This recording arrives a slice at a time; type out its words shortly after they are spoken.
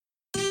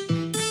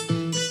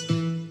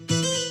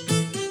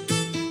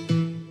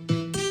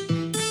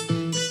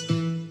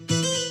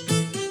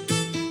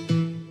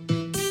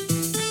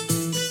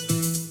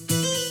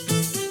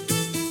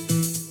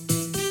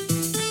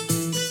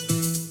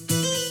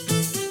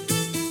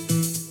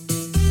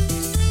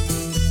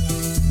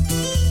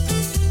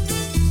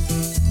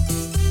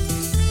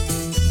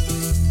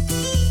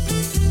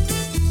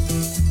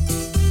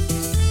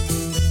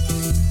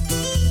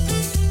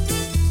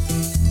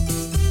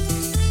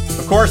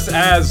course,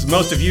 as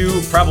most of you,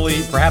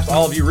 perhaps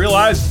all of you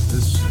realize,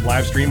 this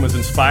live stream was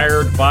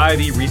inspired by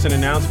the recent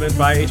announcement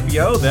by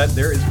HBO that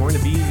there is going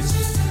to be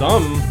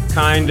some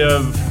kind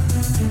of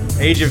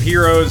Age of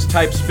Heroes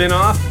type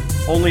spin-off.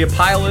 Only a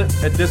pilot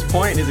at this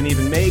point, isn't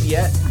even made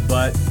yet,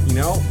 but, you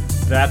know,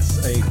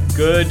 that's a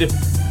good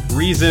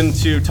reason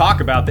to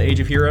talk about the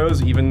Age of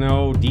Heroes, even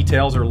though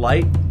details are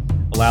light.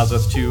 Allows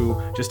us to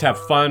just have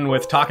fun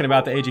with talking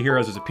about the Age of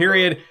Heroes as a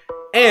period,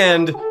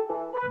 and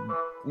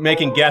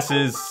making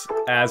guesses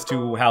as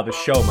to how the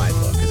show might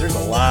look, because there's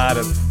a lot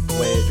of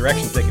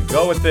directions they could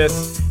go with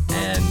this,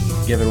 and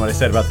given what I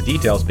said about the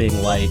details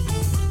being light,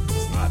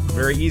 it's not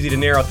very easy to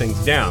narrow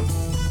things down.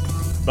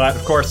 But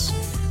of course,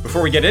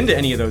 before we get into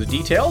any of those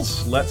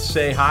details, let's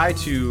say hi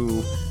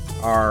to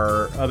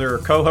our other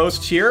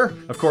co-hosts here.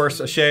 Of course,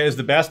 Ashea is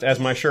the best,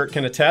 as my shirt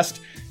can attest.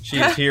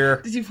 She's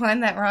here. Did you plan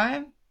that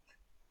rhyme?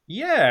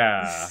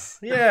 Yeah,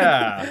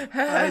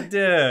 I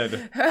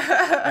did.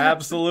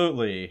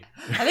 Absolutely.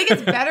 I think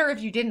it's better if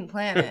you didn't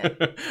plan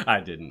it. I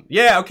didn't.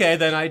 Yeah, okay,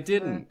 then I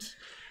didn't.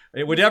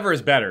 Whatever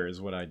is better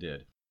is what I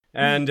did.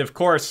 And of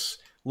course,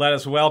 let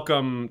us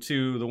welcome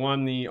to the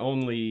one, the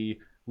only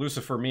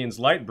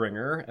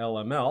LuciferMeansLightbringer,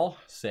 LML.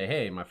 Say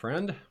hey, my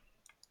friend.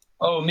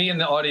 Oh, me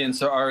and the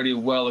audience are already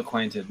well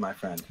acquainted, my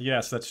friend.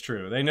 Yes, that's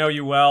true. They know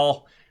you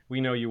well. We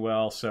know you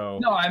well, so...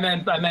 No, I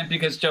meant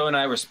because Joe and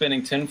I were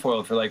spinning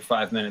tinfoil for like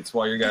 5 minutes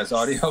while your guys'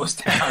 audio was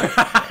down.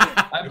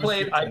 I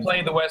played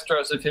the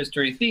Westeros of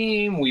History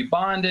theme. We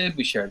bonded.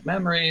 We shared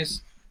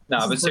memories.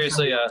 No, but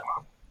seriously,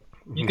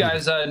 you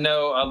guys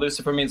know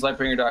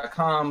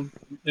LuciferMeansLightbringer.com,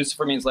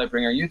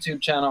 LuciferMeansLightbringer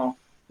YouTube channel,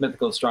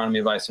 Mythical Astronomy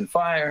of Ice and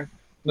Fire,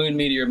 Moon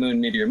Meteor,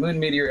 Moon Meteor, Moon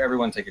Meteor.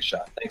 Everyone take a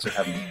shot. Thanks for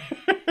having me.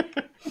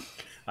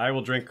 I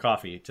will drink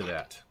coffee to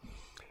that.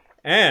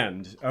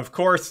 And, of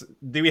course,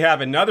 we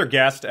have another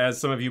guest, as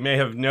some of you may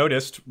have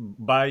noticed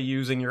by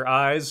using your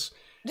eyes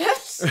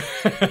Yes.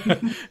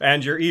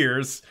 and your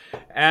ears.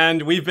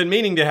 And we've been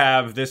meaning to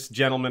have this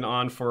gentleman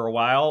on for a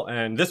while,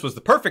 and this was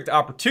the perfect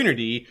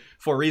opportunity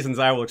for reasons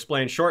I will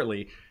explain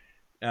shortly.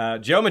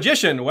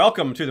 JoeMagician,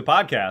 welcome to the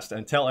podcast,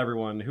 and tell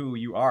everyone who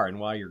you are and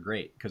why you're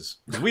great, because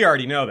we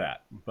already know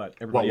that, but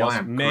everybody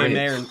else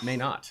may or may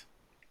not.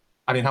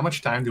 I mean, how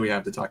much time do we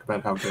have to talk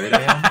about how great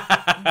I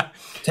am?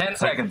 10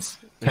 seconds.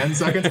 10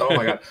 seconds? Oh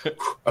my god.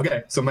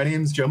 Okay, so my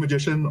name's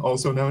JoeMagician,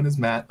 also known as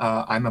Matt.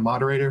 I'm a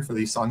moderator for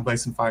the Song of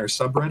Ice and Fire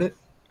subreddit,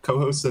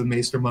 co-host of the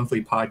Maester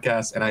Monthly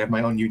podcast, and I have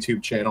my own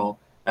YouTube channel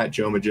at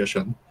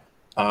JoeMagician.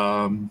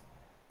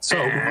 So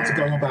let's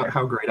go about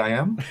how great I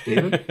am,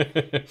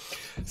 David.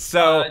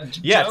 So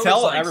yeah, Joe tell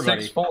is like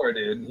everybody. 6'4",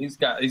 dude.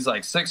 He's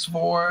like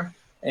 6'4",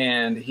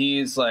 and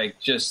he's like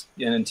just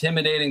an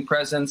intimidating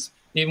presence.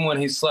 Even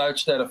when he's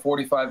slouched at a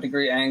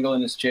 45-degree angle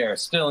in his chair,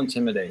 still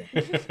intimidating.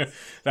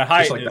 The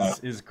height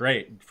is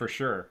great, for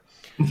sure.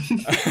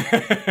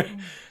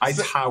 I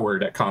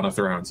towered at Con of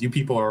Thrones. You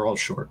people are all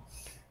short.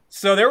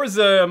 So there was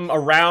a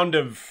round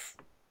of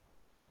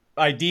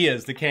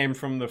ideas that came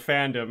from the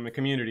fandom, the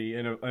community,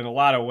 in a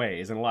lot of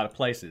ways, in a lot of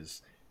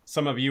places.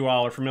 Some of you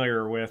all are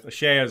familiar with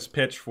Ashea's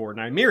pitch for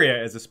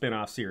Nymeria as a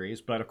spin-off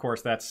series, but of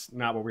course that's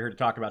not what we're here to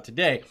talk about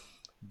today.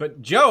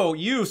 But Joe,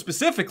 you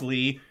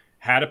specifically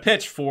had a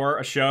pitch for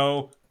a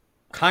show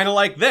kind of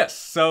like this.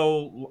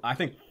 So I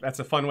think that's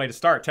a fun way to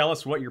start. Tell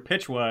us what your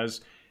pitch was,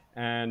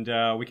 and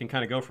we can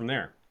kind of go from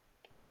there.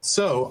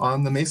 So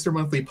on the Maester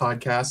Monthly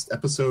podcast,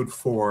 episode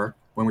 4,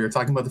 when we were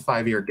talking about the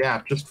 5-year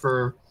gap, just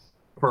for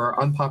our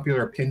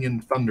unpopular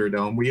opinion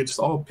Thunderdome, we had just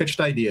all pitched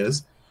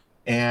ideas,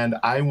 and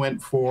I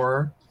went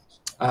for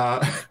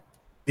the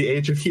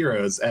Age of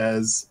Heroes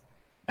as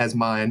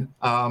mine.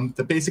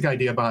 The basic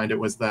idea behind it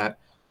was that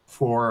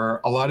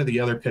for a lot of the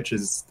other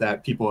pitches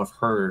that people have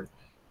heard,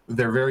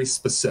 they're very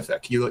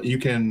specific. You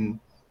can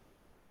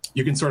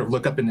sort of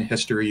look up in the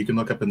history, you can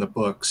look up in the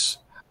books,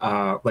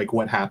 like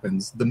what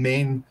happens. The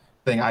main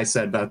thing I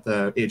said about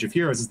the Age of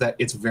Heroes is that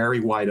it's very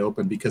wide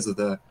open because of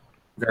the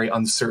very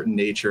uncertain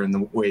nature and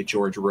the way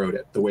George wrote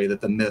it, the way that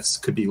the myths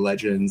could be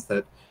legends,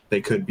 that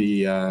they could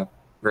be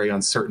very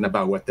uncertain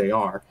about what they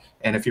are.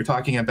 And if you're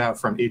talking about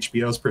from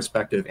HBO's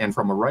perspective and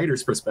from a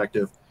writer's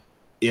perspective,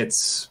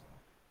 it's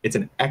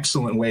an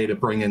excellent way to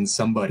bring in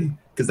somebody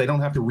because they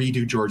don't have to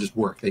redo George's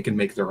work. They can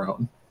make their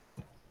own.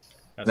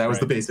 That was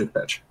the basic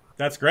pitch.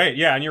 That's great.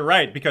 Yeah, and you're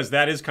right, because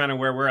that is kind of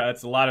where we're at.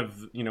 It's a lot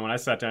of, when I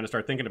sat down to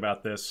start thinking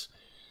about this,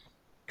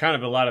 kind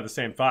of a lot of the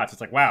same thoughts.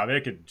 It's like, wow,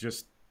 they could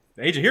just...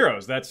 Age of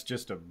Heroes, that's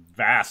just a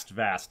vast,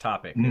 vast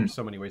topic. There's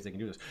so many ways they can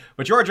do this.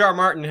 But George R. R.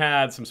 Martin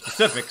had some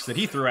specifics that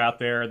he threw out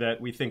there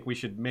that we think we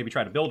should maybe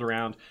try to build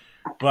around.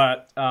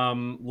 But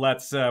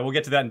we'll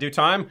get to that in due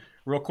time.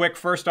 Real quick,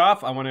 first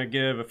off, I want to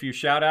give a few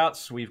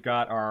shout-outs. We've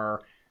got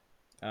our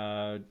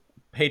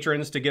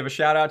patrons to give a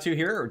shout-out to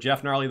here.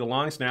 Jeff Gnarly the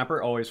Long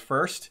Snapper, always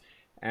first.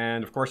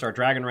 And, of course, our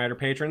Dragon Rider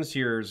patrons.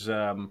 Here's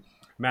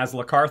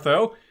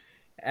Mazlacartho.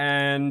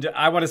 And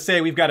I want to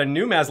say we've got a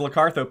new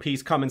Mazlacartho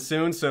piece coming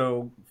soon,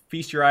 so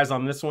feast your eyes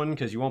on this one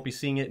because you won't be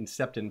seeing it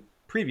except in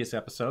previous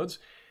episodes.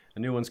 A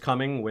new one's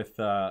coming with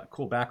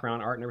cool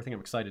background art and everything. I'm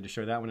excited to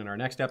show that one in our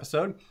next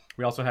episode.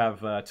 We also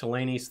have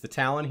Telenis the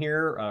Talon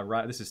here.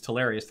 This is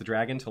Talarius the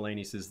Dragon.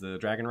 Telenis is the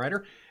Dragon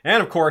Rider.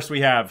 And, of course,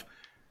 we have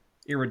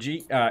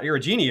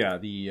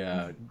Irigenia,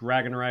 the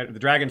Dragon Rider, the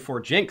Dragon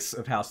for Jinx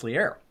of House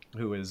Lier,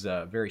 who is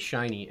very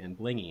shiny and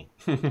blingy.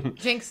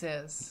 Jinx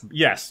is.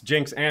 Yes,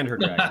 Jinx and her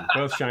dragon,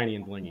 both shiny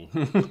and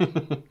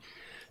blingy.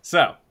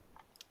 So,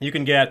 you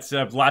can get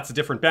lots of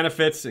different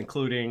benefits,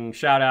 including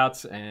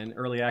shout-outs and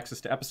early access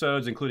to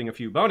episodes, including a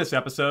few bonus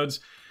episodes.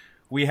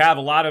 We have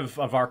a lot of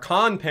our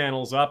con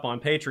panels up on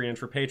Patreon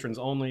for patrons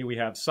only. We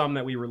have some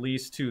that we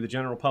release to the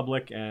general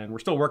public, and we're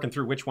still working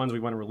through which ones we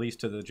want to release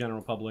to the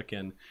general public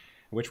and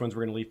which ones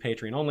we're going to leave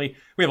Patreon only.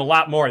 We have a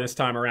lot more this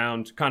time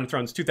around. Con of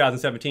Thrones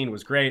 2017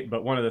 was great,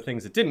 but one of the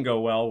things that didn't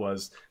go well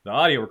was the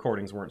audio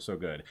recordings weren't so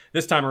good.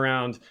 This time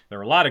around, there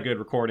were a lot of good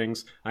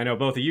recordings. I know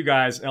both of you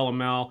guys,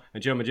 LML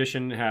and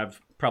JoeMagician, have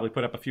probably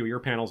put up a few of your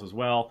panels as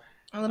well.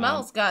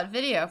 Lamel's got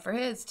video for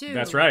his, too.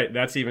 That's right.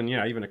 That's even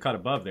a cut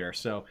above there.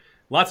 So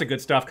lots of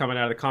good stuff coming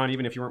out of the con.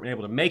 Even if you weren't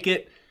able to make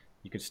it,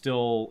 you could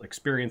still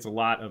experience a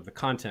lot of the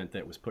content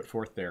that was put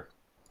forth there.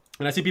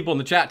 And I see people in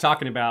the chat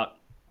talking about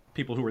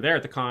people who were there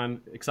at the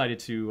con, excited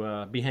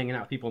to be hanging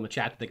out with people in the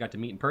chat that they got to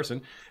meet in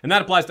person. And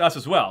that applies to us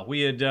as well.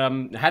 We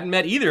hadn't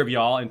met either of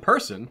y'all in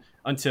person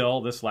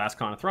until this last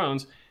Con of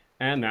Thrones,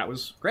 and that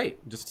was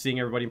great. Just seeing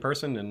everybody in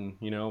person, and,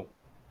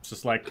 it's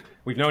just like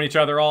we've known each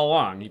other all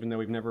along, even though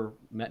we've never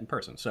met in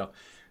person. So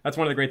that's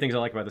one of the great things I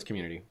like about this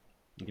community.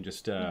 You can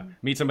just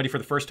meet somebody for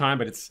the first time,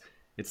 but it's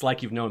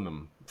like you've known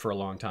them for a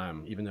long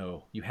time, even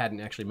though you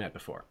hadn't actually met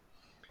before.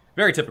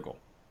 Very typical.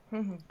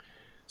 Mm-hmm.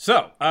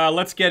 So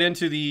let's get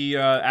into the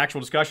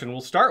actual discussion.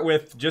 We'll start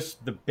with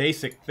just the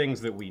basic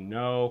things that we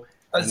know.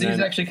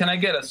 Aziz, actually, can I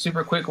get a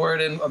super quick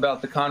word in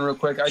about the con real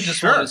quick? I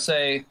just want to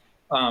say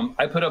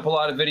I put up a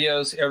lot of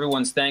videos.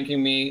 Everyone's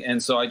thanking me,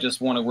 and so I just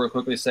want to real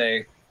quickly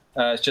say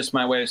it's just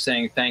my way of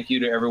saying thank you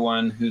to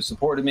everyone who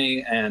supported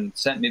me and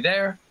sent me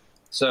there.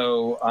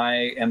 So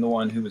I am the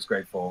one who was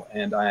grateful,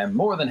 and I am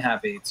more than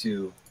happy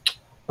to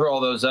throw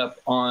all those up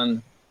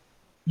on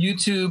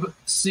YouTube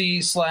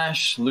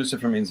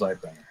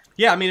c/LuciferMeansLightbringer.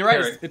 Yeah, I mean,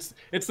 right, it's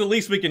the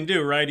least we can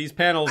do, right? These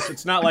panels,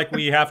 it's not like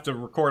we have to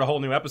record a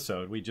whole new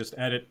episode. We just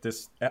edit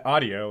this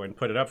audio and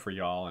put it up for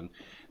y'all. And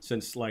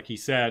since, like he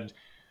said,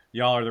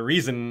 y'all are the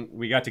reason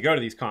we got to go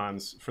to these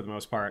cons for the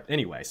most part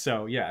anyway.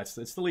 So, yeah,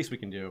 it's the least we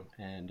can do,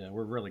 and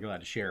we're really glad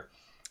to share.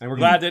 And we're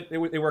glad that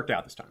it worked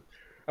out this time.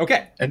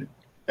 Okay. And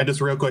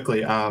just real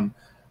quickly,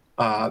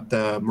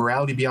 the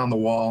Morality Beyond the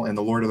Wall and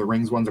the Lord of the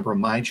Rings ones are from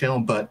my channel,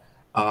 but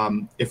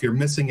if you're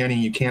missing any,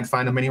 you can't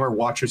find them anywhere,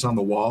 Watchers on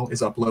the Wall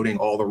is uploading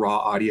all the raw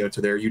audio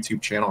to their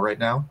YouTube channel right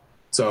now.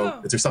 So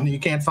if there's something you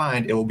can't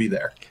find, it will be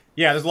there.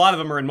 Yeah, there's a lot of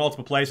them are in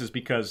multiple places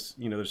because,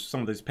 there's some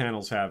of these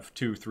panels have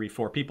 2, 3,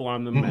 4 people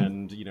on them,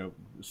 and,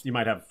 you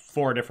might have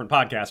 4 different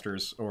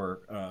podcasters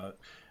or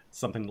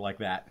something like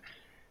that.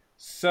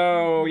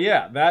 So,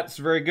 yeah, that's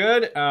very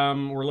good.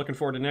 We're looking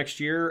forward to next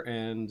year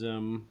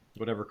and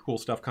whatever cool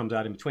stuff comes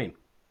out in between.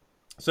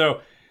 So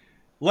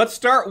let's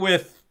start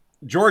with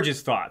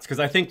George's thoughts, because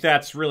I think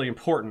that's really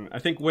important. I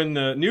think when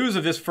the news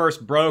of this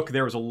first broke,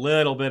 there was a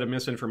little bit of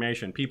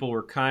misinformation. People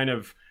were kind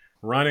of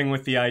running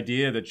with the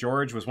idea that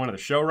George was one of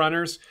the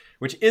showrunners,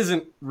 which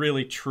isn't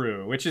really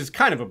true, which is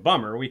kind of a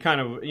bummer. We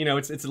kind of,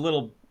 it's a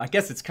little, I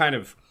guess it's kind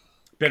of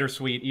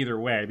bittersweet either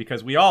way,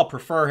 because we all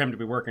prefer him to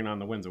be working on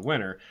The Winds of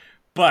Winter.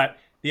 But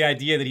the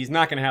idea that he's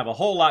not going to have a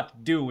whole lot to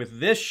do with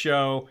this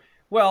show,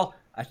 well,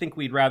 I think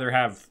we'd rather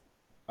have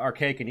our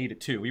cake and eat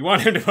it too. We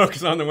want him to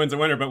focus on The Winds of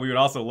Winter, but we would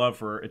also love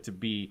for it to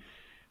be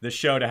the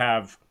show to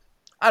have,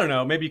 I don't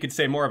know, maybe you could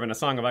say more of a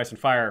Song of Ice and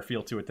Fire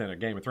feel to it than a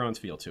Game of Thrones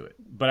feel to it.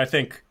 But I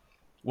think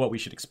what we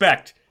should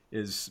expect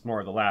is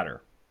more of the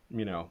latter,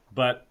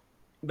 But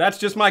that's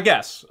just my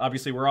guess.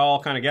 Obviously, we're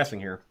all kind of guessing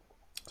here.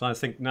 So I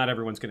think not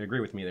everyone's going to agree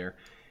with me there.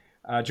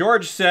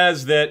 George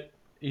says that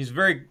he's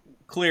very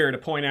clear to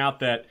point out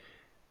that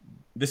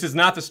this is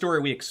not the story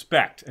we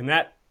expect, and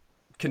that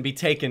can be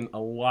taken a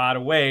lot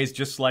of ways,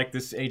 just like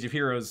this Age of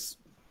Heroes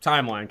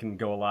timeline can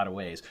go a lot of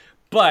ways.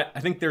 But I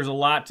think there's a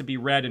lot to be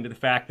read into the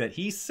fact that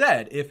he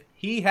said if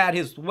he had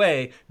his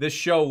way, this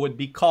show would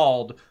be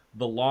called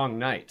The Long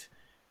Night.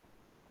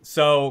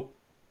 So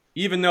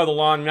even though The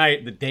Long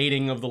Night, the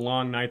dating of The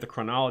Long Night, the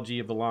chronology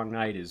of The Long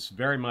Night is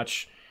very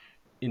much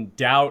in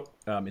doubt,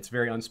 it's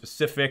very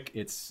unspecific,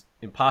 it's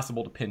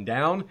impossible to pin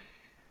down,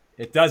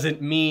 it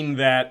doesn't mean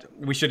that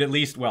we should at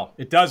least, well,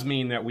 it does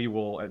mean that we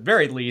will at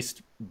very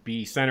least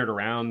be centered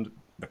around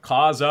the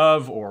cause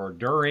of or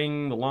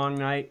during the Long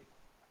Night.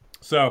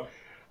 So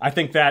I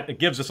think that it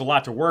gives us a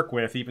lot to work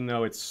with, even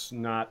though it's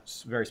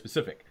not very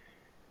specific.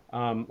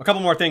 A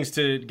couple more things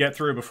to get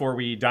through before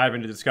we dive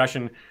into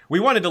discussion. We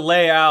wanted to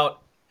lay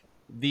out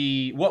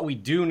what we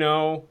do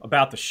know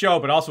about the show,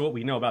 but also what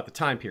we know about the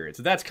time period.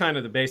 So that's kind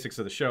of the basics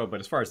of the show. But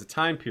as far as the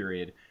time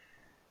period,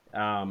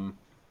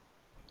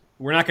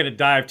 we're not going to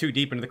dive too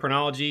deep into the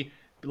chronology.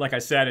 Like I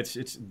said,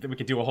 we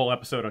could do a whole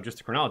episode on just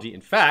the chronology.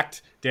 In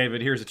fact,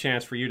 David, here's a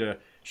chance for you to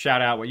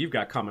shout out what you've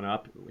got coming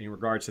up in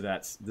regards to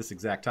this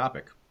exact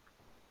topic.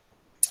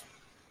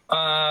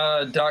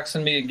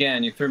 Doxing me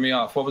again. You threw me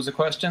off. What was the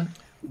question?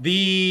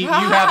 You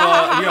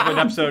have an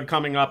episode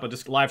coming up, a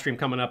live stream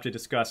coming up to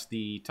discuss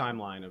the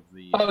timeline of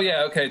the. Oh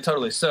yeah, okay,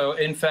 totally. So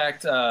in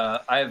fact,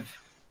 I've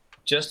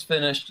just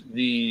finished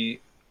the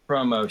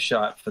promo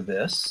shot for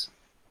this,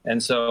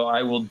 and so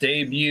I will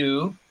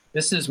debut.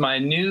 This is my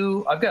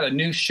new. I've got a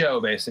new show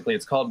basically.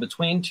 It's called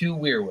Between Two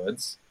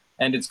Weirwoods,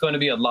 and it's going to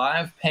be a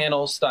live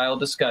panel style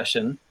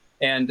discussion.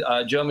 And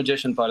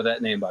JoeMagician thought of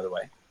that name, by the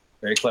way.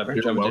 Very clever.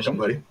 You're welcome,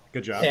 buddy.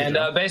 Good job. And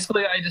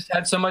basically, I just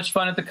had so much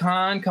fun at the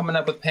con, coming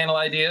up with panel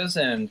ideas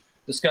and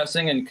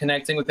discussing and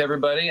connecting with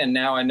everybody. And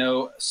now I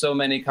know so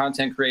many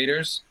content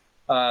creators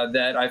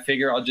that I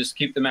figure I'll just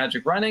keep the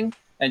magic running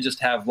and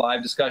just have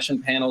live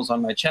discussion panels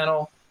on my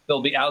channel.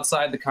 They'll be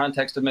outside the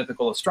context of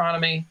mythical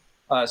astronomy.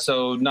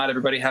 So not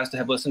everybody has to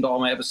have listened to all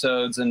my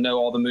episodes and know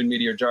all the moon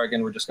meteor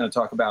jargon. We're just going to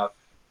talk about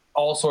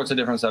all sorts of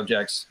different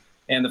subjects.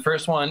 And the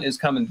first one is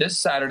coming this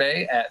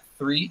Saturday at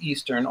 3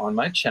 Eastern on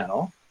my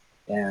channel.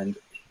 And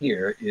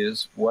here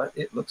is what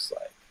it looks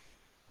like.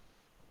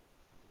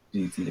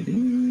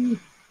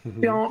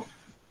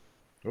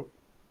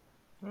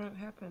 What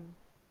happened?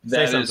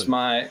 That is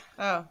my...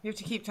 Oh, you have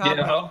to keep talking.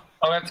 Yeah,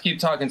 I have to keep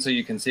talking so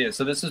you can see it.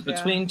 So this is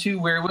Between Two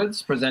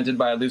Weirwoods, presented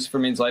by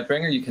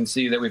LuciferMeansLightbringer. You can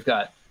see that we've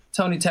got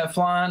Tony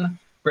Teflon,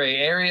 Gray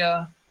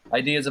Area,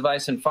 Ideas of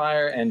Ice and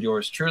Fire, and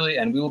yours truly.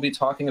 And we will be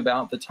talking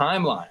about the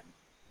timeline.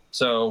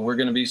 So we're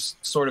going to be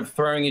sort of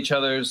throwing each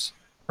other's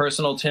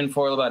personal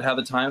tinfoil about how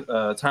the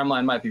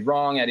timeline might be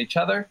wrong at each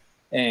other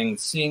and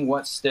seeing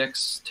what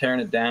sticks, tearing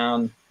it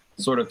down,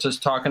 sort of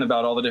just talking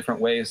about all the different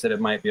ways that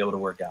it might be able to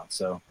work out.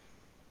 So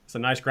it's a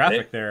nice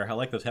graphic there. I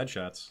like those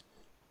headshots.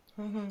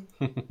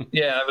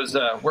 Yeah, I was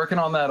working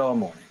on that all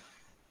morning.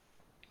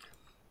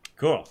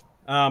 Cool.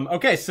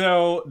 Okay,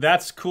 so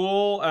that's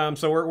cool.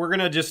 So we're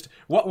gonna just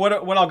what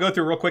I'll go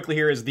through real quickly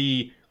here is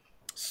the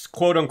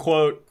quote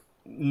unquote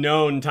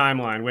known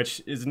timeline,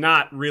 which is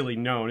not really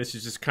known. This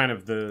is just kind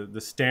of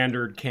the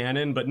standard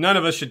canon, but none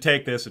of us should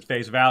take this at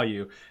face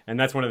value, and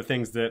that's one of the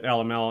things that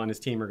LML and his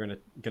team are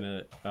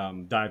gonna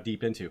dive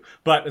deep into.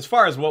 But as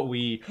far as what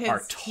we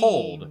are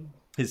told,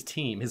 his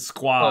team, his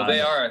squad,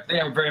 they are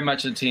very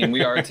much a team.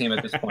 We are a team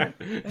at this point.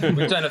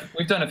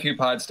 We've done a few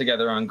pods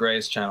together on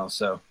Gray's channel.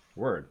 So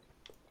word.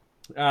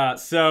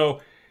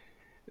 So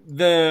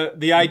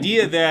the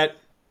idea that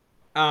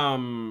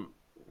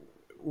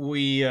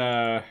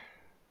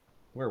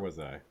where was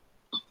I?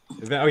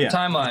 Oh yeah,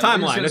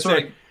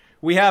 timeline.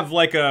 We have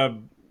like a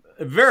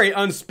very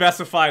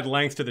unspecified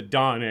length to the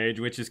Dawn Age,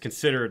 which is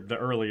considered the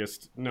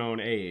earliest known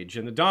age.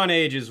 And the Dawn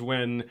Age is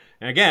when,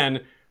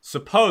 again,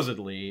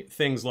 supposedly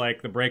things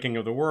like the breaking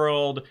of the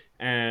world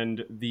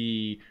and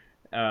the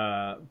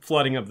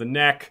flooding of the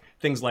neck,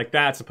 things like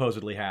that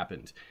supposedly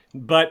happened.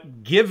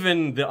 But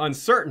given the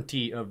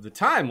uncertainty of the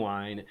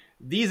timeline,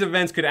 these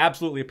events could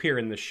absolutely appear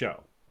in this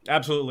show.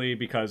 Absolutely,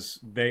 because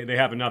they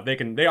have enough.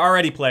 They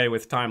already play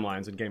with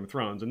timelines in Game of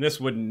Thrones, and this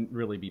wouldn't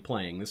really be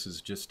playing. This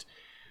is just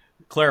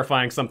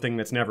clarifying something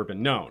that's never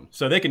been known.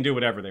 So they can do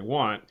whatever they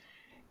want.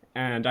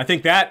 And I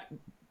think that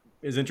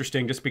is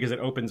interesting just because it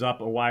opens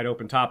up a wide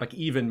open topic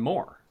even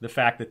more. The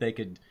fact that they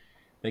could,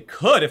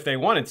 if they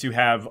wanted to,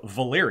 have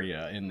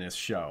Valyria in this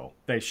show.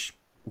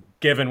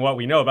 Given what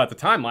we know about the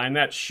timeline,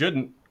 that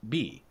shouldn't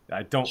be.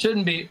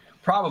 Shouldn't be,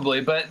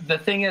 probably. But the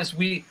thing is,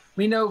 we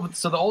know,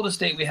 so the oldest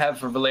date we have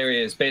for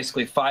Valyria is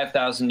basically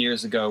 5,000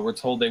 years ago. We're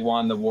told they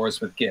won the wars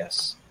with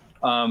Gis.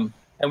 And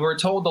we're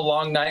told the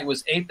Long Night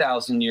was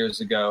 8,000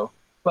 years ago.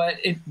 But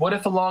what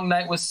if the Long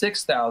Night was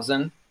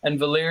 6,000 and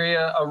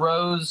Valyria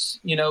arose,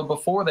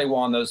 before they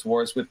won those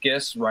wars with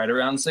Gis, right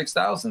around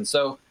 6,000?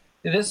 So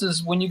this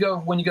is when you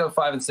go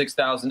 5 and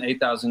 6,000,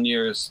 8,000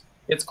 years,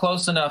 it's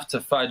close enough to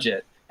fudge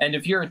it. And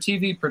if you're a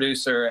TV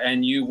producer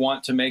and you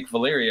want to make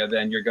Valyria,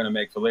 then you're going to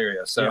make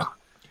Valyria. So, yeah.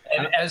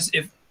 And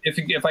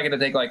if I get to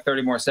take like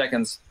 30 more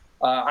seconds,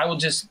 I will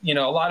just, a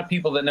lot of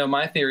people that know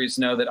my theories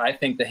know that I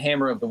think the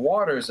Hammer of the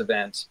Waters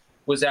event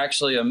was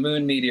actually a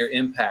moon meteor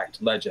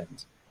impact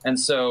legend. And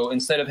so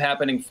instead of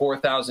happening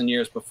 4,000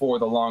 years before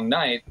the Long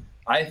Night,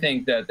 I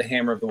think that the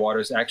Hammer of the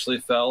Waters actually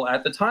fell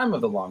at the time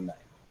of the Long Night.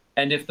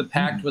 And if the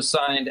pact was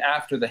signed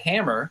after the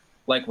Hammer,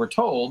 like we're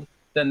told,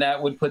 then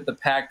that would put the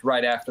pact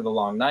right after the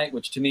Long Night,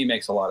 which to me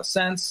makes a lot of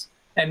sense.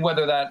 And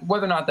whether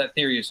or not that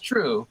theory is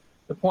true,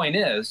 the point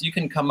is you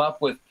can come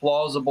up with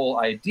plausible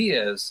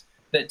ideas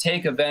that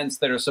take events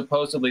that are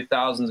supposedly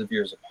thousands of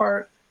years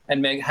apart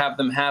and have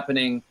them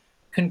happening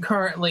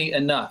concurrently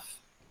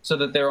enough so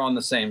that they're on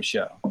the same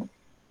show.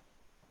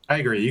 I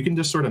agree. You can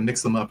just sort of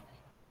mix them up,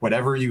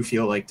 whatever you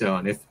feel like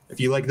doing. If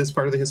you like this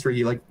part of the history,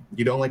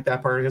 you don't like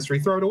that part of history,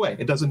 throw it away.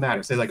 It doesn't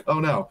matter. Say like, oh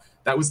no,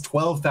 that was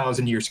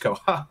 12,000 years ago.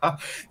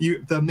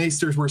 The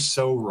Maesters were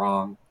so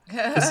wrong.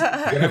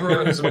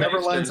 Whatever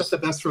lines up the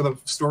best for the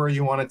story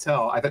you want to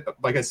tell.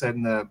 Like I said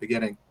in the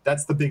beginning,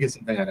 that's the biggest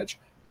advantage.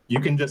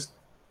 You can just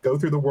go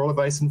through the world of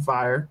Ice and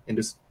Fire and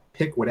just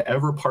pick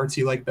whatever parts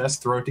you like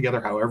best, throw it together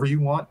however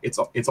you want. It's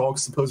all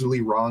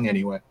supposedly wrong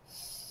anyway.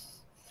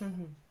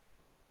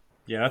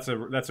 Yeah,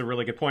 that's a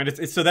really good point.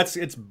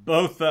 It's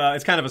both.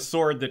 It's kind of a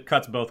sword that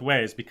cuts both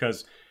ways,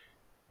 because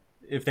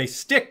if they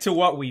stick to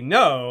what we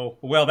know,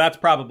 well, that's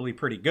probably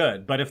pretty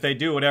good. But if they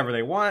do whatever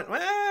they want,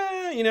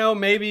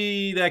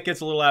 maybe that gets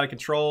a little out of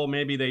control.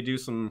 Maybe they do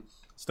some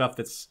stuff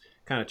that's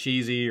kind of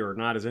cheesy or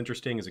not as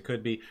interesting as it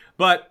could be.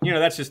 But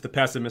that's just the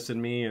pessimist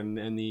in me, and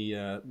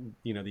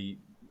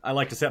I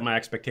like to set my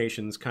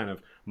expectations kind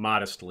of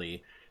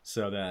modestly,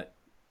 so that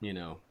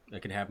I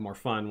can have more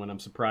fun when I'm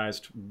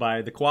surprised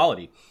by the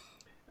quality.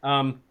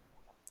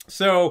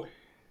 So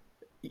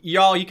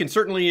y'all, you can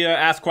certainly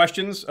ask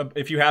questions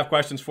if you have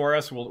questions for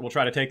us. We'll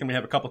try to take them. We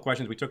have a couple of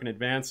questions we took in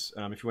advance.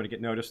 If you want to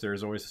get noticed,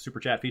 there's always a super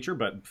chat feature,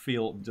 but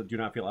do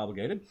not feel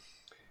obligated.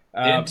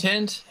 Hint.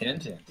 So,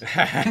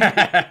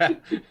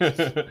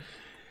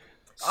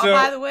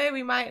 by the way,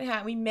 we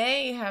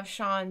may have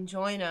Sean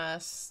join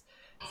us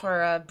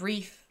for a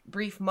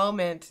brief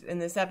moment in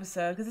this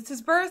episode because it's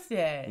his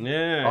birthday.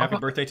 Yeah, happy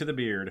birthday to the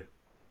beard.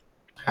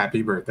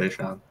 Happy birthday,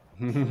 Sean.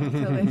 So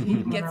if he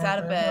gets out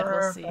of bed,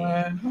 we'll see.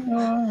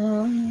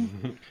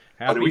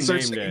 Happy did we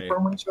start name singing day. for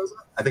him when he shows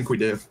up? I think we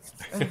do.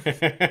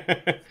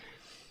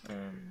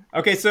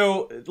 Okay,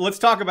 so let's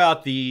talk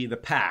about the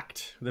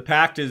Pact. The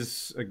Pact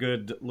is a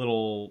good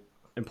little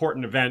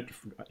important event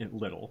from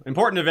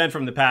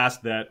the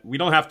past that we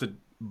don't have to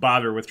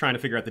bother with trying to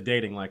figure out the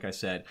dating, like I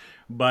said.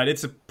 But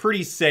it's a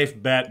pretty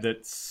safe bet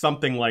that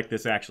something like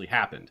this actually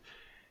happened.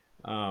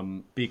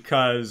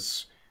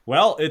 Because,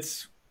 well,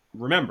 it's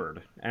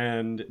remembered,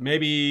 and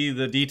maybe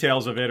the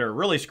details of it are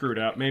really screwed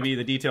up. Maybe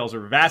the details are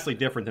vastly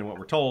different than what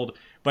we're told,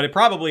 but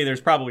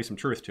there's probably some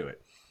truth to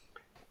it.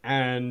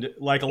 And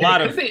like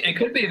there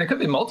could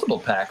be multiple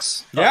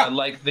pacts,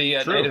 like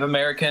the Native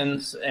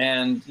Americans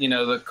and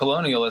the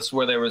colonialists,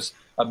 where there was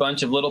a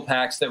bunch of little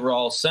pacts that were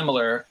all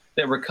similar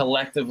that were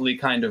collectively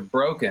kind of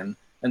broken.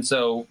 And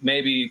so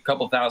maybe a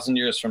couple thousand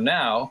years from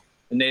now,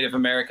 the Native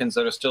Americans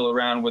that are still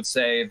around would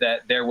say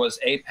that there was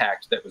a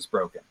pact that was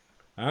broken.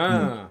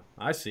 I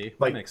see.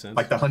 That makes sense.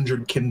 Like the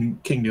 100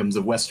 kingdoms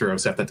of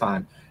Westeros at the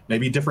time.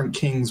 Maybe different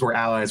kings were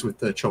allies with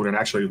the children.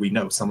 Actually, we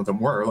know some of them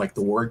were, like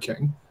the War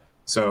King.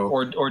 So,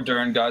 or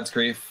during God's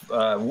grief,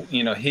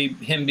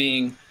 him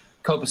being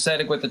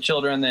copacetic with the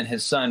children, then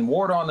his son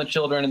warred on the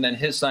children, and then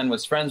his son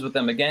was friends with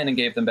them again and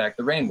gave them back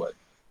the Rainwood.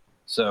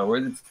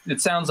 So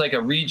it sounds like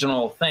a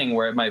regional thing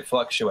where it might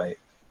fluctuate.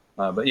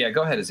 But yeah,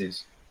 go ahead,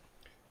 Aziz.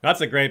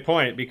 That's a great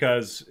point,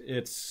 because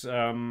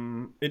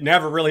it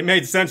never really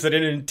made sense that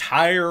an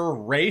entire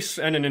race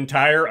and an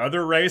entire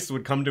other race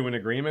would come to an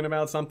agreement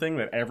about something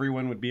that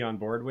everyone would be on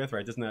board with,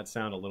 right? Doesn't that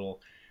sound a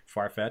little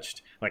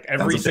far-fetched? Like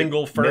every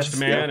single first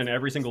man and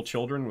every single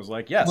children was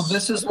like, yes. Well,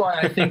 this is why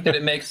I think that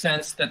it makes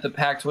sense that the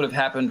pact would have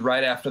happened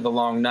right after the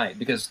Long Night,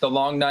 because the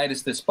Long Night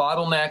is this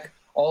bottleneck.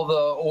 All the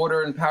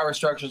order and power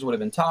structures would have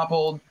been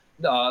toppled.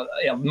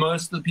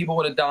 Most of the people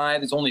would have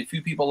died. There's only a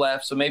few people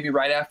left. So maybe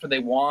right after they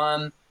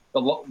won the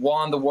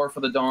War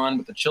for the Dawn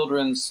with the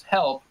children's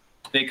help,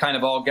 they kind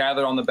of all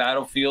gathered on the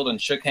battlefield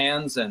and shook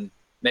hands and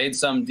made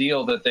some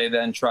deal that they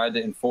then tried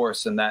to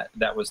enforce, and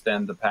that was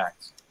then the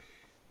pact.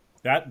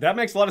 That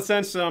makes a lot of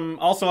sense.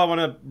 Also, I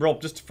want to,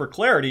 just for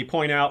clarity,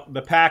 point out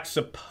the pact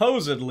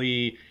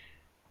supposedly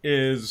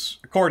is,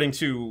 according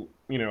to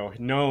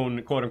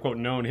known, quote unquote,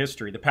 known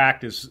history, the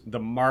pact is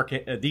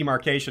the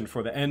demarcation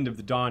for the end of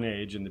the Dawn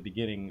Age and the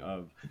beginning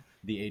of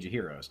the Age of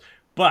Heroes.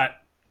 But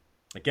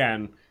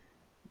again,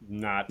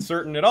 not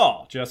certain at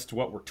all, just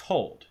what we're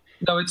told.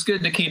 No, it's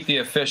good to keep the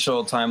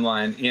official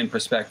timeline in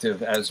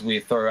perspective as we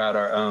throw out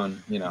our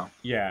own,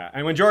 Yeah,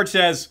 and when George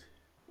says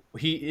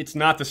it's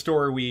not the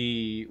story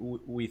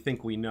we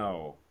think we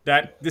know,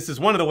 that this is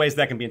one of the ways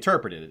that can be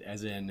interpreted,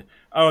 as in,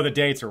 the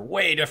dates are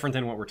way different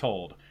than what we're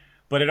told.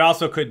 But it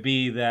also could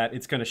be that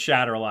it's going to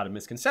shatter a lot of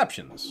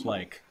misconceptions,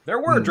 like there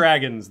were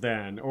dragons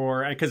then,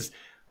 or because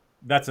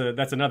that's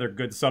another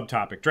good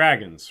subtopic,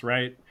 dragons,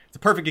 right? It's a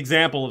perfect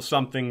example of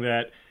something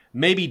that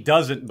maybe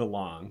doesn't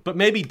belong, but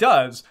maybe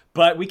does,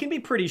 but we can be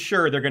pretty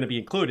sure they're going to be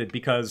included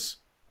because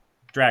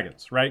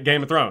dragons, right?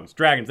 Game of Thrones,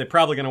 dragons, they're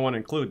probably going to want to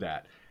include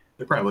that.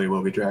 There probably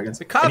will be dragons.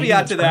 The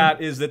caveat to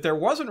that is that there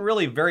wasn't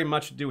really very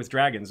much to do with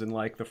dragons in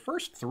like the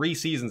first 3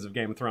 seasons of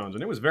Game of Thrones,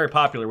 and it was very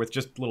popular with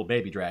just little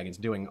baby dragons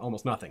doing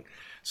almost nothing.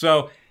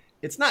 So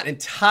it's not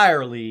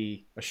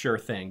entirely a sure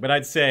thing, but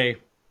I'd say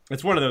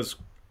it's one of those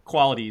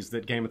qualities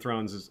that Game of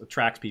Thrones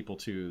attracts people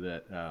to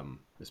that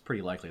is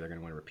pretty likely they're going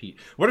to want to repeat.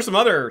 What are some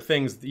other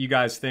things that you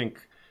guys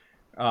think,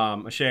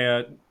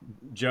 Ashea,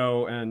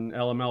 Joe, and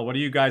LML, what do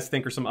you guys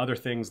think are some other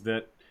things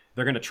that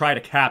they're going to try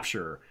to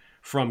capture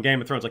from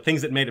Game of Thrones, like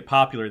things that made it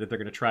popular that they're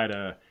going to try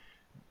to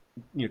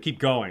keep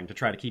going, to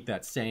try to keep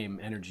that same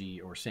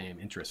energy or same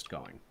interest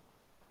going?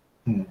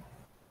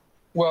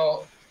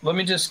 Well, let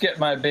me just get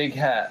my big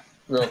hat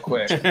real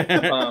quick.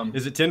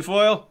 Is it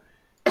tinfoil?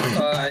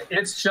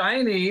 It's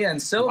shiny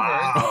and silver.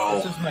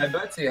 Wow. This is my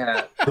Betsy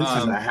hat. This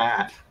is a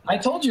hat. I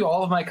told you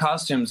all of my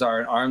costumes are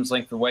an arm's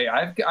length away.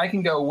 I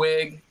can go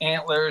wig,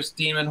 antlers,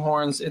 demon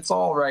horns. It's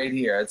all right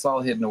here. It's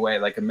all hidden away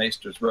like a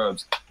maester's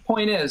robes.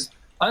 Point is,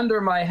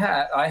 under my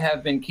hat, I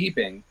have been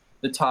keeping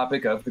the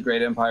topic of the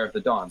Great Empire of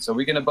the Dawn. So are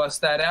we going to bust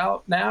that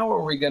out now, or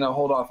are we going to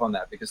hold off on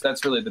that? Because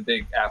that's really the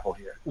big apple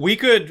here. We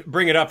could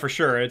bring it up for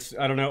sure. It's,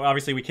 I don't know,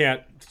 obviously we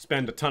can't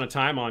spend a ton of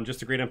time on just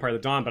the Great Empire of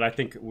the Dawn, but I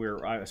think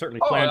I certainly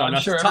planned on I'm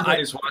us. sure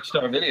everybody's watched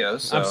our videos.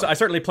 So. I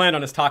certainly planned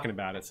on us talking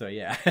about it, so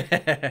yeah.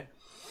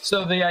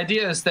 So the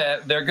idea is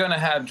that they're going to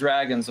have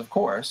dragons, of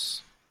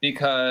course,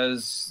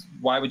 because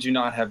why would you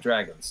not have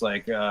dragons?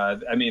 Like,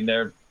 I mean,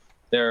 they're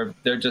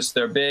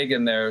big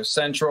and they're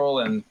central,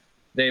 and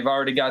they've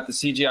already got the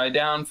CGI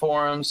down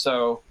for them.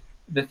 So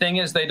the thing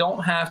is, they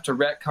don't have to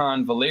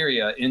retcon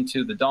Valyria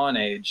into the Dawn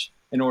Age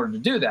in order to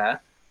do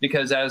that,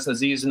 because as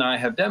Aziz and I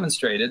have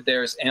demonstrated,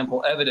 there's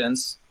ample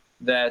evidence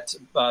that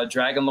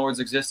Dragon Lords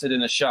existed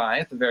in Ashai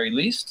at the very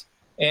least,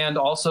 and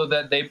also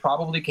that they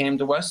probably came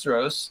to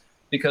Westeros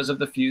because of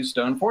the Fused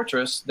Stone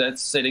Fortress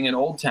that's sitting in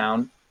Old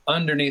Town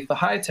underneath the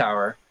High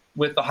Tower,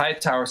 with the High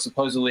Tower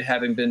supposedly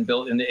having been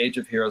built in the Age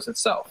of Heroes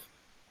itself.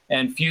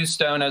 And Fused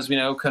Stone, as we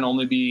know, can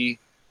only be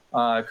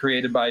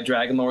created by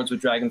Dragon Lords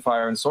with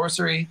Dragonfire and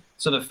Sorcery.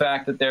 So the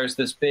fact that there's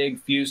this big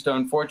Fused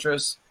Stone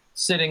Fortress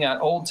sitting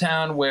at Old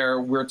Town, where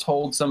we're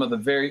told some of the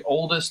very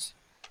oldest,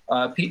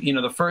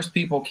 the first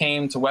people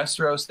came to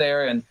Westeros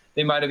there, and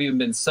they might have even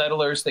been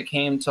settlers that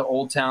came to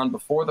Old Town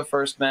before the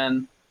First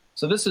Men.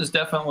 So this is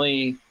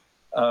definitely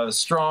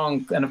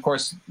strong. And of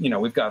course,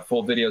 we've got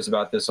full videos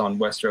about this on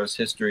Westeros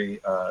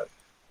History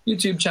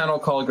YouTube channel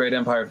called Great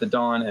Empire of the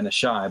Dawn and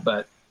Ashai.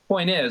 But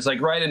point is,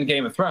 like right in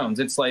Game of Thrones,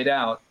 it's laid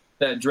out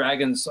that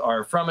dragons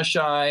are from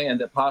Ashai, and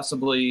that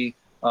possibly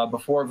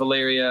before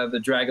Valyria, the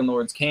Dragon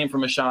Lords came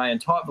from Ashai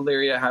and taught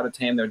Valyria how to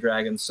tame their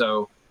dragons.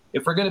 So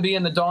if we're going to be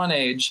in the Dawn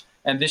Age,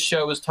 and this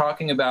show is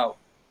talking about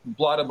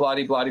blada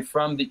bloody bloody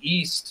from the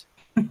East,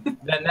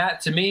 then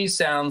that to me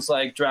sounds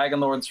like Dragon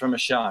Lords from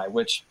Ashai,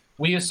 which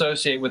we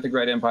associate with the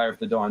Great Empire of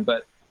the Dawn.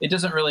 But it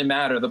doesn't really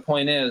matter. The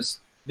point is,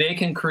 they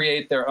can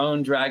create their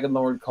own Dragon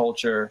Lord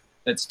culture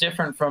that's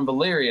different from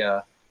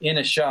Valyria in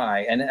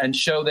Ashai, and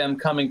show them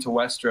coming to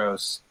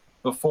Westeros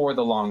before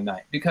the Long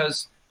Night.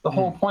 Because the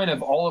whole point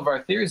of all of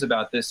our theories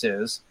about this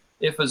is,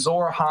 if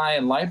Azor Ahai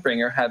and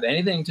Lightbringer have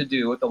anything to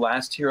do with the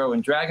last hero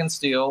in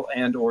Dragonsteel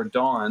and or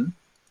Dawn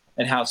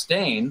and House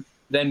Dane,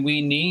 then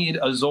we need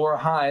Azor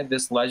Ahai,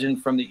 this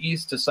legend from the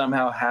East, to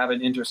somehow have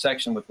an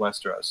intersection with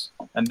Westeros.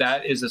 And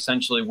that is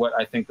essentially what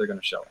I think they're going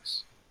to show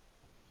us.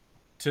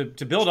 To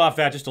build off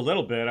that just a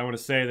little bit, I want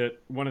to say that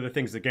one of the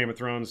things that Game of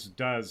Thrones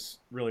does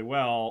really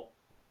well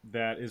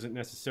that isn't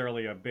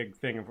necessarily a big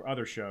thing for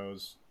other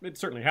shows, it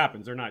certainly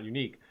happens, they're not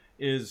unique,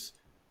 is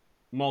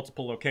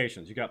multiple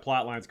locations. You got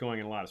plot lines going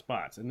in a lot of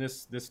spots. And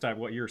this type,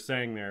 what you're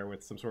saying there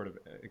with some sort of,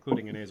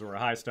 including in Azor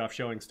Ahai stuff,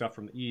 showing stuff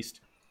from the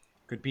East,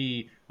 could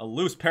be a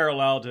loose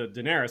parallel to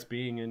Daenerys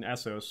being in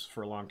Essos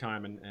for a long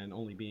time and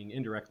only being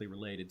indirectly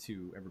related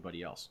to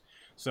everybody else.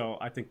 So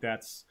I think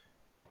that's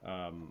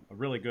a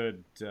really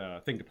good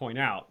thing to point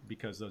out,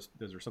 because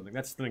those are something,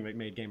 that's the thing that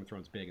made Game of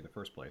Thrones big in the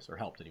first place, or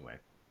helped anyway.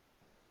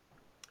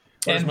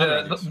 And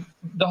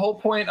the whole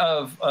point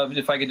of,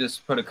 if I could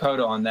just put a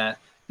coda on that,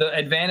 the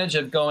advantage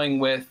of going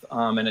with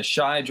an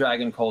Ashai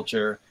dragon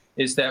culture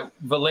is that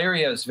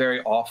Valyria is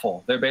very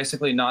awful. They're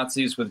basically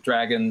Nazis with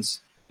dragons.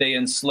 They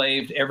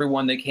enslaved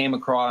everyone they came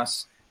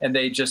across, and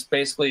they just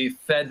basically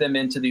fed them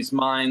into these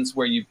mines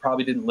where you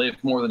probably didn't live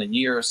more than a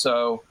year or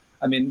so.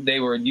 I mean, they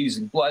were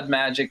using blood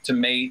magic to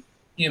mate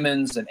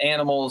humans and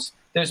animals.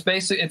 It's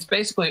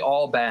basically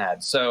all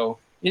bad. So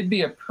it'd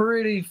be a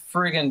pretty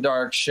friggin'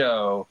 dark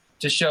show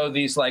to show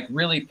these like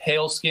really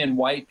pale-skinned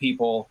white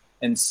people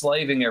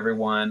enslaving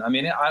everyone. I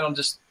mean,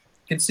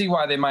 can see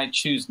why they might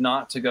choose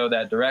not to go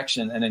that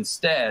direction, and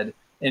instead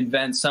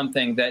invent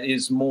something that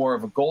is more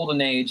of a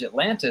golden age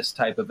Atlantis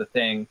type of a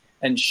thing,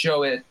 and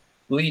show it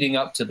leading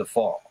up to the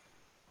fall.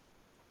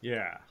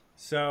 Yeah.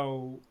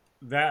 So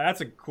that's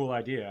a cool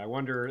idea. I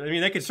wonder, I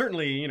mean, they could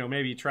certainly,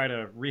 maybe try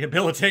to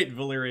rehabilitate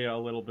Valyria a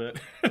little bit.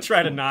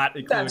 Try to not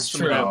include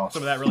some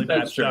of that really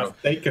bad stuff.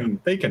 They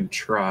can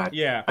try.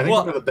 Yeah. I think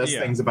one of the best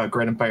things about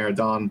Great Empire of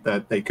Dawn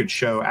that they could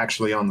show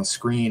actually on the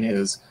screen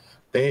is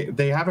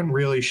they haven't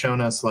really shown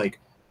us like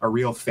a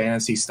real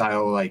fantasy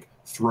style like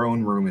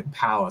throne room and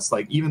palace.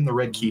 Like even the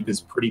Red Keep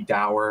is pretty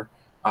dour.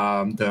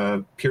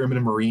 The Pyramid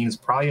of Meereen is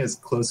probably as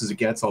close as it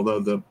gets, although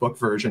the book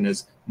version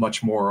is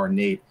much more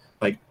ornate.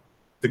 Like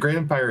the Great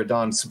Empire of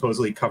Dawn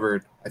supposedly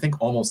covered, I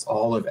think, almost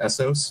all of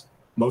Essos,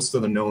 most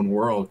of the known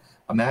world.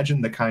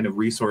 Imagine the kind of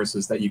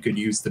resources that you could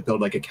use to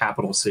build like a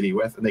capital city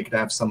with, and they could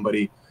have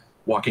somebody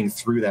walking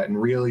through that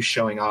and really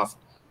showing off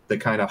the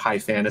kind of high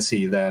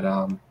fantasy that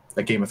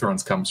that Game of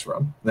Thrones comes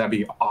from. That'd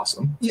be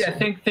awesome. Yeah,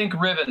 think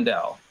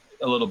Rivendell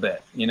a little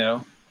bit,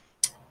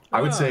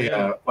 I would say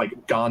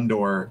like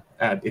Gondor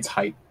at its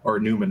height, or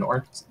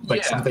Numenor,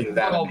 like something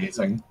that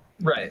amazing.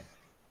 Right.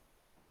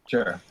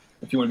 Sure.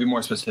 If you want to be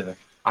more specific.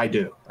 I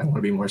do. I want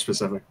to be more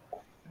specific.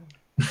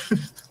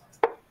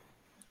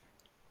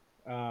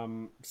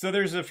 So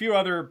there's a few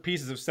other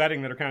pieces of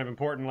setting that are kind of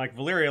important. Like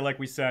Valyria, like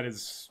we said,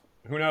 is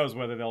who knows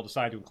whether they'll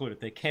decide to include it.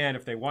 They can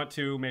if they want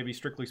to. Maybe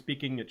strictly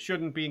speaking, it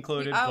shouldn't be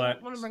included. I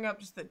But want to bring up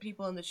just that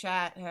people in the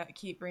chat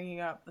keep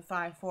bringing up the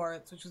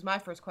 5/4, which was my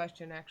first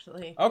question,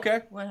 actually.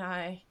 Okay. When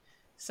I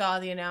saw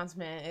the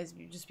announcement, is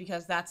just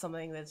because that's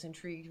something that's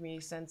intrigued me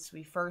since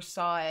we first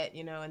saw it,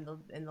 you know,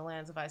 in the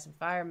Lands of Ice and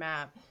Fire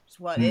map. Just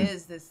what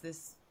is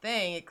this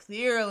thing? It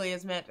clearly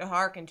is meant to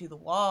hearken to the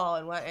Wall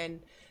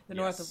and the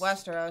north of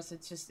Westeros.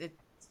 It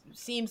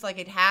seems like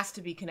it has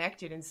to be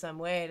connected in some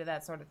way to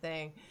that sort of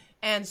thing.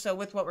 And so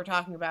with what we're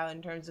talking about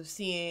in terms of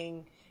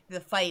seeing the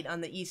fight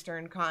on the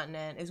eastern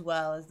continent as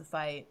well as the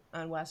fight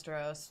on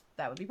Westeros,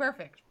 that would be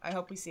perfect. I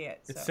hope we see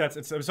it. So.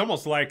 It's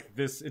almost like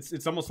this.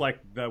 It's almost like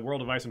the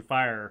World of Ice and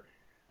Fire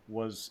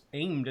was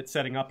aimed at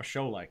setting up a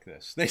show like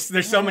this.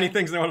 There's so many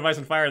things in the World of Ice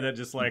and Fire that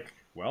just like,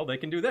 well, they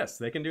can do this.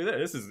 They can do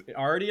this. This is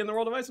already in the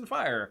World of Ice and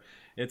Fire.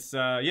 It's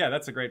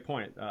that's a great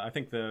point. I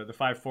think the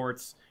Five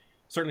Forts,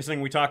 certainly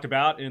something we talked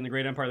about in the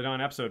Great Empire of the Dawn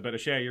episode. But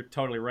Ashay, you're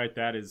totally right.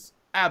 That is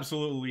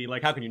absolutely,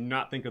 like, how can you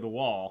not think of the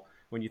Wall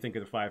when you think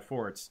of the Five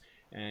Forts?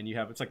 And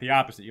it's like the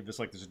opposite. You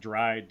have this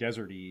dry,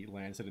 deserty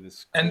land instead of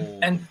this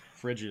cold,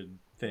 frigid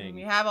thing.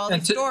 We have all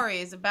these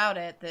stories about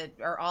it that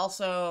are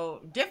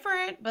also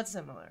different but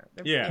similar.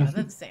 They're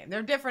the same.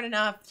 They're different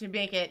enough to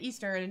make it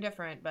Eastern and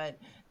different, but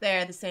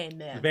they're the same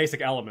myth. The basic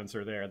elements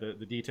are there. The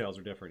details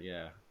are different,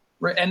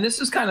 Right, and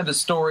this is kind of the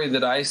story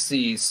that I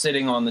see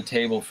sitting on the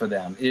table for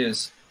them,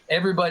 is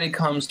everybody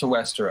comes to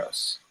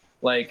Westeros.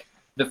 Like,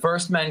 the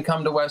first men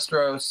come to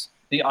Westeros,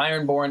 the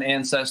Ironborn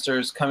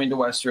ancestors coming to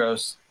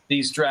Westeros,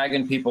 these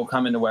dragon people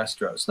come into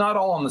Westeros. Not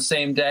all on the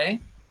same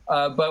day,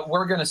 but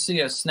we're going to see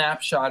a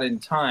snapshot in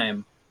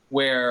time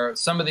where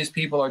some of these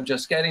people are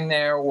just getting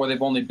there, or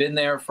they've only been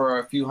there for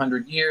a few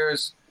hundred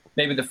years.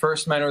 Maybe the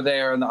first men are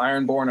there and the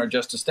Ironborn are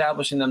just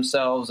establishing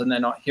themselves, and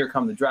then here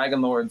come the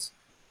Dragon Lords.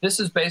 This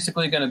is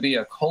basically going to be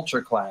a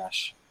culture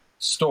clash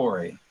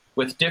story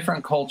with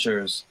different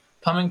cultures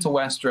coming to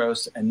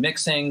Westeros and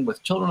mixing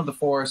with Children of the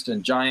Forest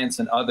and giants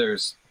and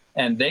others,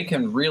 and they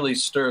can really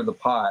stir the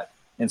pot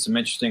in some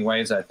interesting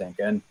ways, I think.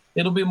 And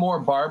it'll be more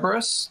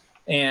barbarous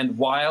and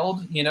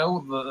wild,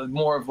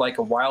 more of like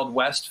a Wild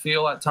West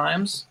feel at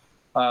times.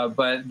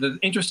 But the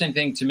interesting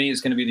thing to me is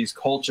going to be these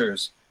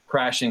cultures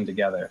crashing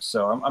together.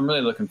 So I'm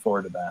really looking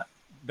forward to that.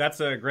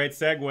 That's a great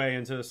segue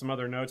into some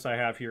other notes I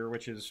have here,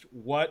 which is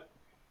what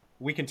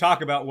we can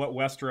talk about what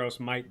Westeros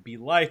might be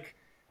like.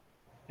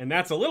 And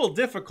that's a little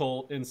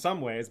difficult in some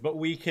ways, but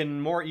we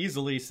can more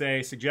easily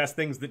suggest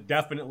things that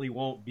definitely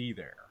won't be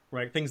there,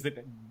 right? Things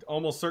that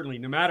almost certainly,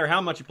 no matter how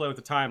much you play with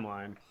the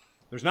timeline,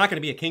 there's not going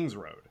to be a King's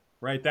Road,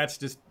 right? That's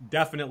just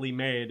definitely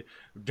made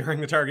during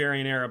the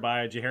Targaryen era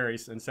by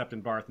Jaehaerys and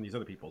Septon Barth and these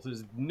other people. So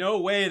there's no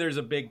way there's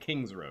a big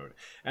King's Road,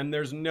 and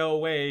there's no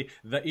way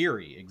the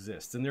Eyrie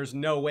exists, and there's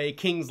no way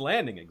King's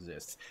Landing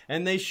exists,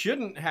 and they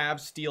shouldn't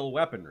have steel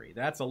weaponry.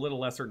 That's a little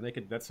less certain.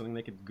 That's something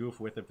they could goof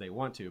with if they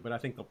want to, but I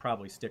think they'll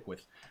probably stick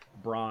with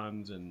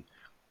bronze and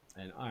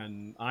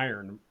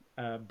iron.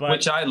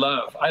 Which I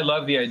love. I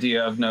love the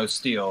idea of no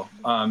steel.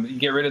 You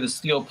get rid of the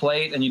steel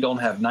plate, and you don't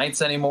have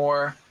knights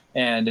anymore.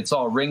 And it's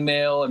all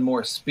ringmail and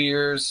more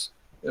spears,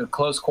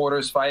 close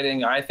quarters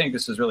fighting. I think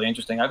this is really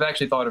interesting. I've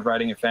actually thought of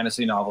writing a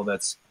fantasy novel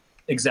that's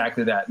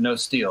exactly that, no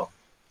steel.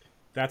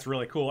 That's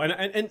really cool.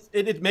 And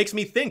it makes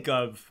me think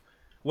of,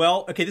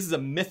 well, okay, this is a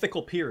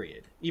mythical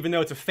period. Even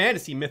though it's a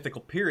fantasy mythical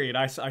period,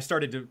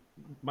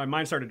 my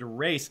mind started to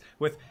race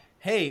with,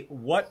 hey,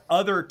 what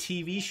other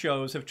TV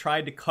shows have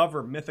tried to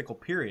cover mythical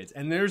periods?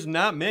 And there's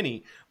not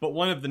many, but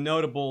one of the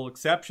notable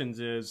exceptions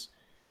is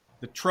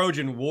the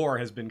Trojan War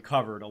has been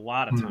covered a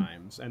lot of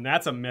times, and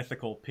that's a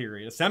mythical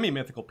period, a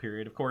semi-mythical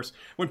period. Of course,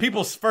 when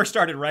people first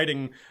started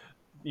writing,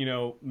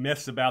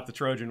 myths about the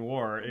Trojan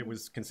War, it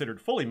was considered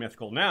fully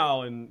mythical.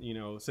 Now, in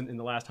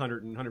the last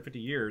 100 and 150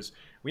 years,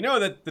 we know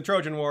that the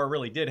Trojan War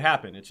really did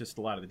happen. It's just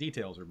a lot of the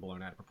details are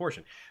blown out of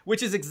proportion,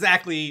 which is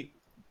exactly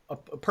a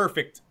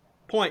perfect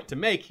point to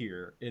make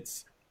here.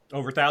 It's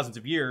over thousands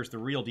of years, the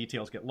real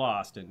details get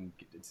lost, and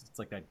it's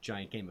like that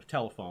giant game of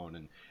telephone,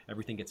 and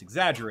everything gets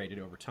exaggerated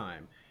over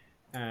time.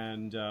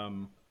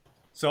 And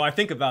so I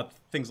think about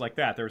things like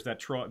that. There's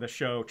the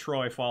show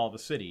Troy Fall of the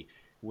City,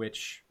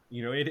 which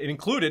it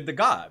included the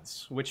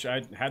gods, which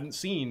I hadn't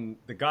seen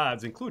the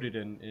gods included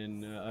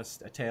in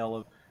a tale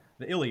of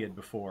the Iliad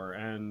before.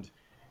 And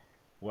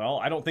well,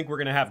 I don't think we're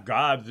going to have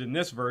gods in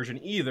this version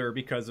either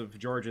because of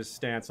George's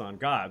stance on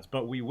gods.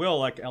 But we will,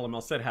 like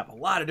LML said, have a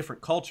lot of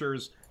different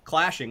cultures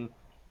clashing,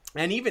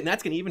 and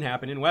that's going to even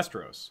happen in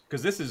Westeros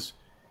because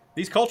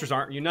these cultures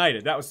aren't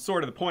united. That was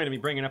sort of the point of me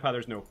bringing up how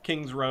there's no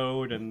King's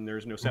Road and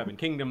there's no Seven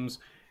Kingdoms.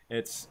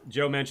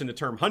 Joe mentioned the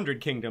term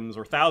 100 Kingdoms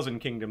or 1,000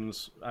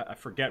 Kingdoms. I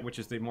forget which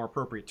is the more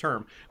appropriate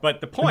term.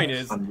 But the point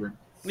is, 100.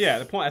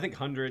 I think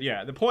 100.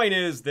 Yeah, the point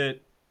is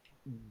that,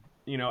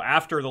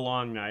 after the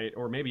Long Night,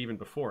 or maybe even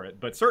before it,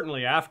 but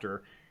certainly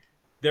after,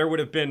 there would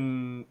have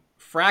been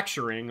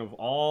fracturing of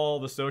all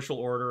the social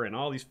order, and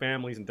all these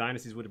families and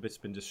dynasties would have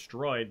just been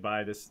destroyed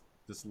by this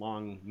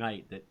long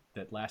night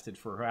that lasted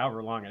for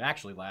however long it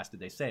actually lasted.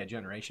 They say a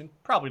generation,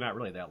 probably not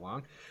really that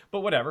long,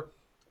 but whatever.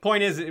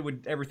 point is,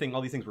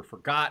 all these things were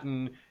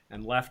forgotten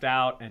and left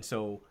out, and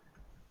so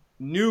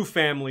new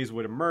families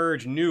would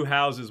emerge, new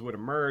houses would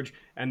emerge,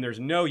 and there's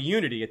no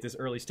unity at this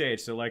early stage.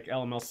 So like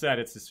LML said,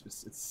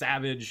 it's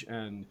savage,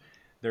 and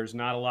there's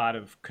not a lot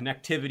of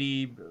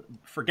connectivity.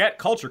 Forget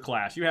culture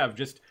clash. You have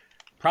just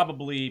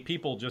probably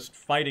people just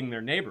fighting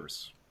their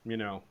neighbors, you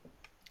know,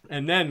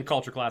 and then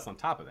culture clash on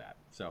top of that.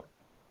 So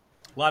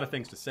a lot of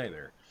things to say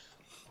there.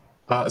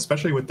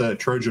 Especially with the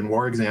Trojan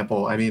War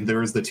example. I mean, there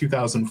was the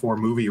 2004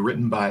 movie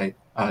written by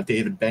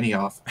David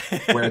Benioff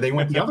where they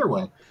went the other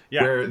way,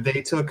 where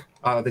they took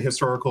the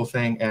historical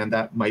thing, and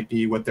that might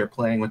be what they're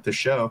playing with the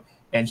show.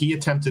 And he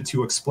attempted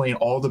to explain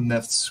all the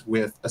myths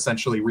with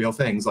essentially real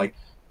things. Like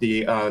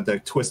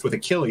the twist with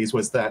Achilles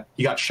was that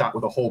he got shot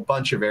with a whole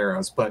bunch of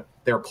arrows, but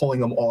they're pulling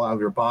them all out of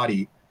your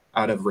body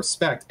out of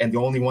respect. And the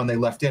only one they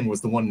left in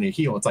was the one in the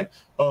heel. It's like,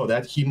 oh,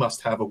 that he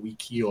must have a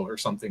weak heel or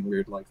something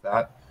weird like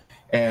that.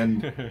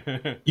 And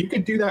you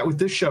could do that with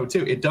this show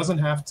too. It doesn't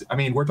have to, I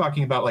mean, we're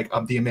talking about like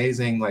the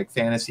amazing like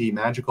fantasy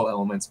magical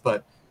elements,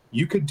 but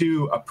you could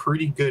do a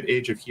pretty good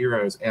Age of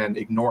Heroes and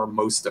ignore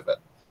most of it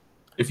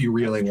if you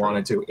really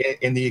wanted to.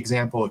 In the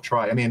example of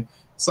Troy, I mean,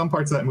 some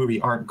parts of that movie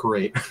aren't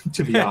great,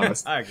 to be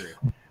honest. I agree,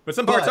 but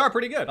some parts are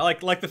pretty good. I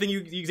like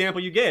the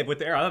example you gave with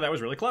the arrow. I thought that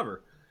was really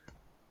clever.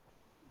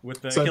 With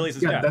the Achilles'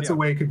 death. That's a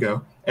way it could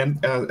go.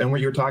 And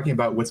what you're talking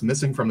about, what's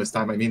missing from this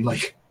time, I mean,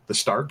 like the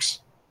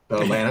Starks, the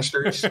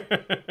Lannisters,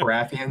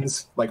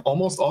 Baratheons, like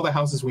almost all the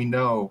houses we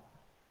know,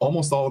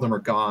 almost all of them are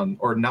gone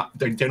or not.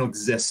 They don't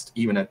exist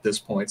even at this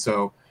point.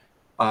 So,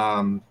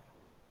 I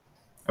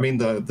mean,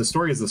 the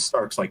story is the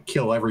Starks like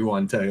kill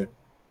everyone to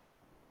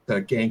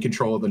gain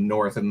control of the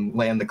North, and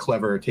Land the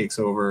Clever takes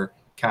over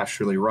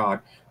Casterly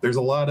Rock. There's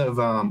a lot of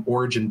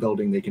origin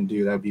building they can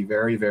do that would be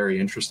very, very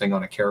interesting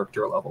on a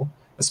character level,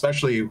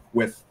 especially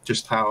with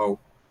just how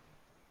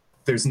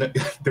there's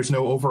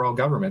no overall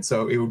government.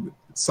 So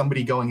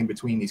somebody going in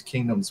between these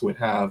kingdoms would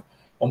have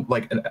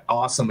like an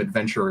awesome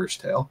adventurer's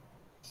tale.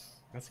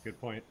 That's a good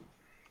point.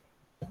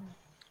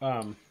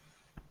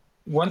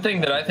 One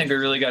thing that I think we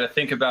really got to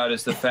think about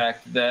is the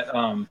fact that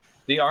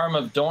the arm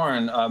of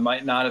Dorne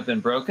might not have been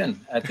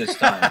broken at this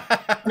time.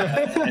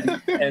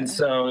 and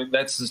so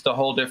that's just a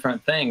whole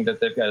different thing that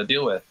they've got to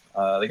deal with.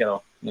 They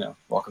got to,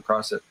 walk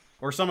across it.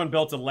 Or someone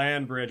built a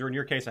land bridge, or in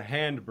your case, a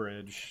hand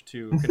bridge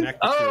to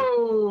connect the two.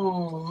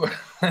 Oh!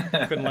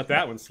 Couldn't let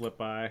that one slip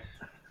by.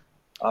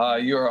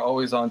 You are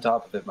always on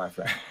top of it, my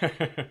friend.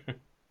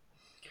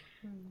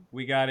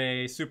 We got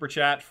a super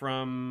chat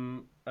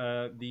from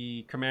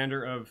the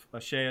commander of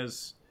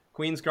Ashea's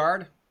Queen's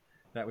Guard.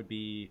 That would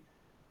be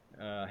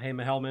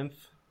Hema Helminth.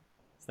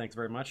 Thanks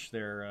very much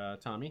there,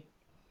 Tommy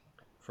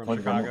from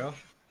Chicago.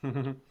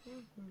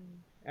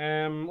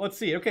 Let's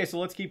see. Okay, so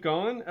let's keep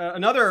going.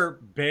 Another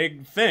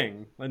big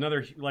thing,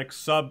 another like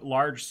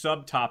large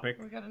subtopic.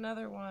 We got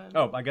another one.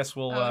 Oh, I guess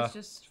we'll. It's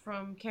just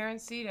from Karen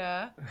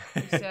Sita,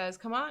 who says,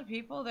 "Come on,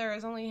 people! There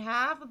is only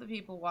half of the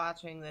people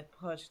watching that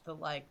pushed the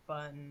like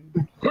button.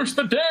 Push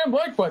the damn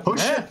like button!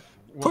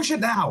 Push it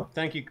now!"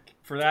 Thank you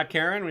for that,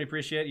 Karen. We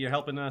appreciate you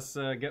helping us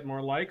get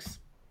more likes.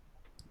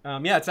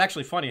 Yeah, it's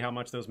actually funny how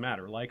much those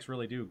matter. Likes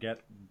really do get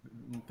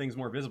things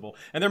more visible.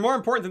 And they're more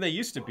important than they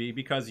used to be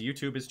because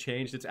YouTube has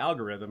changed its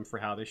algorithm for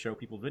how they show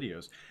people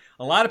videos.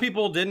 A lot of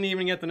people didn't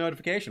even get the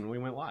notification when we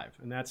went live.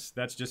 And that's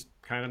just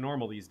kind of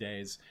normal these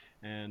days.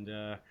 And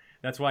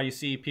that's why you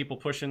see people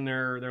pushing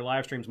their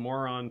live streams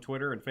more on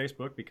Twitter and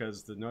Facebook,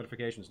 because the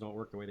notifications don't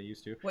work the way they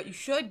used to. What you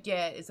should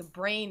get is a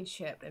brain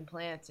chip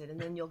implanted,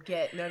 and then you'll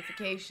get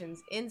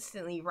notifications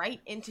instantly right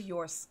into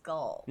your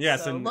skull.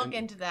 Yes, so look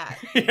into that.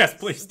 Yes,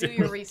 please do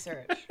your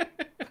research.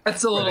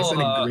 That's a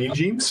little green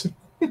jeans.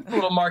 A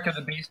little mark of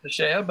the beast,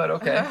 Ashea, but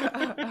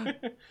okay.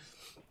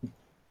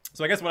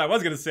 So I guess what I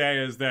was going to say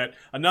is that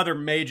another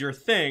major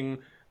thing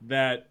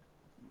that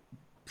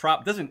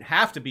doesn't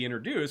have to be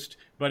introduced,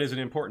 but is an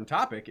important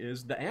topic,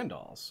 is the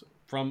Andals.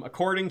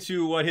 According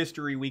to what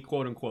history we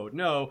quote unquote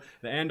know,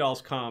 the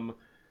Andals come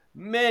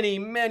many,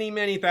 many,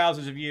 many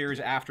thousands of years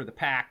after the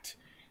Pact.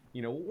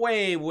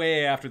 Way,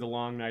 way after the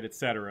Long Night,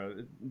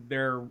 etc.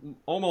 They're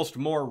almost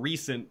more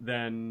recent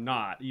than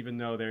not, even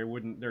though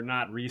they're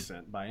not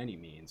recent by any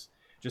means.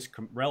 Just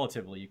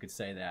relatively, you could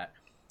say that.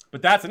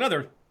 But that's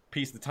another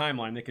piece of the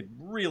timeline they could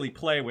really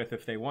play with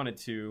if they wanted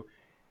to.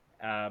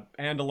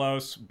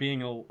 Andalos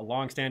being a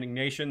long-standing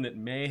nation that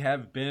may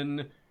have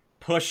been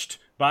pushed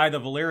by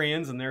the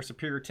Valyrians and their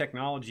superior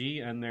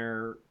technology and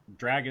their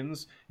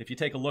dragons. If you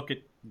take a look at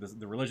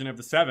the religion of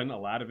the Seven, a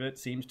lot of it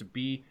seems to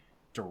be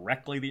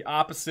directly the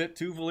opposite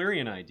to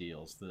Valyrian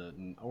ideals.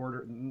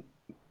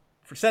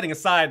 For setting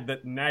aside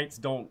that knights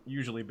don't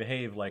usually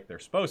behave like they're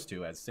supposed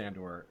to, as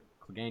Sandor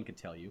Clegane could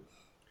tell you.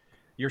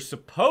 You're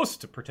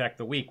supposed to protect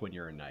the weak when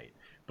you're a knight.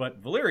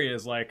 But Valyria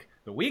is like,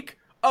 the weak?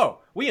 Oh,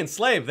 we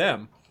enslave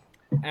them.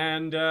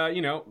 And,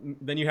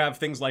 then you have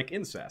things like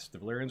incest. The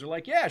Valyrians are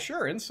like, yeah,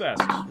 sure,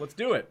 incest. Let's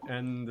do it.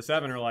 And the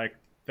Seven are like,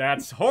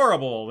 that's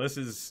horrible. This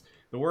is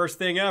the worst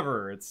thing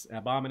ever. It's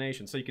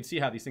abomination. So you can see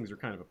how these things are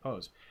kind of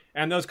opposed.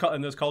 And those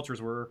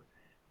cultures were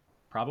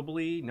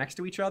probably next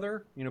to each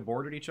other,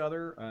 bordered each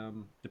other,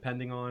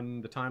 depending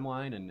on the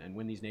timeline and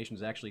when these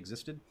nations actually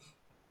existed.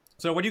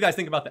 So what do you guys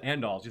think about the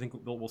Andals? Do you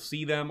think we'll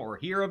see them or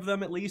hear of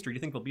them at least? Or do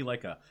you think they'll be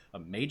like a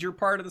major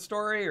part of the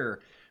story, or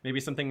maybe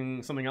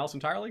something else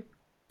entirely?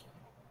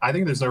 I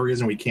think there's no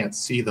reason we can't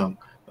see them.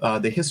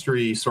 The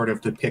history sort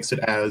of depicts it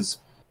as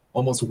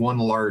almost one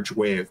large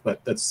wave,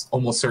 but that's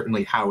almost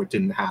certainly how it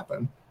didn't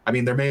happen. I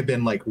mean, there may have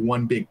been like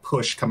one big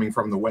push coming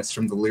from the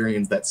western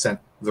Valyrians that sent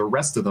the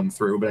rest of them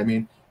through, but I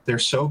mean, they're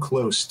so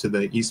close to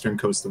the eastern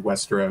coast of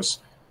Westeros.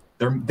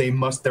 There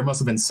must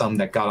have been some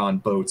that got on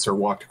boats or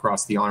walked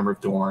across the Arm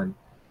of Dorne,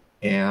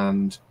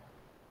 and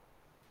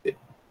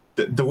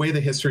the way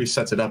the history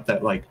sets it up,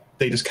 that like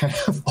they just kind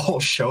of all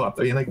show up.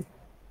 I mean, like,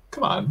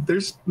 come on,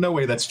 there's no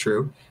way that's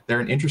true.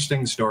 They're an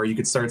interesting story. You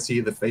could start to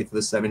see the Faith of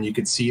the Seven. You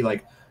could see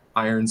like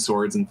iron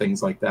swords and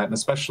things like that, and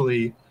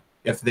especially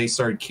if they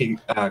started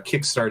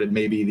kickstarted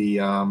maybe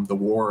the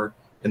war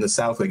in the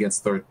south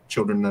against the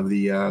children of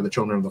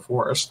the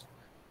forest.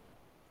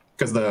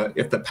 Because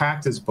if the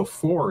pact is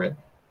before it,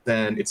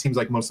 then it seems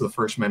like most of the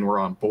first men were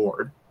on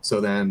board.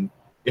 So then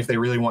if they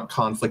really want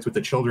conflict with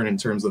the children in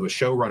terms of a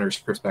showrunner's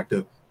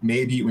perspective,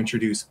 maybe you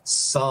introduce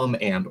some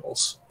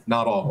Andals,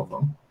 not all of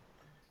them.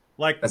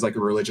 As like a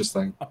religious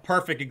thing. A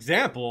perfect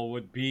example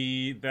would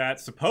be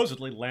that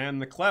supposedly Lan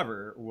the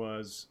Clever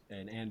was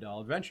an Andal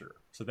adventurer.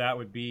 So that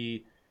would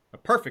be a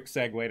perfect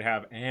segue to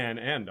have an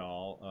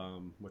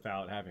Andal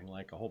without having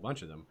like a whole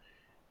bunch of them.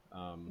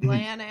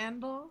 Lan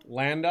Andal?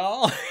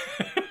 Landal?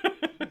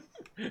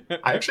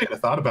 I actually had a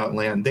thought about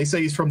Lan. They say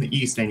he's from the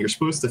east, and you're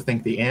supposed to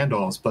think the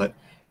Andals, but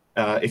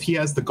if he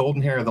has the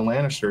golden hair of the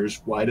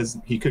Lannisters,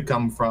 he could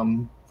come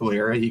from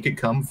Valyria, he could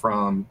come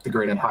from the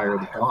Great Empire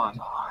of the Dawn.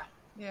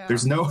 Yeah.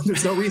 There's no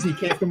reason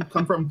he can't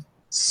come from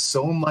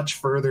so much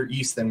further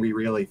east than we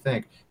really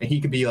think. And he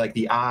could be like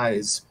the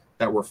eyes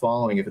that we're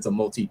following if it's a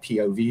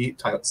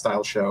multi-POV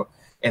style show,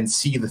 and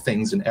see the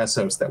things in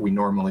Essos that we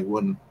normally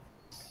wouldn't.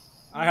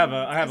 I have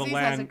a Aziz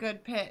land. has a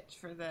good pitch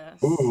for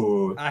this.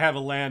 Ooh. I have a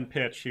land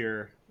pitch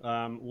here.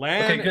 Land.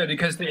 Okay, good,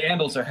 because the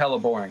Andals are hella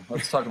boring.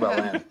 Let's talk about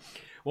land.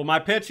 Well, my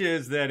pitch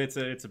is that it's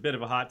a bit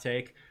of a hot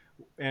take,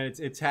 and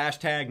it's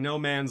hashtag No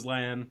Man's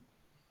Land,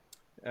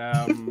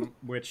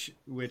 which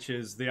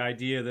is the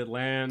idea that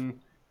Lan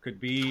could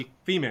be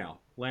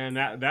female. Lan,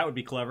 that would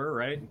be clever,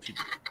 right?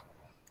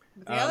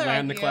 The other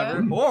Lan the idea.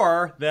 Clever,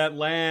 or that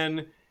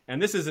Lan.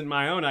 And this isn't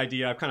my own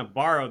idea. I've kind of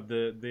borrowed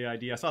the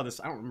idea. I saw this.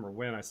 I don't remember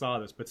when I saw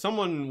this, but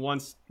someone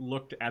once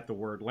looked at the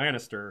word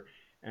Lannister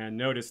and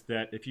noticed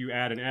that if you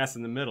add an S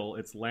in the middle,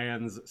 it's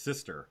Lan's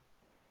sister.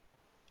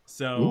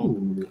 So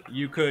Ooh.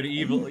 you could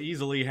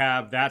easily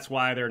have. That's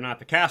why they're not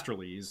the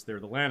Casterlys. They're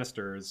the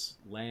Lannisters.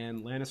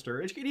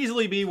 Lannister. It could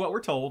easily be what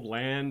we're told.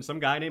 Some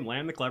guy named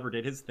Lan the Clever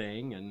did his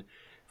thing and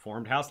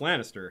formed House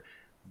Lannister.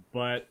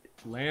 But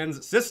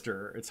Lan's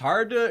sister, it's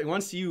hard to,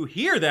 once you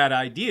hear that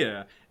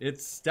idea,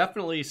 it's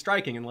definitely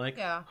striking and like,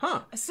 Yeah.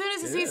 huh. As soon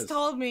as Aziz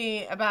told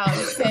me about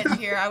his pitch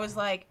here, I was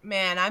like,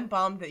 man, I'm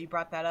bummed that you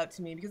brought that up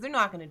to me, because they're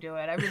not going to do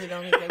it. I really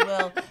don't think they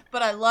will.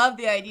 But I love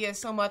the idea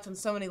so much on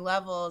so many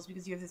levels,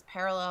 because you have this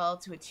parallel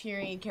to a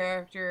Tyrion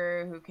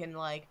character who can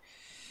like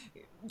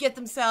get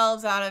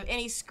themselves out of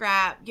any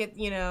scrap,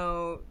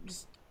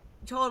 just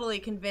totally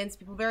convince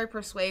people, very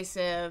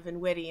persuasive and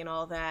witty and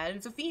all that. And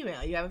it's a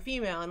female. You have a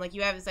female, and like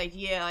you have this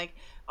idea, like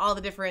all the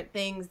different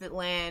things that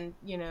Lan,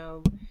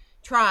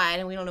 tried,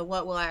 and we don't know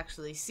what we'll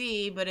actually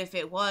see. But if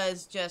it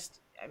was just,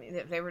 I mean,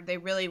 if they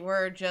really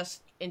were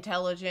just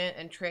intelligent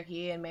and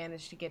tricky and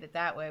managed to get it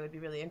that way, it would be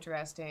really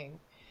interesting.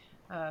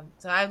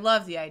 So I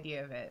love the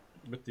idea of it.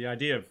 With the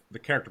idea of the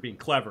character being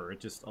clever, it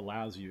just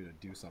allows you to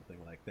do something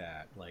like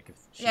that. Like if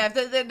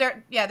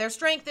their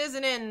strength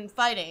isn't in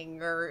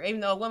fighting, or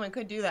even though a woman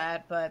could do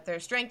that, but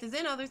their strength is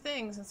in other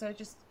things, and so it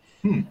just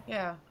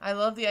I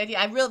love the idea.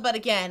 But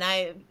again,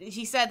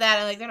 he said that,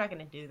 I'm like, they're not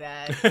going to do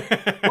that.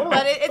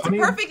 But it's a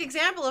perfect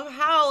example of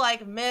how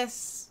like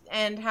myths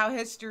and how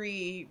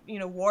history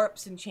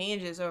warps and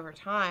changes over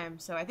time.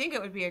 So I think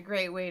it would be a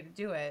great way to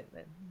do it.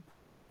 But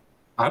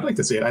I'd like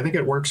to see it. I think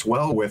it works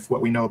well with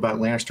what we know about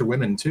Lannister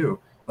women too,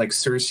 like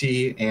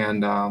Cersei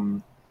and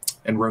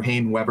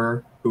Rohanne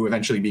Weber, who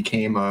eventually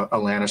became a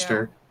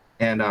Lannister,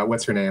 and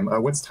what's her name?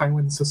 What's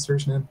Tywin's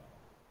sister's name?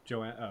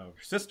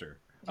 Sister.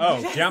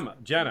 Oh,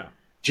 Jenna.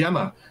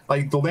 Gemma.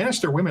 Like the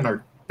Lannister women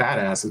are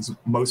badasses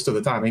most of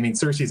the time. I mean,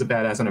 Cersei's a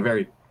badass in a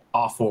very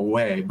awful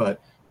way, but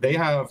they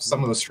have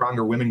some of the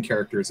stronger women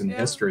characters in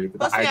history.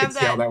 But I could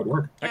see how that would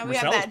work. Yeah, we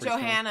have that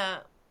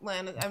Johanna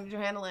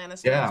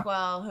Lannister as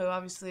well, who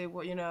obviously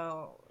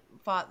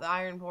fought the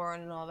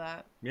Ironborn and all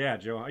that. Yeah,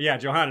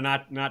 Johanna,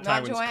 not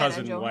Tywin's Joanna,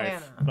 cousin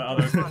Johanna.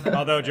 wife, but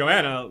although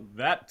Joanna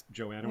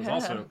was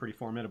also pretty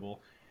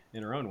formidable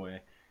in her own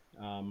way.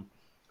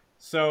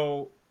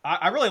 So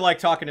I really like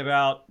talking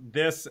about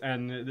this,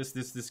 and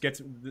this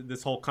gets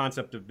this whole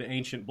concept of the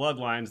ancient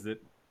bloodlines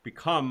that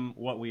become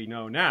what we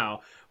know now.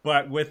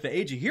 But with the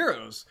Age of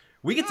Heroes,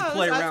 We get to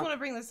play I just around. want to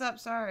bring this up.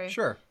 Sorry.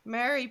 Sure.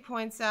 Mary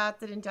points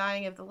out that in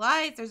Dying of the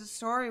Light, there's a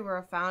story where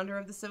a founder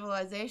of the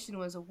civilization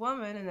was a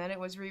woman, and then it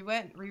was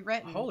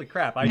rewritten. Holy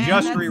crap! I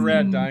just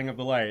reread Dying of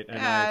the Light,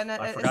 and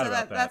I forgot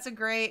about that. That's a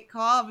great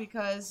call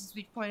because, as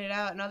we pointed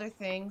out in other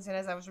things, and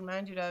as I was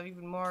reminded of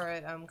even more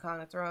at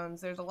Con of Thrones,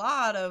 there's a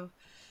lot of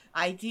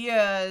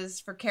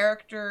ideas for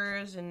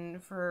characters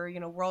and for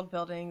world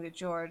building that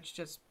George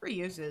just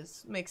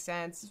reuses. Makes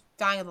sense.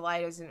 Dying of the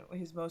Light isn't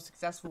his most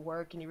successful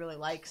work, and he really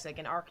likes like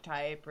an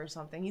archetype or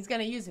something. He's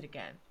gonna use it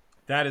again.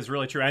 That is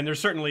really true, and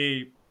there's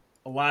certainly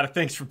a lot of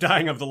things from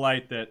Dying of the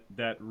Light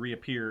that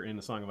reappear in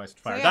the Song of Ice and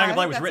Fire. So, Dying of the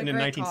Light was written in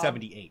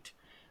 1978.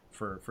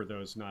 For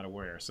those not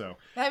aware, so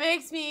that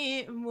makes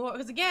me more,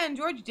 because again,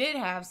 George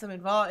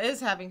is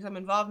having some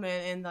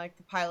involvement in like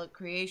the pilot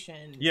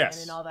creation,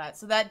 yes, and all that.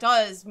 So that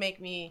does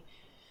make me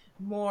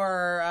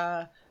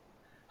more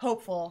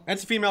hopeful. And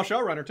it's a female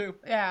showrunner too.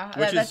 Yeah,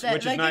 which is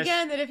like, nice.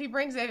 Again, that if he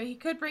brings it, he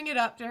could bring it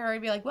up to her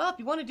and be like, "Well, if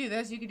you want to do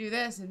this, you could do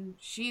this," and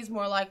she's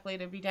more likely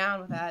to be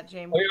down with that.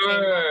 James. Wait.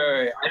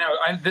 I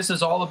know. This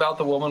is all about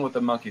the woman with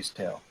the monkey's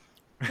tail.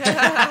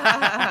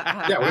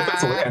 Yeah, what if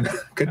that's a land?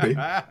 Could be.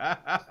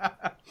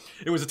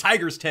 It was a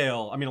tiger's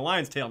tail. I mean, a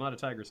lion's tail, not a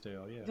tiger's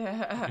tail.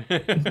 Yeah.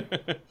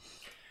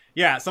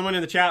 Yeah, someone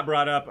in the chat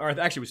brought up, or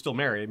actually it was still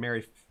Mary.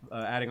 Mary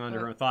adding on to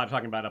her thought,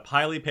 talking about a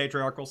highly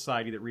patriarchal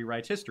society that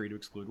rewrites history to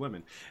exclude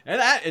women.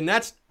 And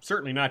that's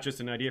certainly not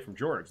just an idea from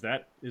George.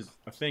 That is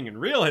a thing in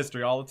real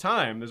history all the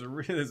time. There's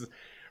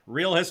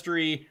real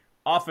history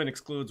often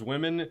excludes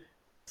women,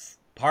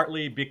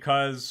 partly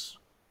because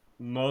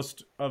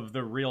most of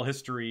the real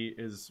history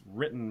is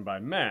written by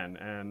men,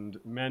 and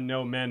men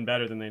know men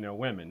better than they know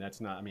women.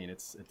 That's not, I mean,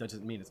 it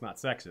doesn't mean it's not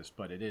sexist,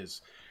 but it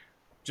is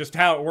just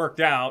how it worked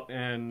out,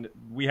 and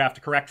we have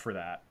to correct for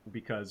that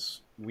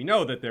because we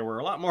know that there were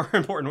a lot more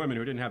important women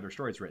who didn't have their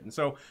stories written.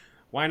 So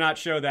why not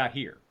show that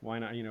here? Why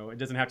not, it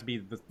doesn't have to be,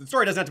 the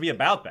story doesn't have to be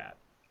about that,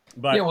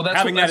 but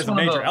having that as a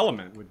major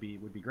element would be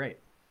great.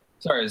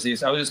 Sorry,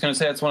 Aziz. I was just going to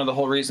say that's one of the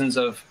whole reasons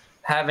of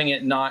having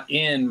it not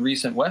in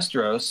recent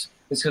Westeros.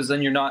 It's because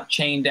then you're not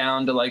chained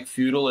down to like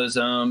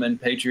feudalism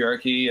and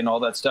patriarchy and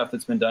all that stuff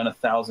that's been done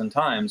 1,000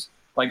 times.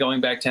 By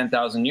going back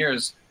 10,000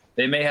 years,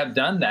 they may have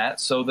done that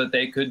so that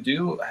they could be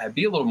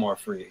a little more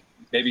free.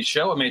 Maybe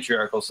show a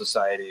matriarchal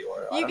society,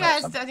 or you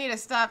guys need to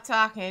stop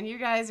talking. You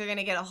guys are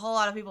gonna get a whole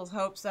lot of people's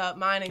hopes up,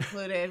 mine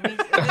included.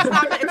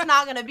 It's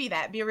not gonna be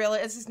that. Be real.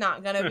 It's just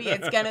not gonna be.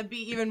 It's gonna be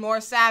even more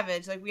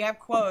savage. Like we have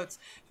quotes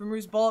from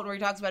Bruce Bolton where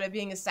he talks about it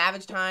being a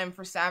savage time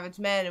for savage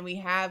men, and we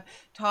have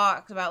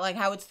talked about like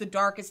how it's the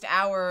darkest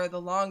hour, the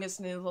longest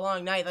and the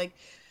long night. Like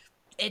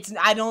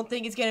I don't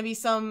think it's gonna be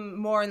some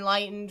more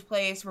enlightened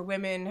place where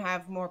women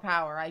have more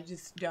power. I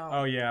just don't.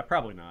 Oh yeah,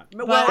 probably not.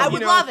 Well, I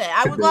would love it.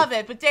 I would love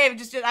it. But Dave,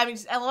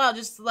 LOL,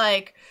 just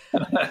like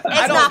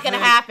it's not gonna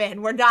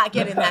happen. We're not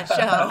getting that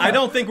show. I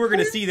don't think we're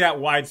gonna see that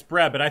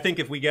widespread, but I think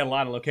if we get a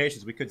lot of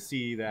locations, we could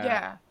see that.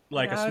 Yeah.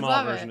 Like a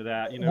small version of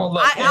that, Well,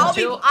 look,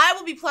 I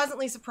will be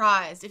pleasantly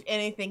surprised if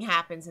anything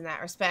happens in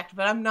that respect,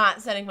 but I'm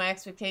not setting my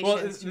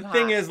expectations. Well, the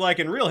thing is, like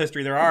in real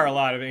history, there are a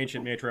lot of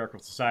ancient matriarchal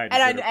societies,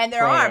 and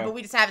there are, but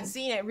we just haven't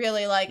seen it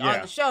really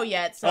on the show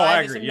yet. So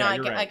I agree. You're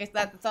right. I guess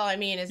that's all I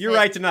mean. Is you're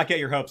right to not get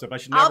your hopes up. I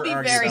should never argue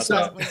I'll be very about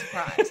that. pleasantly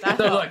surprised.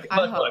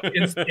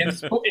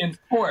 Look. In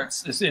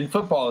sports, in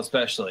football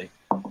especially,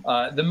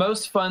 the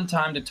most fun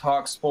time to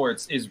talk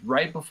sports is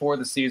right before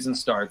the season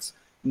starts.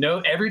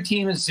 Every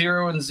team is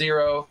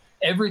 0-0.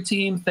 Every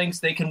team thinks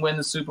they can win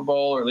the Super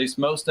Bowl, or at least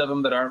most of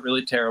them that aren't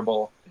really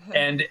terrible.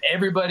 And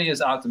everybody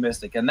is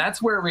optimistic. And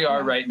that's where we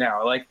are right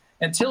now. Like,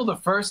 until the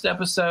first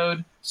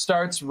episode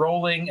starts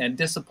rolling and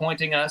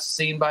disappointing us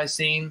scene by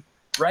scene,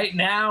 right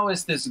now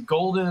is this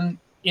golden,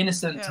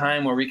 innocent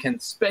time where we can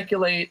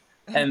speculate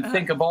and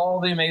think of all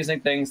the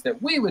amazing things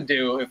that we would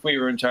do if we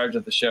were in charge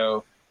of the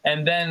show.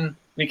 And then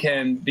we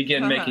can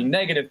begin making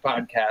negative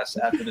podcasts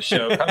after the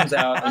show comes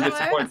out and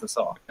disappoints us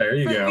all. There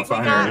you go. We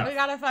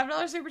got a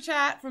 $5 super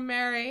chat from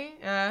Mary,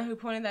 who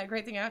pointed that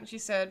great thing out, and she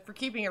said, "For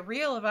keeping it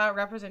real about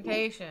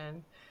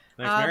representation."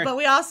 Thanks, Mary. But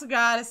we also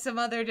got some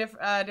other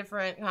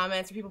different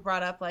comments. People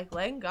brought up like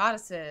Latin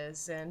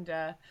goddesses and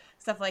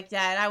stuff like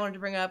that. And I wanted to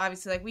bring up,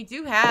 obviously, like we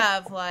do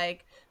have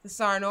like the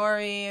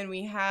Sarnori, and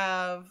we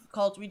have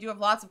culture. We do have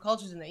lots of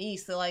cultures in the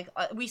East. So like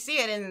we see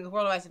it in the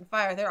World of Ice and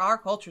Fire. There are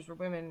cultures where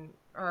women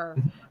are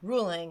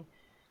ruling.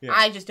 Yeah.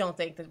 I just don't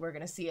think that we're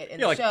going to see it in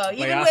the like show.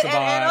 Even with,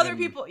 and other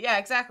people, yeah,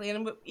 exactly.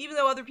 And even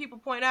though other people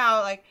point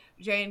out, like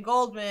Jane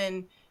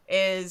Goldman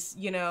is,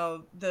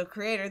 the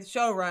creator, the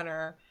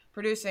showrunner,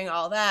 producing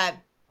all that,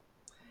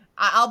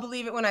 I'll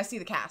believe it when I see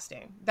the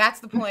casting. That's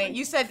the point.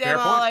 You said, Demo,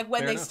 like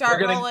when they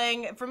start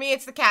rolling. For me,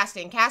 it's the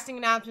casting. Casting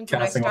announcements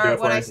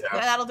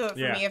that'll do it for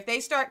me. If they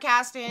start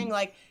casting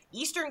like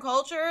Eastern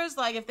cultures,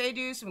 like if they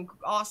do some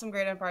awesome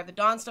Great Empire of the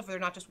Dawn stuff where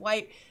they're not just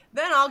white,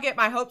 then I'll get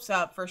my hopes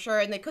up for sure.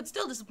 And they could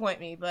still disappoint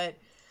me, but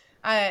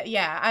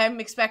I'm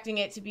expecting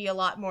it to be a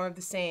lot more of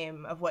the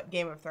same of what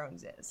Game of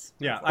Thrones is.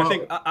 Yeah, I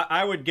think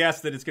I would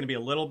guess that it's going to be a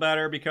little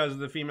better because of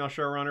the female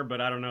showrunner, but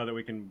I don't know that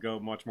we can go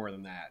much more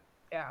than that.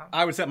 Yeah.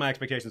 I would set my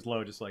expectations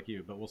low, just like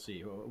you, but we'll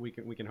see. We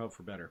can hope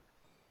for better.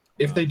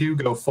 If they do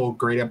go full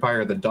Great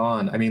Empire of the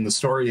Dawn, I mean, the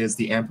story is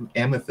the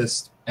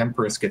Amethyst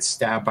Empress gets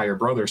stabbed by her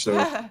brother,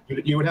 so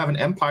you would have an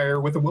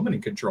empire with a woman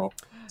in control.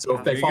 So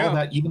if they follow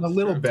that even a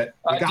little bit,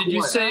 did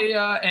you say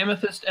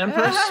Amethyst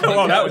Empress?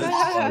 Oh, that was.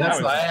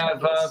 I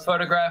have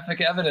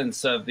photographic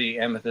evidence of the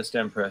Amethyst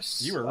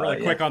Empress. You were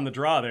really quick on the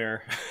draw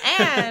there.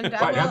 And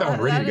I had that one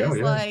ready to go.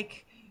 Yeah.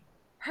 Like,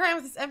 her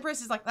Amethyst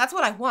Empress is like, that's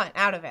what I want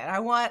out of it. I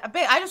want a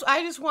bit. I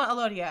just want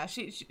Elodia.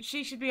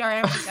 She should be our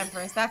Amethyst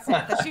Empress. That's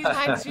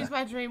it. She's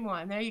my dream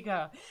one. There you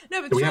go.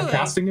 No, but do we have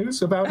casting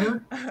news about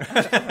her?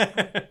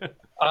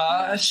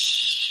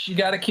 You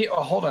gotta keep.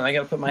 Oh, hold on. I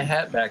gotta put my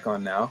hat back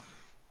on now.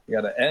 You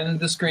gotta end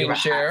the screen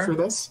share for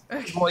this.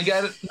 Well, you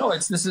gotta. No,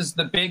 this is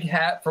the big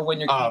hat for when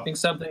you're keeping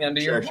something under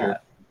your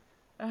hat.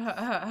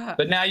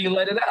 But now you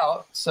let it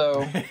out,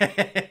 so.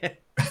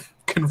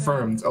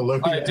 Confirmed. All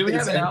right, do we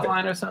have an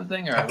outline or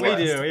something? Or we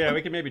do, yeah.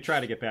 We can maybe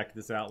try to get back to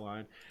this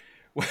outline.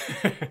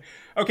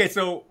 Okay,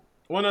 so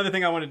one other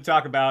thing I wanted to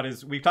talk about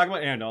is we've talked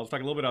about Andals,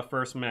 talked a little bit about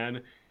First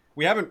Men.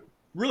 We haven't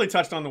really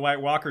touched on the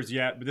White Walkers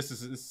yet, but this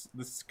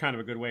is kind of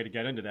a good way to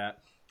get into that.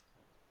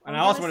 And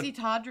I also want to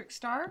see Todrick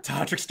Stark.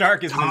 Todrick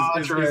Stark is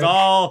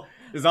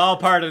all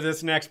part of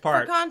this next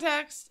part. For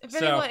context, if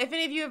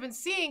any of you have been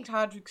seeing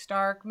Todrick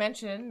Stark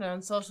mentioned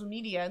on social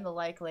media and the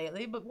like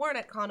lately, but weren't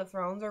at Con of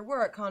Thrones or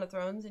were at Con of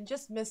Thrones and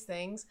just missed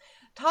things,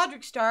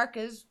 Todrick Stark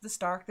is the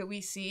Stark that we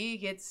see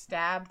gets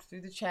stabbed through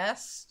the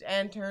chest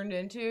and turned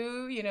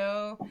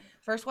into,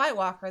 first White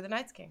Walker, the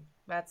Night's King.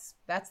 That's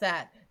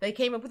that. They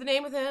came up with a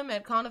name with him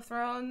at Con of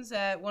Thrones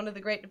at one of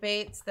the great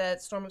debates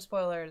that Storm of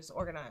Spoilers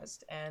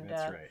organized. And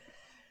that's right.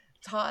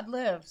 Todd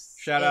lives.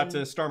 Shout out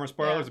to Storm of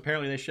Spoilers. Yeah.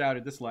 Apparently they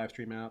shouted this live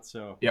stream out,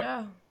 so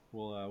yeah,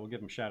 we'll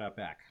give them a shout out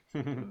back.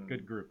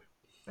 Good group.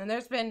 And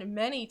there's been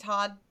many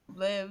Todd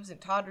Lives and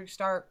Todrick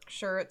Stark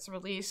shirts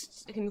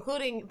released,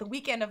 including the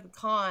weekend of the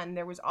con.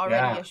 There was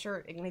already a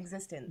shirt in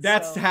existence.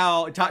 That's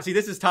how. See,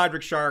 this is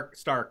Todrick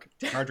Stark.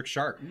 Todrick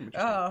Shark.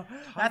 Oh,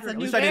 that's a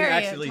new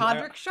variant.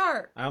 Todrick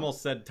Shark. I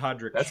almost said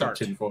Todrick Shark. That's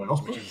tinfoil.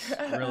 Which is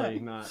really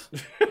not.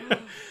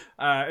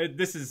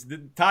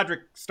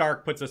 Todrick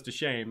Stark puts us to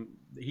shame.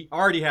 He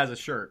already has a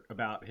shirt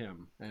about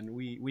him, and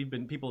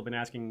people have been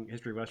asking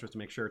History of Westeros to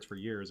make shirts for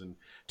years, and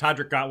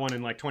Todrick got one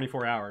in like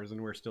 24 hours,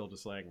 and we're still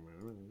just like.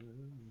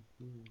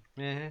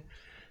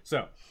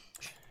 So,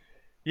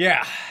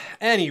 yeah.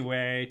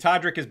 Anyway,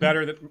 Todrick is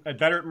better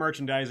at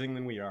merchandising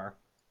than we are,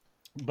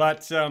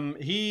 but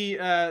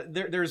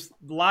there's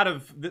a lot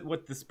of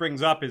what this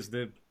brings up is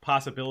the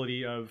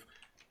possibility of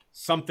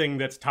something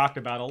that's talked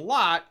about a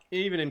lot,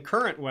 even in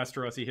current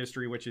Westerosi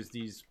history, which is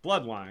these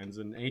bloodlines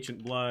and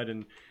ancient blood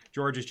and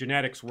George's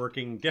genetics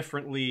working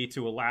differently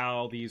to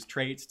allow these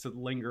traits to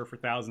linger for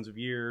thousands of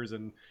years,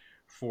 and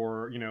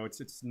for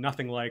it's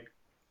nothing like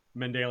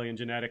Mendelian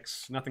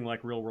genetics, nothing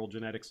like real world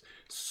genetics.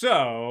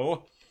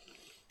 So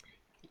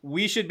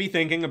we should be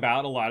thinking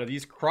about a lot of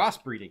these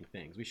crossbreeding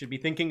things. We should be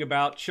thinking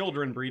about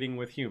children breeding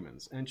with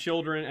humans, and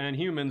children and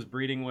humans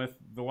breeding with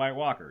the White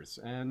Walkers,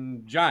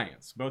 and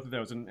giants, both of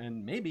those,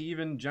 and maybe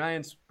even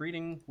giants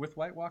breeding with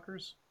White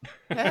Walkers.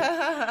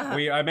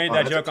 I made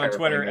that joke on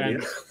Twitter,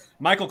 and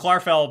Michael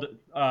Klarfeld,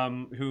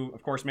 who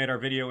of course made our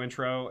video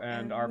intro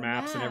and our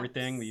maps and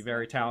everything, the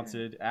very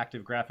talented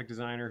active graphic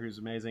designer who's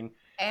amazing.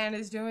 And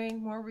is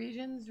doing more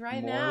regions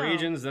now. More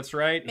regions, that's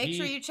right. Make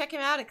sure you check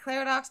him out at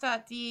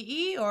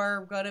claradox.de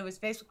or go to his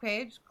Facebook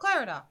page,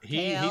 Claradox.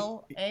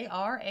 Claradox.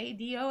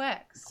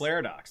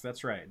 Claradox,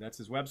 that's right. That's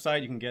his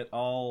website. You can get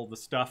all the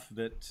stuff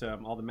that,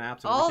 all the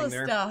maps and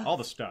everything there. All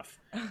the stuff.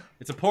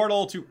 It's a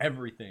portal to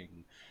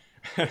everything.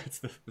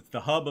 It's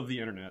the hub of the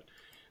internet.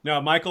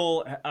 Now,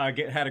 Michael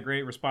had a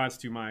great response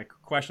to my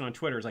question on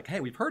Twitter. It's like,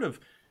 hey, we've heard of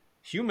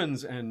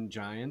humans and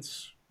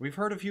giants. We've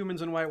heard of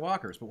humans and White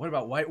Walkers, but what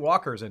about White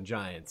Walkers and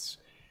giants?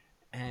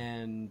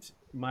 And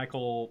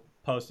Michael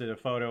posted a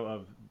photo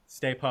of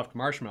Stay Puft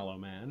Marshmallow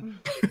Man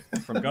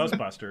from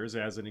Ghostbusters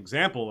as an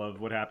example of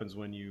what happens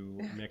when you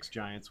mix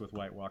giants with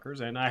White Walkers.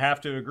 And I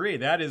have to agree,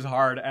 that is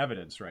hard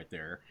evidence right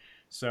there.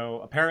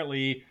 So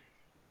apparently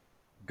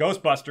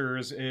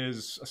Ghostbusters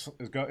is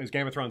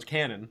Game of Thrones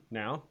canon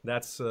now.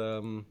 That's it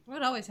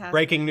always has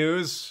breaking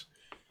news.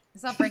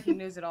 It's not breaking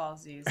news at all,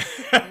 Aziz.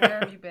 Where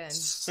have you been?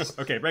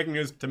 Okay, breaking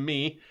news to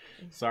me.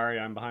 Sorry,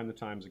 I'm behind the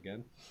times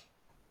again.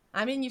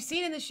 I mean, you've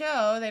seen in the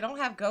show, they don't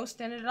have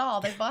Ghost in it at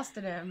all. They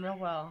busted him real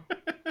well.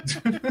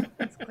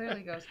 It's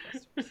clearly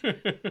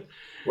Ghostbusters.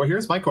 Well,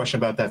 here's my question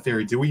about that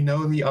theory. Do we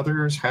know the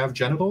others have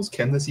genitals?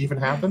 Can this even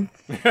happen?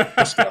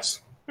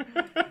 Discuss.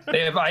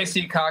 They have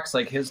icy cocks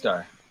like his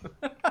die.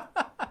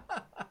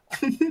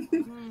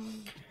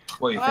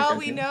 Well,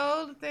 we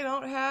know that they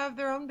don't have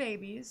their own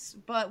babies,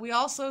 but we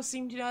also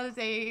seem to know that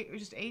they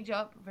just age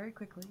up very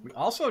quickly. We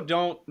also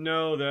don't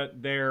know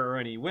that there are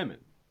any women.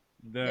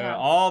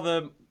 All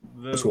the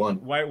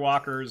White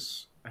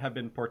Walkers have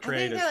been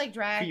portrayed as like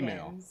dragons.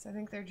 female. I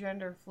think they're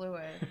gender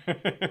fluid.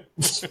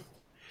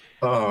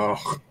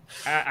 Oh.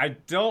 I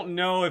don't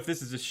know if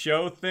this is a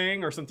show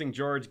thing or something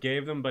George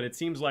gave them, but it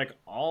seems like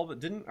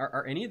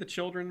are any of the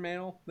children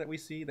male that we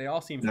see? They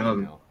all seem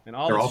female, and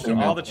all the children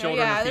are female.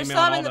 Yeah, there's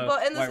some in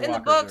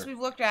the books. We've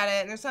looked at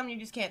it, and there's some you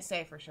just can't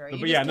say for sure.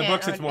 But yeah, in the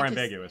books it's more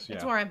ambiguous.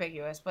 It's more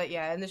ambiguous, but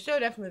yeah, in the show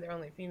definitely they're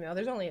only female.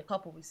 There's only a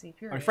couple we see.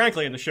 Period. And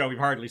frankly, in the show we've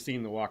hardly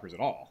seen the walkers at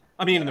all.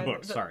 I mean, in the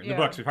books. In the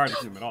books we've hardly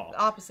seen them at all. The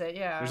opposite,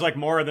 yeah. There's like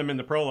more of them in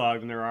the prologue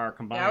than there are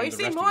combined. Yeah, we've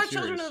seen more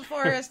children of the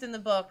forest in the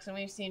books, and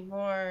we've seen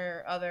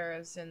more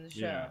others in the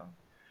show. Yeah.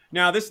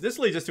 Now, this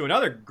leads us to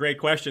another great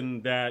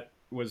question that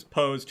was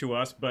posed to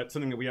us, but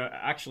something that we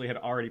actually had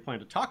already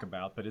planned to talk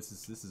about, but this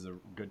is a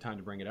good time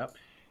to bring it up.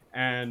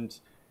 And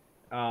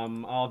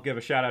I'll give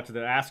a shout out to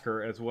the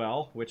asker as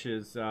well, which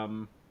is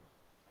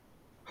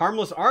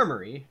Harmless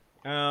Armory.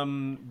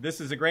 This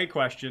is a great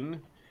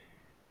question,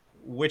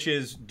 which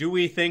is, do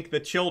we think the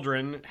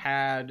children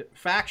had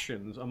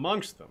factions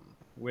amongst them?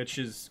 Which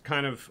is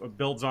kind of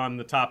builds on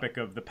the topic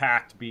of the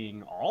pact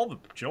being all the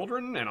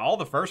children and all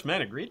the first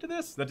men agreed to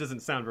this? That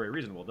doesn't sound very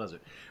reasonable, does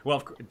it?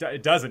 Well,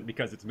 it doesn't,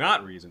 because it's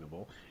not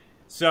reasonable.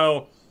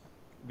 So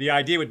the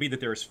idea would be that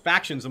there's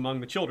factions among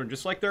the children,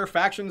 just like there are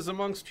factions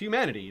amongst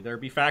humanity.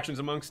 There'd be factions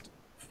amongst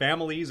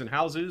families and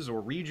houses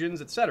or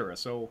regions, etc.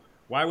 So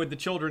why would the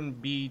children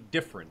be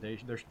different?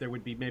 There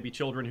would be maybe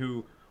children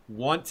who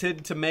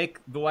wanted to make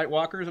the White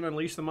Walkers and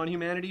unleash them on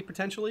humanity,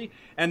 potentially,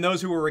 and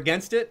those who were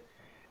against it.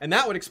 And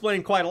that would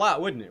explain quite a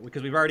lot, wouldn't it?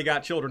 Because we've already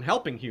got children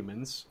helping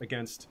humans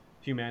against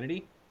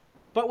humanity.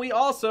 But we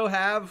also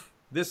have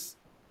this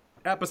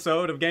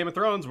episode of Game of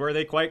Thrones where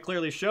they quite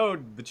clearly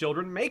showed the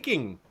children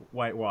making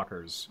White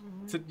Walkers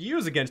to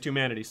use against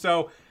humanity.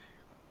 So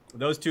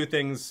those two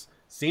things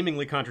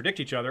seemingly contradict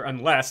each other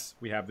unless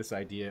we have this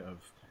idea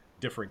of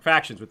differing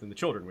factions within the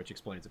children, which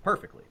explains it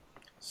perfectly.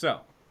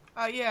 So...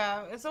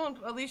 yeah,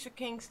 Alicia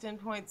Kingston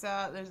points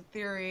out there's a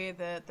theory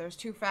that there's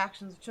two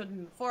factions of children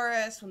in the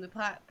forest. When the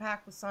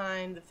pact was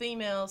signed, the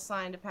females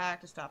signed a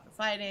pact to stop the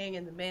fighting,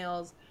 and the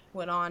males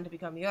went on to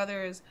become the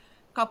others.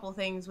 A couple of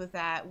things with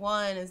that.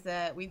 One is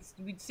that we'd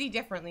see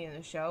differently in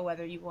the show,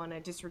 whether you want to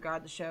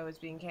disregard the show as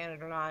being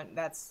canon or not,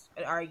 that's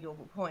an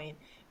arguable point.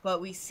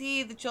 But we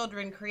see the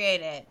children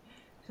create it,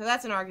 so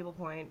that's an arguable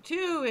point.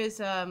 Two is,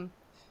 I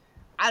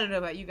don't know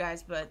about you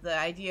guys, but the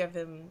idea of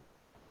them...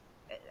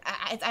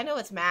 I know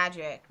it's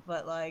magic,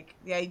 but like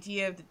the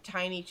idea of the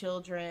tiny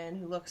children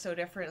who look so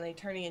differently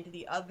turning into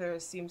the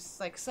others seems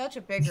like such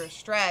a bigger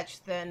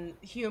stretch than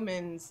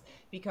humans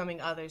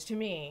becoming others to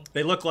me.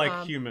 They look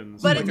like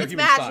humans, but like it's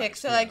magic.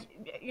 So like,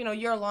 you know,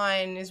 your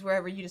line is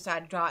wherever you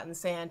decide to draw it in the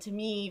sand. To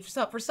me,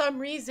 for some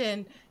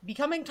reason,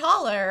 becoming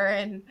taller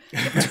and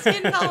different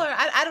skin color,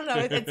 I don't know.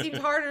 It seems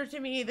harder to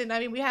me than, I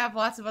mean, we have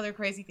lots of other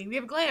crazy things. We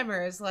have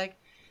glamours, like.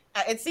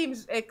 It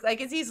seems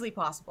like it's easily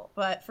possible,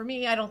 but for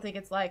me, I don't think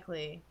it's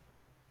likely.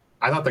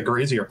 I thought the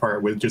crazier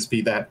part would just be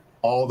that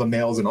all the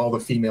males and all the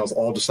females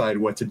all decide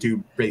what to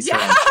do based on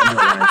gender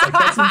lines. Like,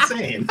 that's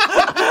insane.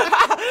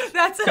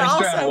 That's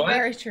also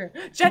very true.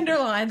 Gender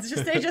lines,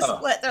 they just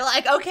split. They're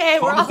like, okay,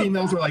 all the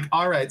females are like,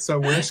 all right, so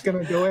we're just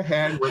gonna go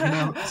ahead. We're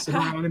gonna sit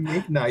around and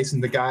make nice,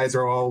 and the guys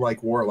are all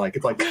like warlike.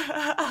 It's like,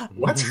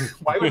 what?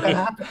 Why would that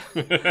happen?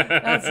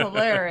 That's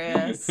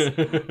hilarious.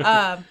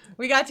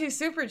 We got 2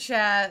 super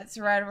chats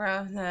right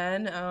around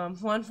then.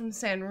 One from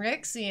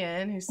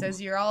Sanrixian, who says,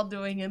 "You're all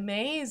doing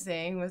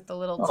amazing," with the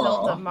little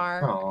tilde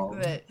mark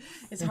that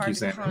is hard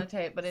to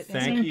connotate, but it.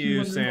 Thank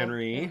you,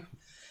 Sanri.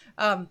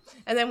 And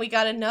then we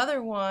got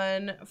another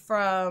one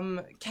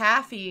from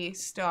Kathy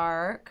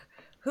Stark.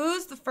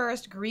 Who's the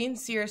first Green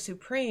Seer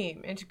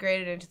Supreme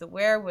integrated into the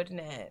Werewood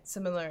net,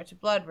 similar to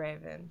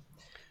Bloodraven?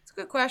 It's a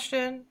good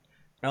question.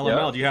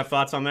 LML, do you have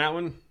thoughts on that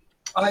one?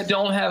 I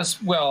don't have,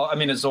 well, I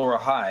mean, Azor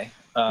Ahai.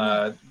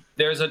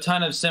 There's a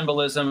ton of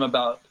symbolism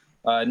about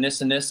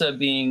Nissa Nissa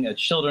being a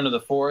Children of the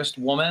Forest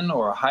woman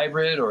or a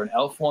hybrid or an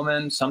elf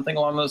woman, something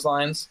along those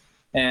lines.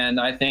 And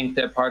I think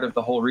that part of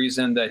the whole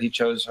reason that he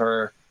chose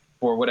her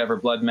for whatever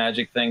blood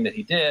magic thing that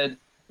he did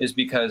is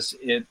because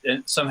it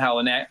somehow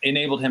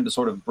enabled him to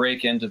sort of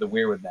break into the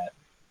Weirwood net.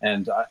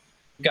 And I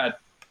got,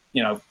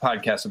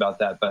 podcasts about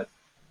that. But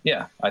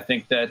yeah, I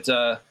think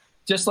that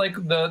just like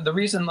the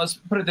reason, let's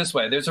put it this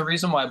way, there's a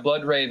reason why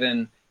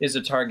Bloodraven is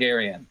a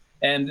Targaryen.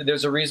 And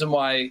there's a reason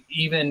why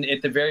even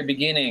at the very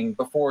beginning,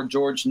 before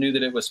George knew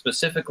that it was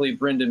specifically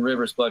Brynden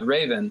Rivers'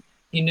 Bloodraven,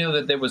 he knew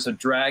that there was a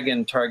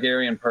dragon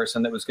Targaryen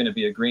person that was going to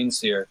be a Green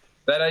Seer.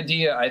 That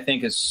idea, I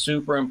think, is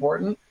super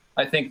important.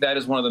 I think that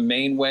is one of the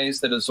main ways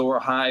that Azor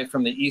Ahai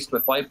from the east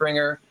with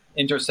Lightbringer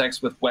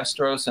intersects with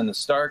Westeros and the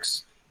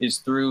Starks is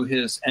through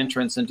his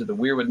entrance into the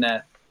Weirwood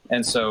net.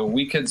 And so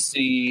we could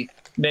see,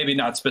 maybe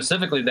not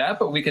specifically that,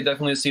 but we could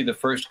definitely see the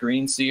first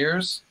Green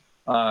Seers,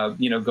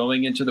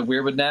 going into the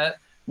Weirwood net.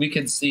 We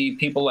could see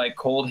people like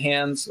Cold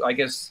Hands, I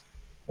guess,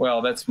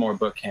 well, that's more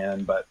book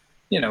canon, but,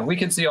 we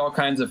could see all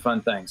kinds of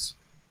fun things.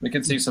 We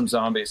could see some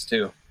zombies,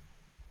 too.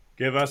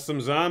 Give us some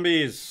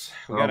zombies.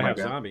 We gotta have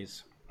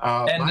zombies.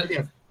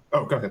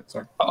 Oh, go ahead.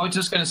 Sorry. I was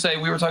just going to say,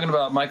 we were talking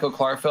about Michael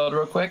Klarfeld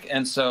real quick,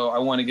 and so I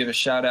want to give a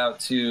shout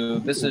out to,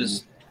 this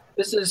is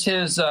This is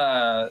his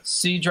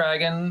Sea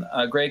Dragon,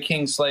 Grey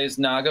King Slays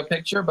Naga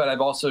picture, but I've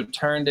also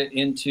turned it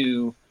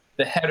into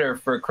the header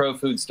for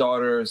Crowfood's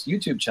daughter's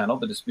YouTube channel,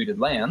 The Disputed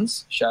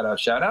Lands. Shout out,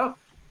 shout out.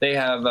 They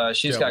have,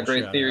 she's got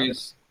great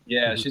theories.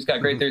 Yeah, she's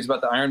got great theories about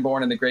the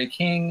Ironborn and the Grey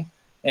King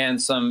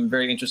and some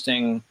very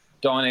interesting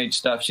Dawn Age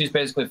stuff. She's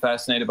basically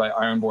fascinated by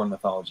Ironborn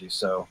mythology.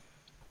 So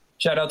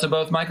shout out to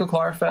both Michael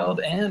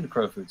Klarfeld and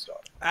Crowfood's daughter.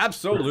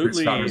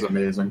 Absolutely. Crowfood's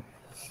amazing.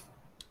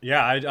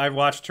 Yeah, I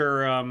watched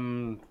her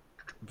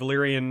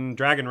Valyrian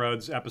Dragon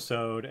Roads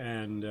episode,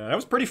 and that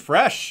was pretty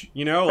fresh.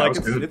 You know, like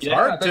it's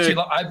hard to.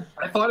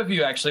 I thought of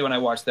you actually when I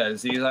watched that,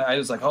 Aziz. I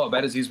was like, oh, I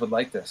bet Aziz would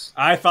like this.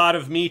 I thought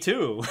of me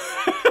too.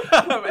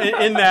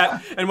 in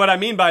that, and what I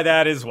mean by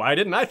that is, why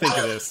didn't I think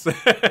of this?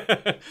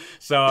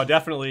 So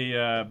definitely,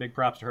 big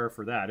props to her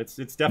for that. It's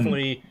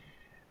definitely,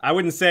 I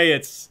wouldn't say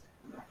it's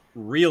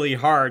really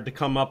hard to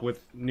come up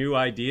with new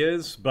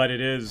ideas, but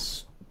it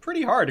is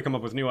pretty hard to come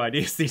up with new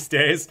ideas these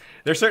days.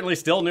 There's certainly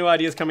still new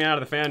ideas coming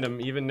out of the fandom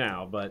even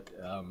now, but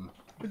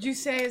would you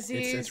say,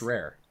 Aziz, it's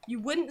rare. You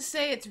wouldn't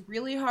say it's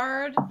really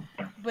hard,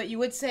 but you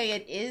would say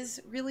it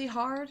is really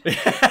hard. Did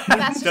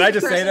I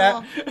just say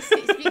that?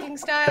 Speaking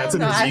style. That's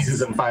an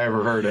Azizism if I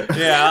ever heard it.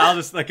 Yeah, I'll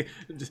just like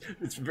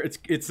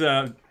it's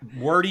a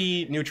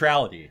wordy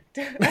neutrality.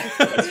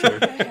 That's true.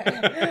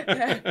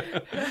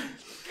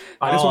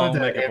 I just wanted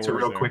to answer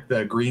real quick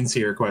the Greens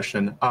here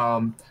question.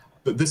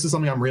 But this is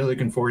something I'm really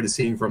looking forward to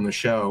seeing from the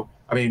show.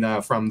 I mean,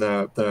 from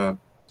the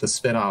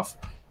spinoff,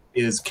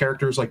 is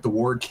characters like the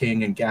Ward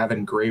King and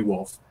Gavin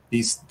Greywolf.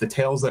 The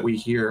tales that we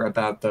hear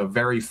about the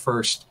very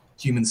first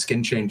human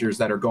skin changers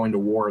that are going to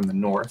war in the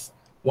North.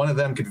 One of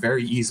them could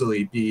very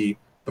easily be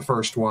the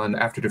first one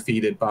after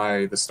defeated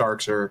by the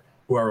Starks or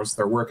whoever else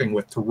they're working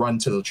with to run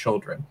to the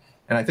children.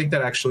 And I think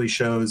that actually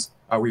shows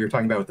what you're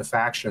talking about with the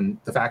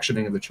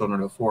factioning of the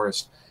Children of the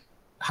Forest.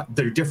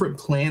 There are different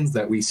plans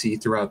that we see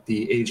throughout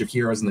the Age of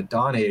Heroes and the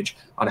Dawn Age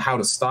on how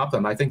to stop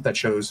them. I think that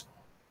shows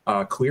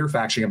clear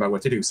factioning about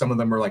what to do. Some of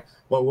them are like,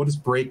 well, we'll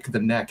just break the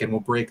neck and we'll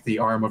break the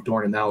arm of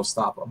Dorne and that'll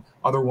stop them.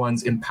 Other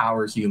ones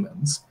empower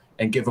humans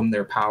and give them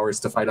their powers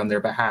to fight on their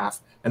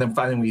behalf. And then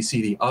finally we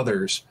see the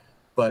others.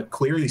 But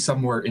clearly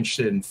some were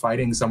interested in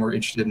fighting, some were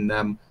interested in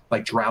them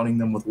like drowning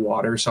them with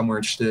water, some were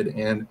interested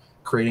in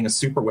creating a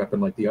super weapon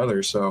like the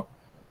others. So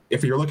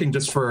if you're looking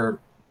just for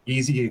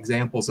easy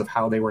examples of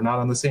how they were not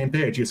on the same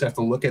page, you just have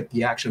to look at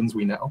the actions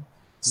we know.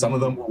 Some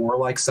of them were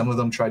warlike, some of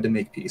them tried to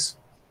make peace.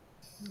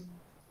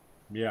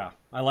 Yeah,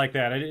 I like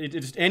that. It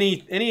just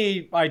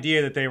any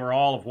idea that they were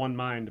all of one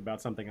mind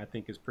about something, I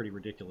think, is pretty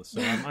ridiculous.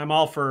 So I'm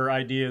all for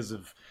ideas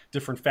of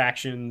different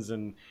factions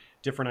and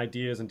different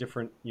ideas and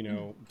different, you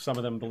know, some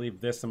of them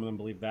believe this, some of them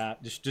believe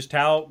that. Just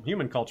how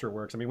human culture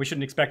works. I mean, we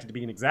shouldn't expect it to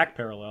be an exact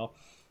parallel,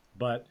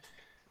 but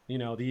you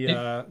know,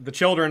 the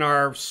children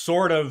are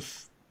sort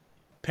of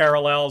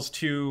parallels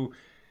to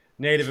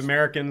Native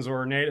Americans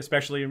or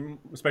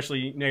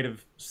especially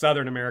Native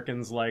Southern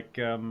Americans like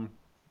the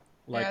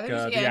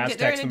Aztecs,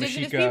 they're the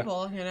indigenous Mexica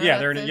people, you know?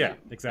 Yeah,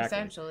 exactly.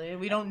 Essentially,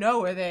 we don't know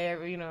where they,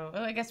 you know.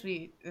 Well, I guess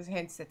there's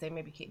hints that they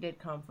maybe did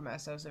come from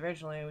Essos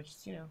originally, which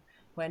is, you know,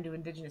 when do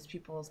indigenous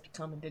peoples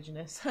become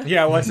indigenous?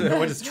 Yeah, what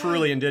does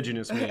truly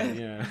indigenous mean?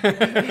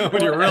 Yeah,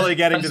 when you're really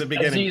getting to the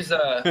beginning. Aziz,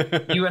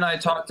 you and I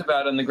talked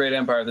about in the Great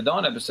Empire of the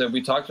Dawn episode.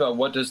 We talked about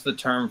what does the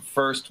term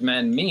first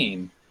men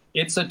mean.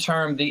 It's a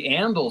term the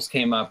Andals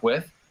came up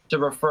with to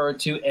refer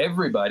to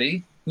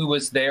everybody who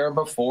was there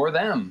before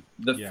them,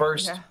 the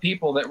first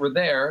people that were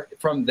there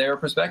from their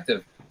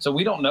perspective. So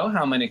we don't know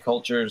how many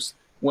cultures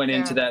went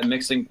into that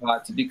mixing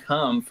pot to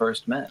become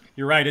first men.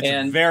 You're right. It's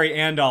a very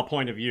and-all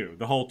point of view.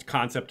 The whole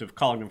concept of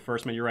calling them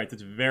first men. You're right.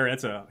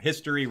 That's a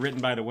history written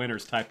by the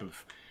winners type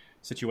of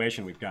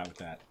situation we've got with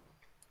that.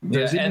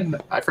 There's even,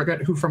 I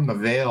forget who from the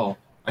Vale.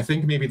 I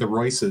think maybe the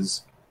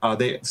Royces. From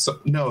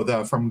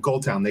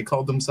Goldtown. They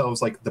called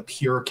themselves like the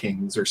Pure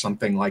Kings or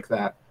something like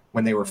that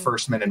when they were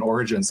first men in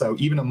origin. So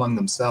even among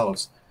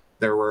themselves,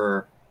 there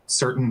were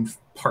certain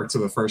parts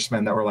of the first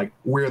men that were like,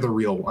 we're the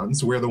real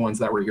ones. We're the ones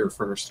that were here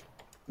first.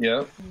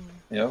 Yep.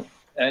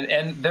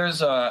 And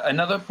there's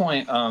another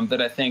point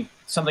that I think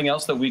something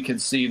else that we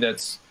could see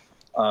that's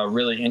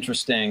really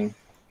interesting,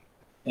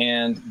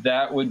 and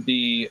that would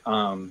be,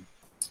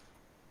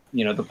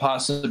 the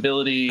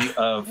possibility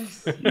of,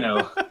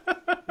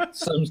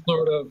 some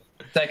sort of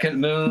second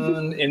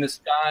moon in the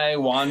sky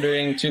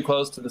wandering too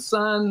close to the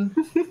sun,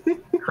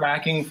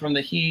 cracking from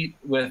the heat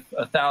with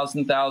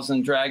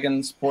 1,000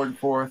 dragons poured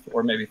forth,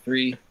 or maybe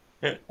 3.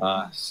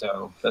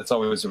 So that's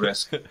always a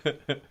risk.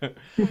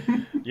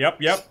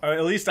 Yep.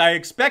 At least I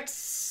expect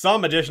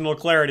some additional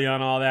clarity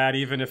on all that,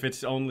 even if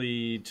it's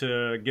only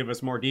to give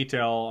us more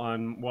detail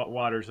on what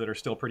waters that are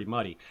still pretty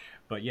muddy.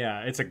 But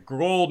yeah, it's a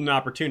golden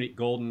opportunity.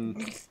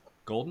 Golden?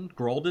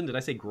 Did I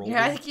say Grolden?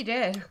 Yeah, I think you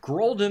did.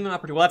 Golden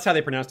opportunity. Well, that's how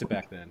they pronounced it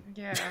back then.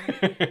 Yeah.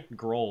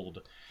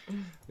 Grold.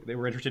 They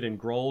were interested in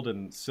Grold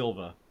and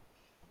Silva.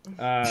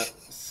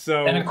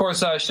 And of course,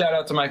 shout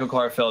out to Michael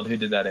Klarfeld who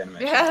did that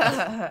animation.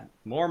 Yeah.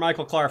 More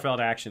Michael Klarfeld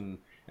action.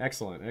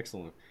 Excellent.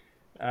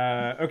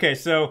 Okay,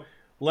 so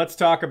let's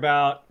talk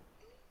about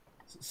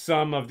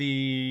some of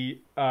the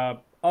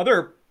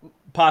other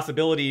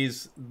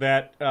possibilities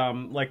that,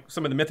 like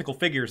some of the mythical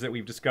figures that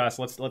we've discussed.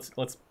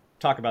 Let's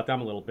talk about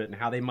them a little bit and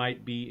how they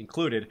might be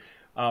included.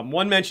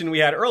 One mention we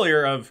had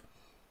earlier of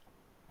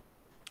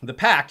the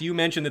pact. You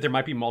mentioned that there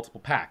might be multiple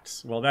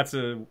pacts. Well, that's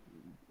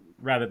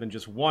rather than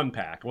just one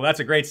pact. Well, that's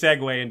a great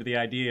segue into the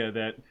idea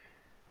that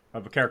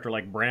of a character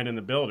like Brandon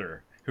the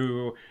Builder,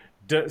 who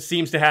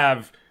seems to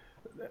have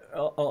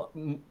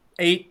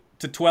 8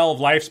 to 12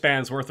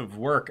 lifespans worth of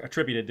work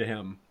attributed to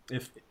him.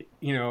 If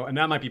you know, and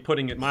that might be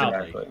putting it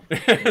mildly.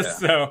 Exactly. Yeah.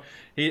 So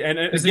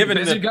given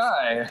busy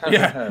guy.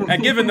 Yeah,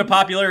 and given the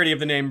popularity of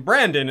the name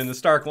Brandon in the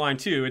Stark line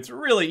too, it's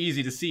really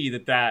easy to see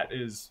that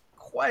is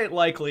quite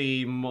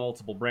likely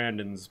multiple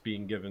Brandons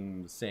being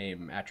given the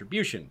same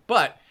attribution.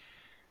 But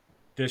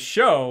this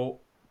show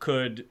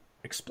could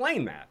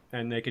explain that,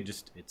 and they could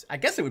I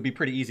guess it would be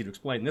pretty easy to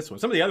explain this one.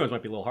 Some of the other ones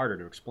might be a little harder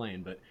to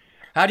explain, but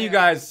how do you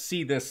guys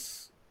see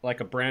this, like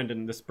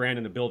Brandon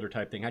the Builder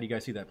type thing? How do you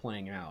guys see that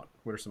playing out?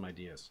 What are some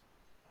ideas?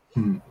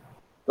 Go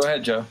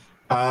ahead, Joe.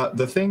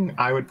 The thing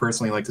I would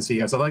personally like to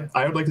see is I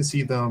would like to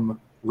see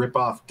them rip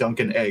off Dunk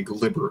and Egg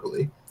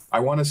liberally. I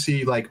want to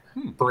see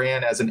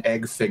Bran as an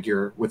egg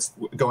figure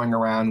going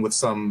around with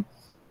some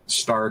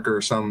Stark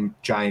or some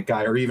giant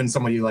guy, or even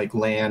somebody like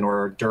Lan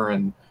or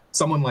Durin,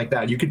 someone like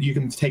that. You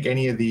can take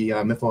any of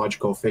the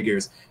mythological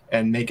figures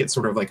and make it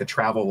sort of like a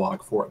travel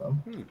log for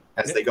them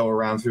as they go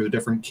around through the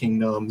different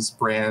kingdoms.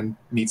 Bran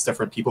meets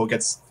different people,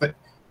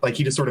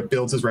 he just sort of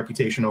builds his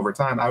reputation over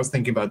time. I was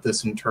thinking about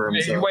this in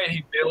terms of... Wait,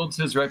 he builds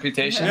his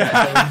reputation?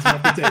 Yeah, his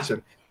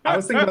reputation. I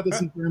was thinking about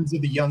this in terms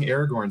of the Young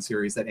Aragorn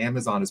series that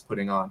Amazon is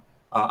putting on.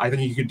 I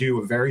think you could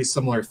do a very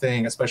similar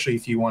thing, especially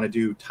if you want to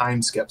do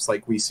time skips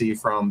like we see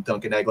from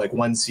Dunk and Egg, like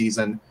one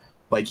season,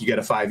 you get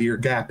a 5-year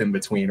gap in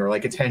between, or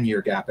like a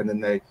 10-year gap,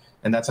 and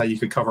that's how you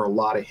could cover a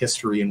lot of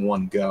history in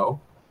one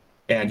go.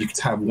 And you could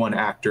have one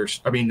actor,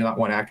 not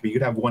one actor, but you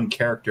could have one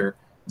character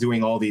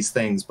doing all these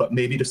things, but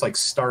maybe just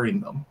starting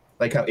them.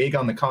 Like how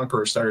Aegon the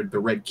Conqueror started the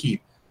Red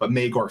Keep, but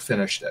Maegor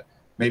finished it.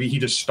 Maybe he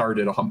just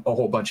started a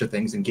whole bunch of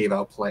things and gave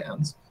out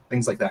plans.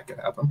 Things like that could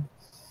happen.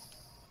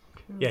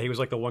 Yeah, he was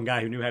like the one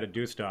guy who knew how to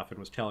do stuff and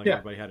was telling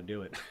everybody how to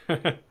do it.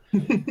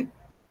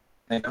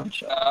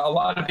 A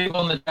lot of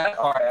people in the chat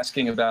are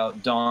asking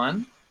about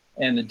Dawn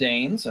and the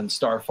Danes and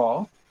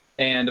Starfall.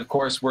 And of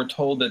course, we're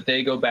told that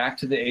they go back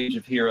to the Age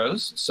of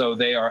Heroes, so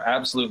they are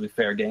absolutely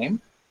fair game.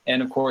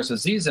 And of course,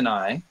 Aziz and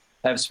I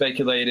have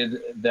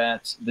speculated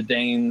that the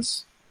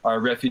Danes are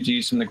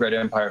refugees from the Great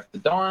Empire of the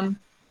Dawn.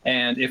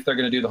 And if they're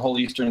going to do the whole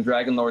Eastern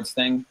Dragon Lords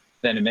thing,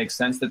 then it makes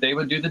sense that they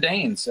would do the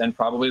Danes and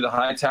probably the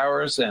High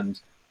Towers and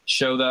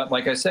show that,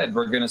 like I said,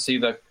 we're going to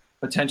see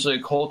potentially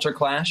a culture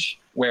clash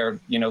where,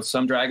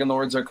 some Dragon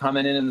Lords are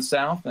coming in the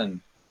south and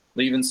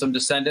leaving some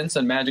descendants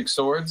and magic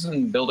swords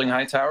and building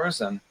high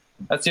towers. And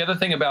that's the other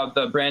thing about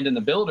the Brandon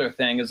the Builder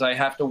thing is I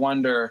have to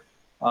wonder,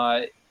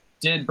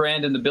 did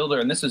Brandon the Builder,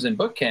 and this is in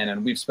book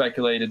canon, we've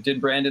speculated,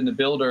 did Brandon the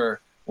Builder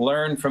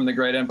learn from the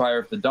Great Empire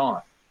of the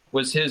Dawn?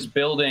 Was his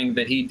building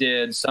that he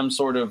did some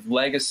sort of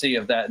legacy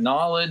of that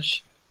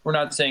knowledge? We're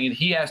not saying that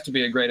he has to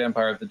be a Great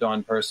Empire of the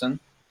Dawn person,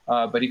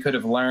 but he could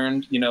have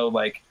learned,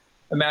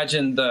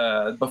 imagine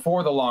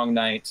before the Long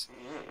Night,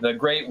 the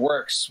great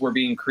works were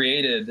being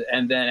created,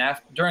 and then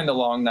during the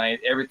Long Night,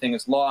 everything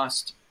is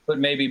lost, but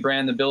maybe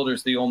Bran the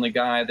Builder's the only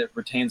guy that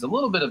retains a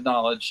little bit of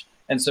knowledge,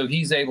 and so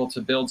he's able to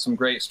build some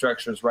great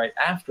structures right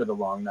after the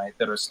Long Night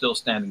that are still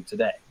standing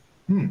today.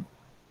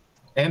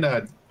 And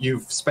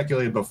you've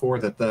speculated before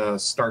that the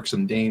Starks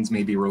and Danes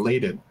may be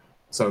related,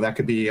 so that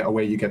could be a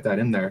way you get that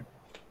in there.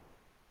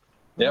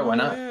 Yeah, why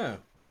not? Yeah.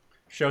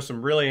 Show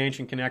some really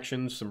ancient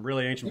connections, some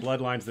really ancient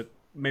bloodlines that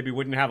maybe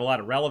wouldn't have a lot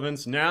of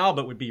relevance now,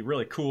 but would be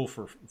really cool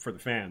for the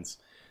fans.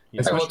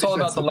 Well, it's all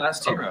about the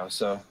last hero,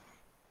 so...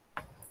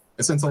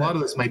 Since a lot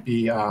of this might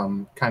be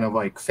kind of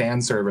like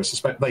fan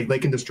service, like they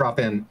can just drop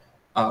in,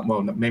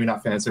 maybe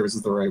not fan service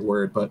is the right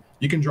word, but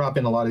you can drop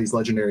in a lot of these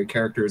legendary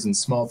characters and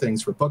small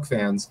things for book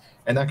fans,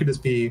 and that could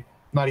just be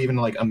not even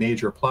like a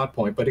major plot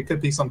point, but it could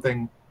be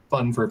something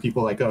fun for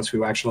people like us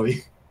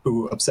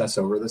who obsess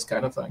over this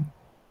kind of thing.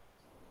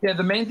 Yeah,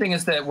 the main thing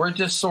is that we're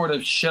just sort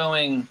of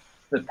showing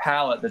the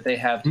palette that they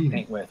have to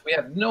paint with. We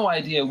have no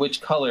idea which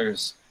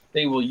colors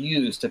they will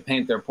use to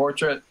paint their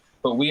portrait,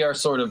 but we are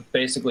sort of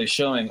basically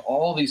showing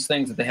all these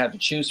things that they have to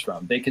choose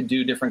from. They could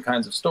do different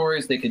kinds of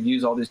stories. They could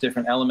use all these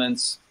different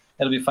elements.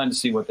 It'll be fun to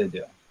see what they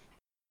do.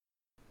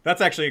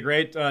 That's actually a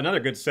great, another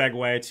good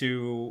segue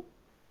to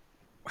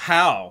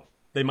how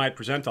they might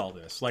present all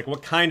this. Like,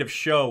 what kind of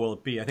show will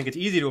it be? I think it's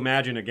easy to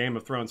imagine a Game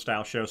of Thrones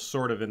style show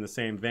sort of in the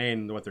same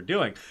vein as what they're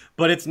doing,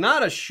 but it's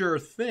not a sure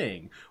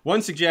thing.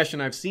 One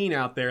suggestion I've seen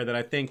out there that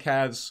I think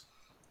has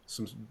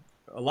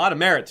a lot of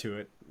merit to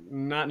it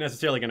not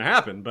necessarily going to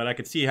happen, but I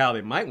could see how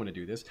they might want to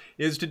do this,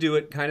 is to do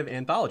it kind of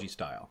anthology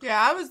style.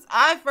 Yeah,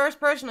 I first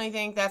personally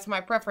think that's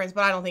my preference,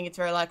 but I don't think it's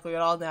very likely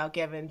at all now,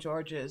 given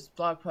George's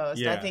blog post.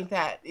 Yeah. I think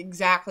that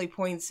exactly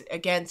points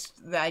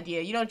against the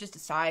idea. You don't just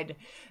decide,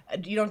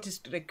 you don't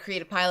just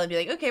create a pilot and be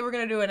like, okay, we're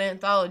going to do an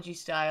anthology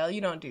style.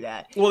 You don't do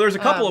that. Well, there's a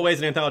couple of ways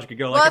an anthology could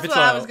go. Well, like that's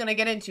what I was going to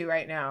get into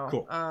right now.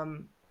 Cool.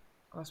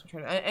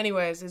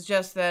 Anyways, it's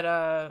just that,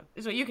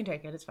 so you can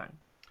take it. It's fine.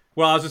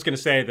 Well, I was just going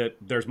to say that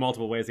there's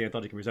multiple ways the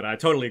anthology can be set. I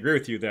totally agree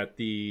with you that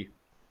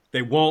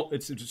they won't.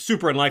 It's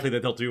super unlikely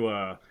that they'll do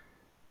a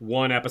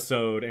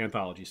 1-episode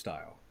anthology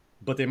style,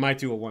 but they might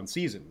do a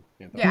 1-season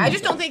anthology. Yeah, I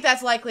just don't think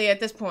that's likely at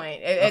this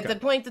point. At the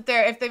point that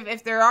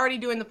if they're already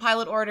doing the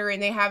pilot order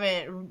and they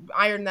haven't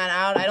ironed that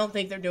out, I don't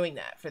think they're doing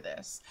that for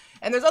this.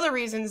 And there's other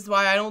reasons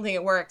why I don't think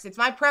it works. It's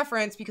my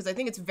preference because I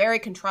think it's very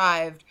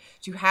contrived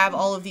to have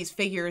all of these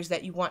figures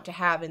that you want to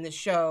have in this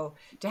show,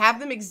 to have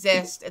them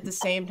exist at the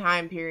same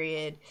time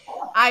period.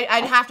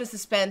 I'd have to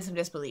suspend some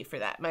disbelief for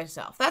that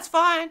myself. That's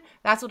fine.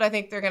 That's what I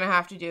think they're going to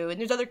have to do. And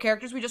there's other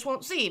characters we just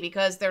won't see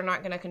because they're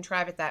not going to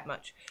contrive it that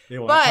much. They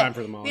won't have time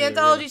for them all. The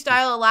anthology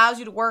style allows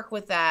you to work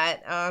with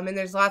that. And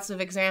there's lots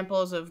of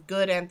examples of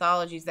good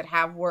anthologies that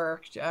have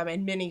worked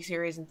and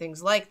miniseries and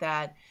things like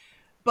that.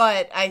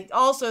 But I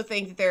also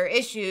think that there are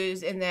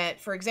issues in that,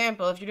 for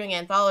example, if you're doing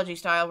anthology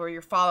style where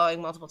you're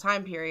following multiple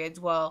time periods,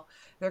 well,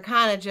 they're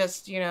kind of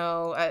just,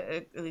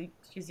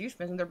 excuse the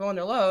euphemism, they're blowing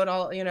their load,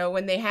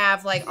 when they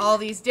have, like, all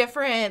these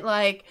different,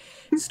 like,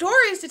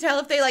 stories to tell.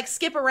 If they, like,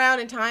 skip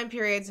around in time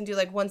periods and do,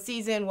 like, 1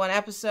 season, 1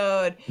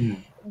 episode,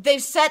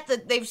 they've set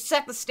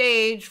the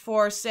stage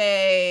for,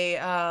 say,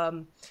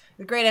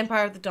 The Great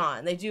Empire of the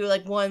Dawn. They do,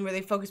 like, one where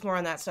they focus more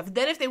on that stuff.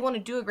 Then if they want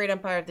to do a Great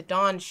Empire of the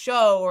Dawn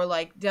show or,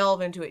 like,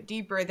 delve into it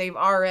deeper, they've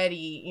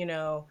already,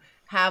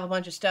 have a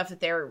bunch of stuff that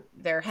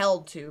they're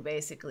held to,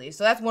 basically.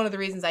 So that's one of the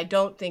reasons I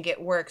don't think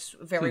it works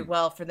very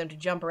well for them to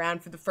jump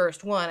around for the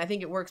first one. I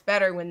think it works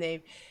better when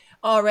they've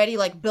already,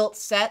 like, built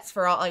sets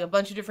for, like, a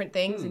bunch of different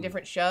things and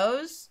different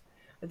shows.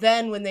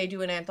 Then when they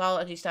do an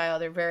anthology style,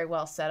 they're very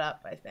well set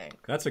up, I think.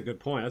 That's a good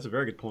point. That's a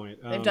very good point.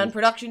 They've done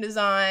production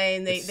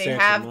design. They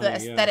have the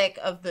aesthetic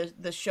of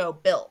the show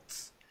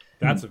built.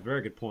 That's a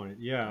very good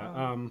point.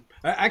 Yeah.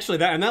 Actually,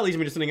 that leads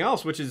me to something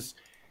else, which is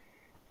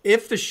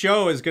if the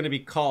show is going to be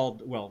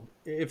called, well,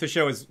 if the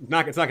show is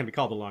not, it's not going to be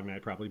called The Long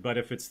Night probably, but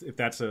if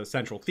that's a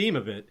central theme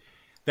of it,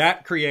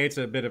 that creates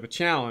a bit of a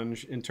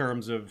challenge in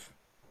terms of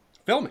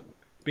filming.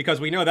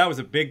 Because we know that was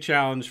a big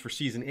challenge for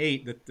season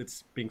 8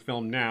 that's being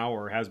filmed now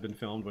or has been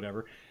filmed,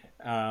 whatever,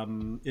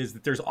 is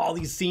that there's all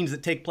these scenes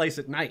that take place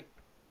at night.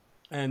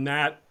 And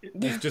that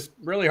is just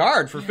really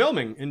hard for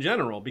filming in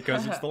general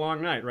because it's the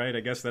long night, right? I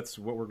guess that's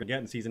what we're going to get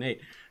in season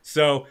 8.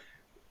 So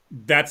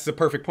that's the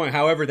perfect point.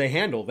 However they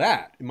handle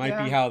that, it might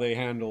be how they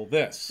handle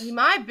this.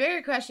 My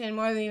bigger question,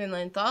 more than even the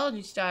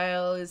anthology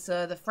style, is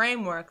the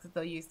framework that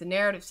they'll use, the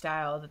narrative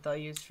style that they'll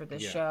use for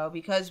this show.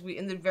 Because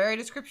in the very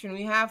description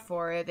we have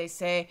for it, they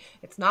say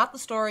it's not the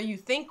story you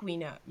think we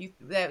know. It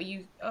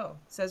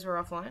says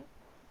we're offline.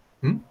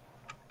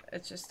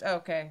 It's just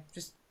okay.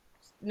 Just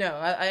no.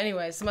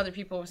 Anyway, some other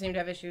people seem to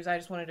have issues. I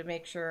just wanted to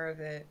make sure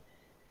that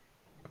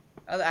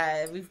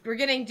we're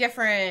getting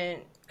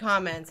different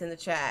comments in the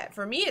chat.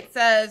 For me, it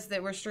says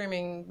that we're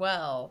streaming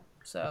well.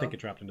 So I think it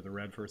dropped into the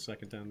red for a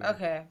second down there.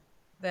 Okay.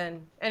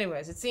 Then,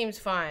 anyways, it seems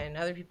fine.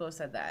 Other people have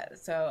said that.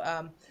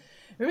 So,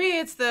 for me,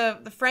 it's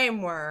the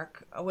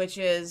framework, which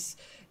is,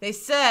 they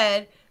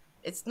said,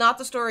 it's not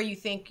the story you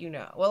think you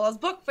know. Well, as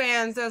book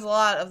fans, there's a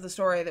lot of the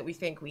story that we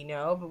think we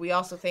know, but we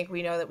also think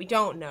we know that we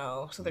don't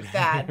know. So there's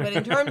that. But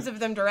in terms of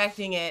them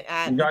directing it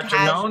at... You got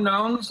your known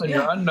knowns and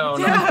your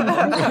unknown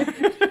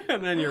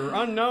And then your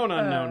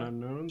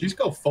unknown. Did you just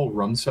go full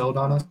Rumsfeld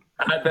on us?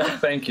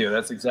 Thank you.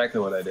 That's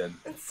exactly what I did.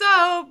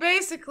 So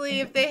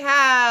basically, if they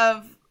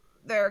have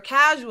their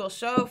casual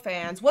show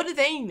fans, what do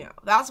they know?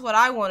 That's what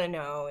I want to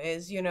know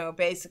is,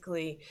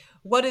 basically,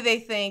 what do they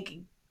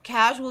think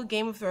casual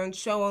Game of Thrones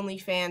show-only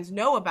fans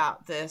know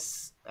about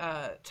this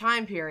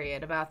time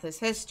period, about this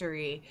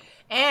history?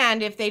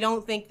 And if they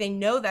don't think they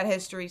know that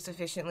history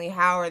sufficiently,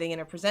 how are they going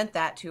to present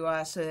that to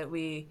us so that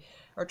we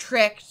are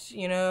tricked,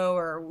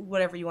 or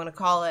whatever you want to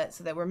call it,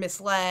 so that we're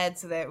misled,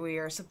 so that we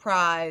are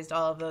surprised,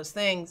 all of those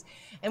things.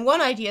 And one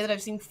idea that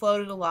I've seen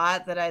floated a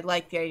lot that I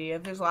like the idea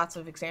of, there's lots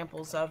of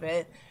examples of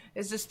it,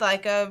 is just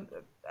like a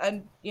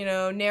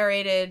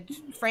narrated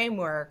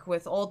framework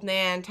with old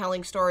Nan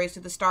telling stories to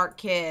the Stark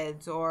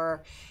kids,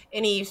 or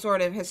any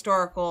sort of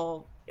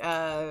historical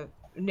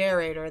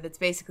narrator that's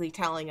basically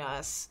telling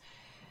us,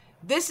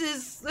 this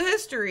is the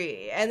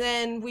history. And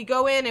then we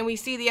go in and we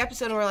see the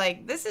episode and we're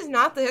like, this is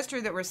not the history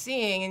that we're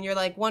seeing. And you're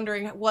like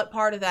wondering what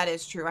part of that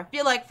is true. I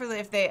feel like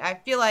I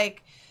feel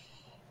like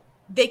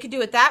they could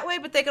do it that way,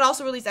 but they could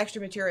also release extra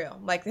material,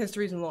 like the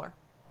histories and lore,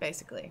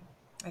 basically.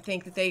 I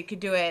think that they could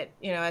do it,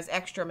 as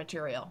extra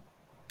material.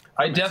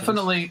 I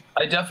definitely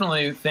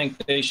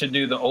think they should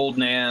do the old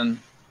Nan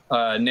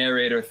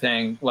narrator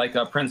thing, like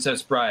a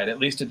Princess Bride, at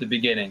least at the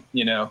beginning,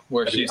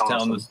 where she's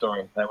telling the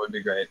story. That would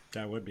be great.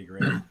 That would be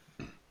great.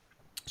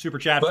 Super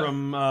chat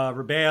from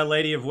Rebea,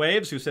 Lady of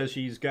Waves, who says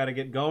she's got to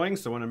get going,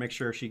 so I want to make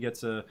sure she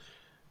gets a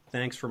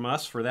thanks from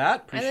us for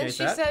that. Appreciate that. And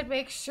then she said,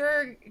 make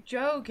sure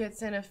Joe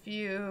gets in a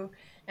few.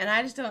 And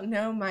I just don't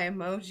know my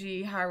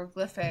emoji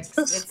hieroglyphics.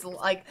 It's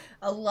like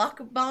a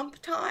luck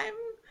bump time.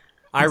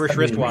 Irish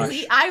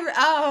wristwatch.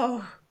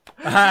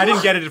 I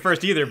didn't get it at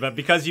first either, but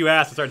because you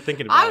asked, I started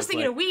thinking about it. I was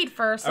thinking of weed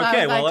first. So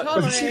okay, I was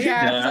totally.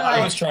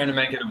 I was trying to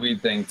make it a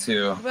weed thing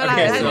too. But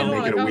okay, I so didn't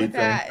want to go with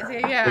that.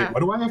 Yeah. Wait, what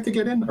do I have to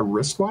get in? A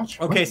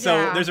wristwatch? Okay,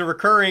 so there's a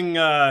recurring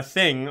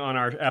thing on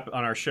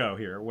our show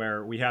here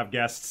where we have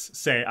guests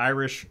say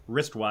Irish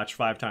wristwatch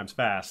 5 times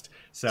fast.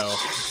 So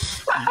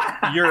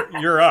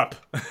you're up.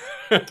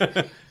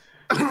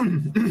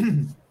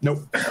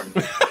 Nope.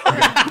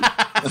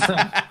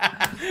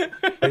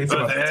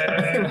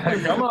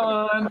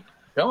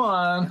 Come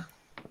on.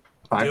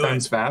 5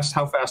 times fast?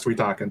 How fast are we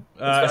talking?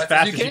 As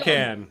fast as you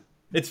can.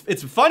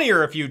 It's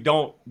funnier if you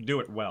don't do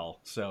it well.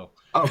 So.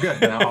 Oh,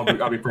 good. Now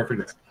I'll be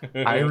perfect.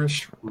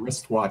 Irish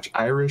wristwatch.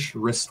 Irish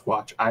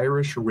wristwatch.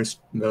 Irish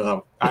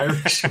wristwatch.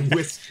 Irish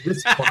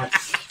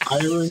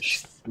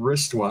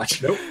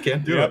wristwatch. Nope,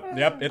 can't do it.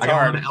 Yep, it's I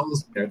got hard.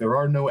 L's in there. There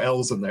are no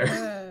L's in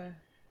there.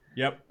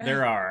 Yep,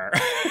 there are.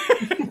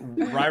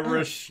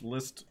 Irish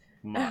list.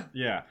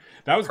 Yeah,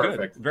 that was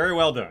perfect. Good. Very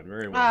well done.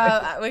 Very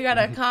well. We got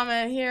a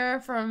comment here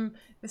from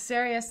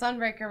Visaria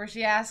Sunbreaker where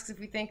she asks if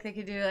we think they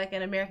could do like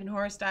an American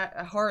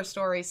horror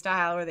story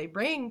style where they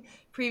bring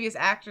previous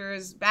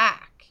actors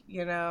back,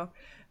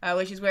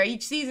 which is where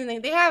each season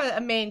they have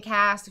a main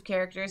cast of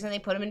characters and they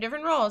put them in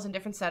different roles and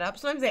different setups.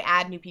 Sometimes they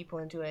add new people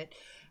into it.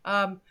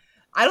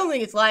 I don't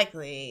think it's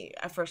likely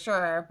for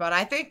sure, but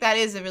I think that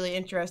is a really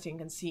interesting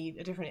conceit,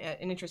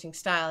 an interesting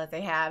style that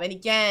they have. And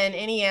again,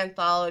 any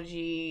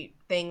anthology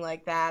thing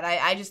like that,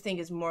 I just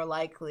think is more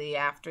likely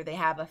after they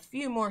have a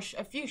few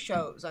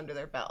shows under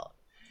their belt.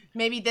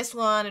 Maybe this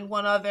one and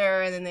one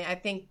other, and then I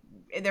think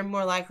they're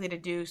more likely to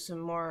do some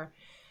more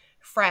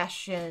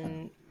fresh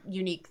and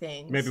unique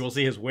things. Maybe we'll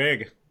see his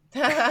wig.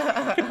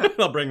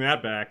 They'll bring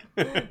that back.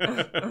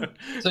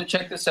 So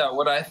check this out.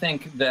 What I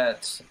think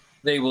that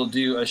they will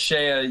do,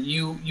 Ashea,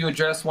 you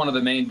address one of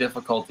the main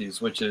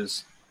difficulties, which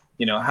is,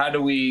 how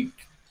do we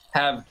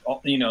have,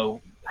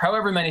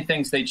 however many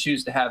things they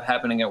choose to have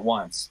happening at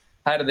once,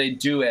 how do they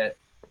do it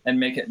and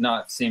make it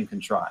not seem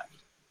contrived?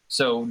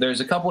 So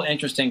there's a couple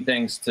interesting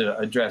things to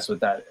address with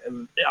that,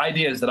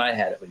 ideas that I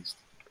had at least.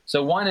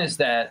 So one is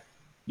that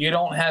you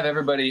don't have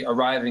everybody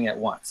arriving at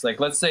once. Like,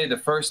 let's say the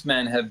first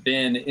men have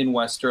been in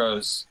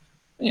Westeros,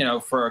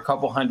 for a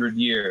couple hundred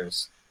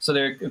years. So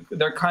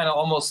they're kind of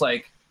almost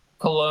like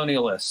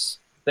colonialists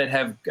that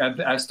have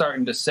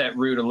starting to set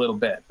root a little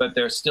bit, but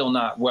they're still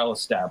not well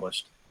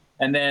established.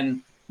 And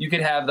then you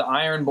could have the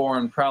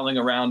Ironborn prowling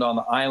around on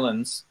the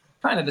islands,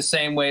 kind of the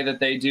same way that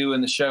they do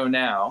in the show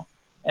now.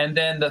 And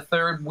then the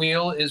third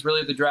wheel is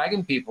really the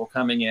dragon people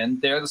coming in.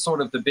 They're the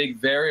sort of the big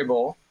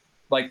variable,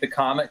 like the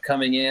comet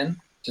coming in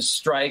to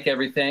strike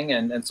everything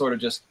and sort of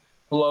just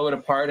blow it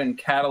apart and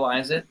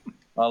catalyze it,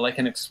 like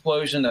an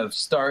explosion of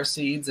star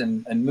seeds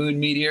and moon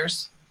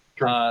meteors.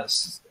 Sure.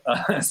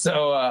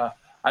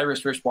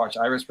 Irish wristwatch,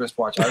 Irish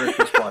wristwatch, Irish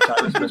wristwatch,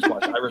 Irish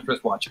wristwatch, Irish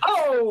wristwatch.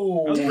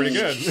 Oh! That was pretty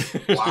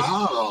good.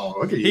 Wow.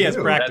 Look at he has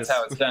practice. That's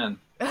how it's done.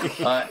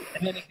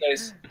 In any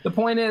case, the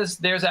point is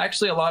there's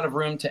actually a lot of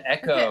room to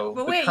echo. Okay,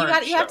 but wait,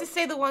 you have to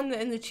say the one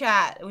in the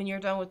chat when you're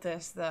done with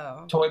this,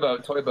 though. Toy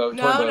boat.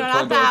 No,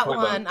 not that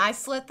one. I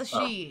slit the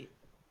sheet.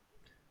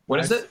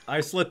 What is it?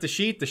 I slit the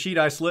sheet. The sheet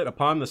I slit.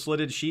 Upon the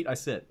slitted sheet I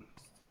sit.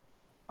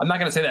 I'm not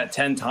going to say that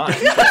 10 times.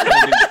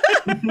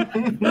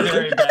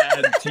 Very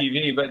bad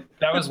TV, but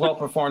that was well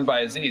performed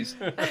by Aziz.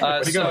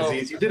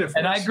 Aziz. You did it.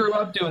 And I grew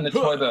up doing the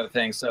toy boat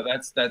thing, so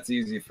that's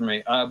easy for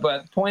me.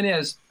 But point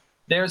is,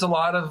 there's a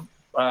lot of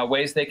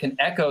ways they can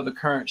echo the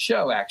current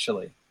show,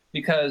 actually,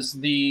 because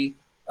the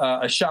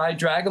Ashai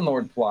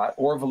Dragonlord plot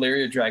or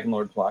Valyria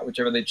Dragonlord plot,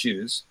 whichever they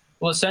choose,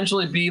 will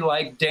essentially be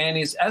like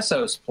Dany's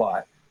Essos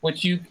plot,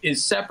 which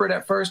is separate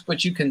at first,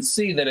 but you can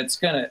see that it's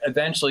going to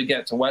eventually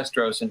get to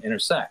Westeros and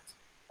intersect.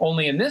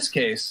 Only in this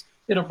case,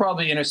 it'll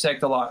probably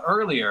intersect a lot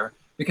earlier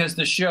because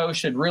the show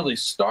should really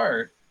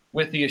start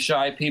with the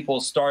Ashai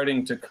people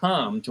starting to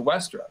come to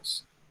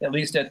Westeros, at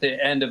least at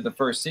the end of the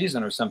first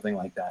season or something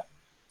like that.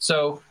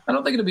 So I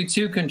don't think it'll be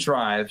too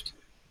contrived.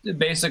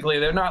 Basically,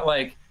 they're not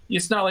like,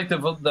 it's not like the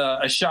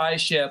Ashai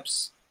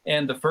ships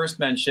and the First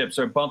Men ships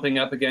are bumping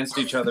up against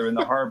each other in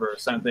the harbor or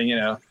something,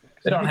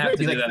 They don't have to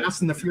do that. Fast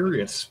and the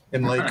Furious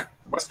in like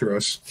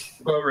Westeros.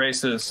 Boat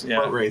races, yeah.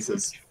 Boat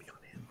races.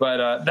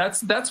 But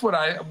that's what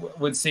I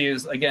would see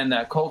is, again,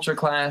 that culture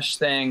clash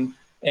thing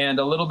and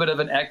a little bit of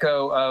an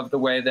echo of the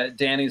way that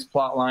Dany's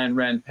plotline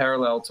ran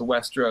parallel to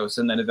Westeros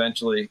and then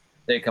eventually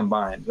they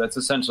combined. That's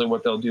essentially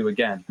what they'll do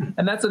again.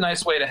 And that's a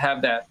nice way to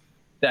have that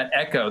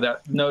echo,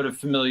 that note of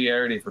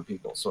familiarity for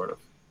people, sort of.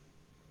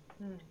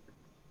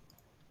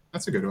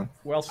 That's a good one.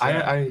 Well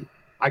said.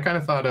 I kind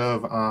of thought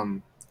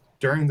of,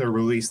 during the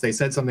release, they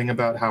said something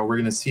about how we're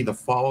going to see the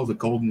fall of the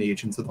Golden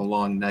Age into the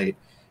Long Night.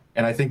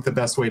 And I think the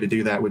best way to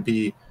do that would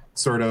be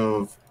sort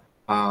of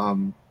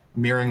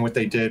mirroring what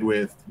they did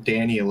with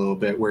Danny a little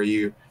bit, where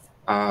you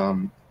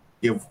have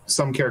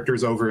some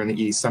characters over in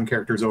the east, some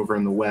characters over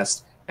in the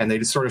west, and they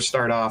just sort of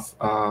start off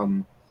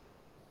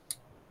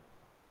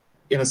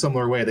in a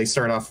similar way. They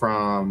start off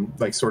from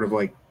sort of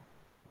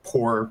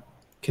poor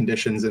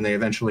conditions, and they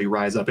eventually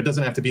rise up. It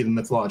doesn't have to be the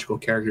mythological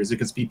characters. It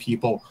can be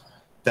people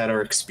that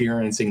are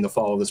experiencing the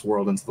fall of this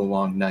world into the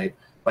long night,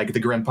 like the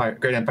Great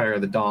Empire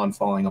of the Dawn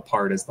falling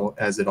apart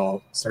as it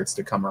all starts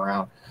to come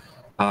around.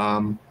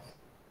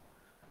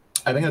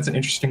 I think that's an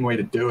interesting way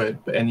to do it,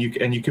 and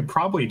you could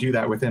probably do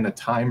that within a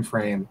time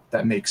frame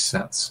that makes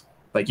sense.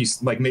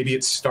 Maybe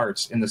it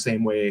starts in the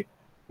same way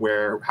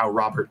how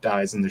Robert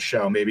dies in the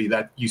show. Maybe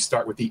that you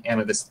start with the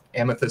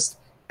Amethyst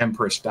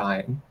Empress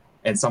dying,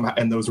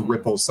 and those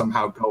ripples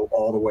somehow go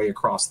all the way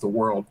across the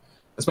world.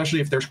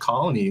 Especially if there's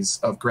colonies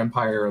of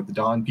Grimpire of the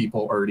Dawn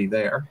people already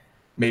there.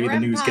 Maybe the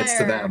news gets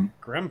to them.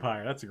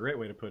 Grimpire, that's a great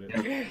way to put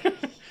it.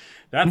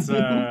 That's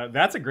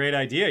a great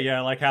idea.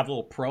 Yeah, have a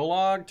little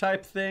prologue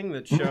type thing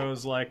that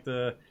shows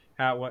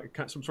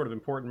some sort of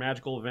important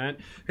magical event.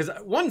 Because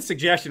one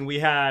suggestion we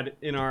had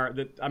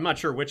I'm not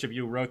sure which of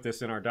you wrote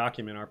this in our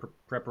document, our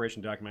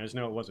preparation document. I just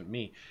know it wasn't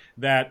me.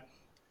 That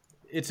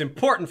it's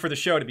important for the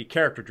show to be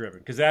character driven,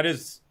 because that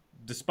is,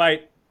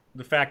 despite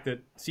the fact that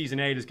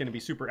season 8 is going to be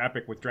super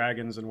epic with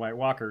dragons and White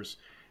Walkers,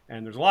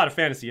 and there's a lot of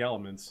fantasy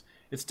elements.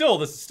 This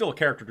is still a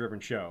character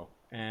driven show.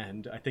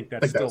 And I think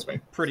that's still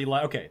pretty and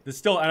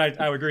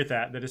I would agree with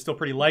that it's still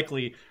pretty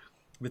likely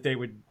that they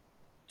would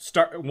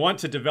want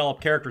to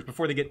develop characters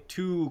before they get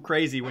too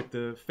crazy with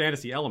the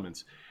fantasy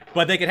elements.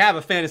 But they could have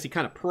a fantasy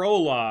kind of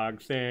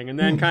prologue thing and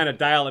then kind of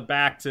dial it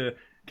back to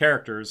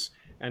characters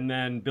and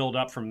then build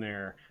up from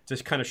there to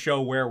kind of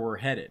show where we're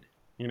headed,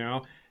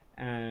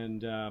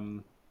 And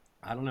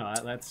I don't know,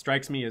 that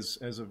strikes me as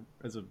a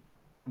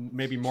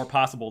maybe more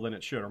possible than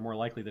it should, or more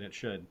likely than it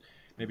should.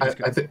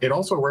 It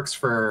also works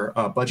for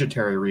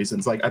budgetary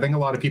reasons. I think a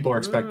lot of people are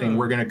expecting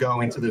we're going to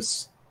go into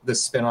this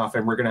spinoff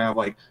and we're going to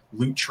have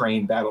Loot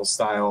Train battle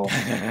style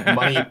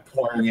money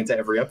pouring into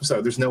every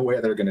episode. There's no way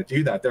they're going to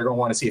do that. They're going to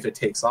want to see if it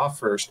takes off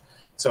first.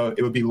 So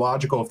it would be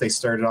logical if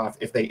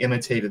they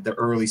imitated the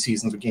early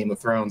seasons of Game of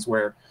Thrones,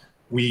 where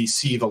we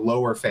see the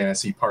lower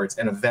fantasy parts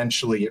and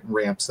eventually it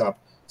ramps up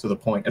to the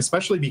point,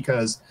 especially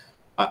because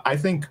I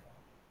think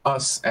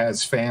us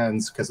as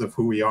fans, because of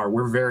who we are,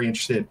 we're very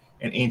interested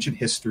in ancient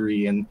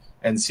history and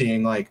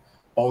seeing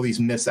all these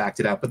myths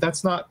acted out. But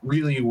that's not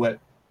really what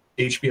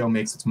HBO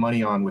makes its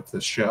money on with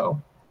this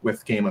show,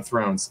 with Game of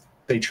Thrones.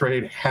 They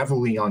trade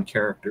heavily on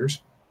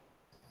characters.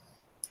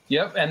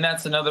 Yep, and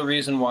that's another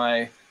reason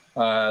why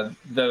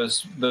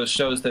those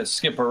shows that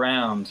skip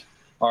around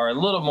are a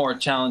little more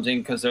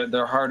challenging, because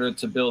they're harder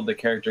to build the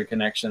character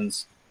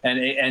connections.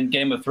 And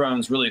Game of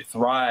Thrones really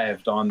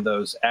thrived on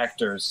those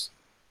actors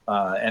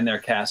and their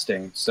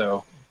casting.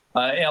 So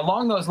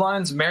along those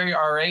lines, Mary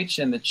RH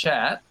in the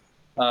chat,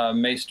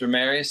 Maester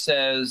Mary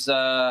says,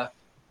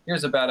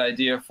 here's a bad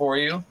idea for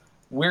you.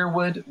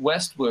 Weirwood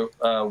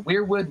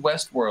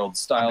Westworld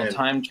style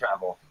time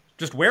travel.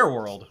 Just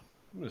Wereworld.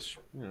 But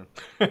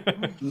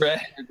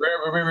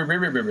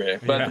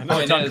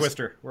the tongue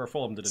twister. We're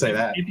full of them say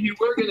that. If you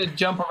were going to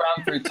jump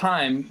around through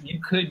time, you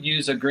could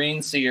use a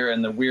green seer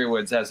and the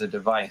Weirwoods as a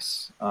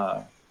device.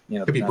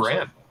 Could be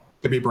Bran.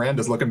 Could be Bran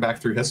just looking back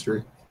through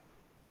history.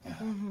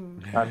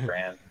 Not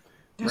Bran.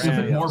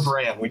 More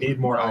Bran. We need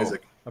more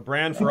Isaac. A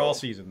Bran for all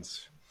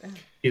seasons.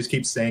 He just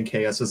keeps saying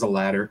chaos is a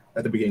ladder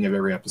at the beginning of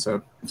every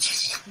episode.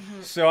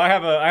 So I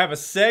have a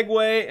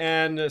segue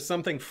and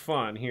something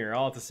fun here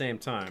all at the same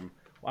time.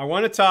 I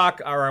want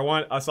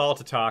us all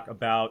to talk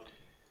about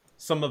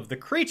some of the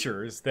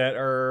creatures that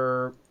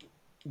are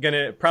going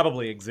to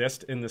probably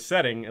exist in the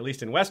setting, at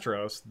least in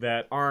Westeros,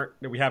 that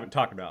we haven't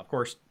talked about. Of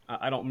course,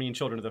 I don't mean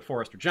children of the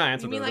forest or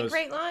giants. You mean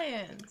great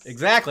lions?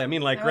 Exactly. I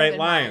mean great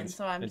lions.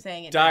 So I'm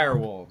saying it. Dire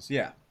wolves.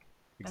 Yeah.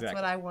 Exactly. That's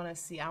what I want to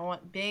see. I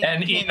want big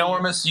and kitties.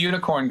 Enormous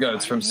unicorn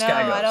goats from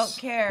Skagos. No, I don't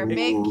care.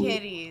 Big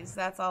kitties.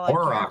 That's all I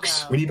care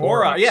about. We need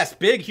aurochs. Yes,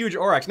 big, huge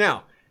aurochs.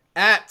 Now,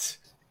 at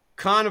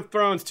Con of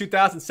Thrones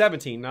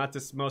 2017, not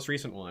this most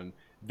recent one,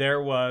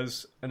 there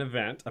was an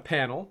event, a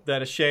panel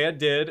that Ashea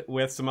did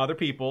with some other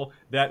people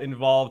that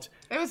involved.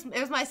 It was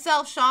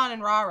myself, Sean,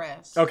 and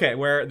Raris. Okay,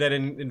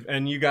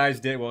 and you guys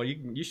did. Well,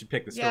 you should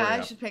pick the story. Yeah, I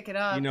up. should pick it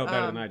up. You know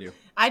better than I do.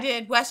 I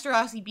did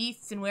Westerosi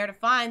beasts and where to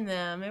find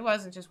them. It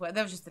wasn't just that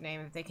was just the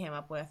name that they came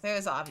up with. It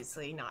was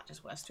obviously not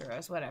just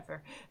Westeros,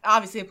 whatever.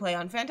 Obviously, a play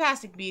on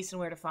Fantastic Beasts and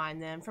where to find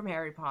them from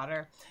Harry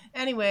Potter.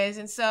 Anyways,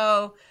 and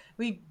so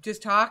we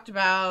just talked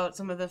about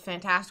some of the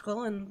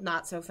fantastical and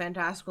not so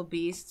fantastical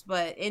beasts,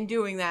 but in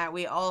doing that,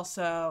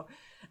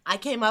 I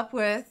came up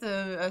with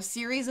a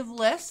series of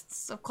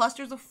lists of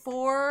clusters of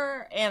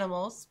 4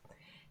 animals,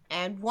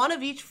 and one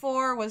of each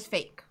 4 was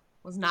fake,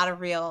 was not a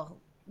real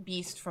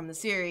beast from the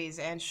series,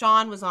 and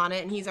Sean was on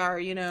it, and he's our,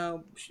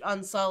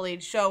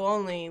 unsullied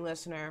show-only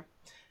listener,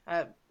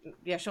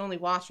 show-only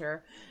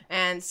watcher,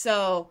 and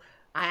so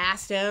I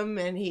asked him,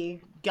 and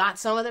he got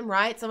some of them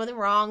right, some of them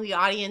wrong. The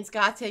audience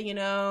got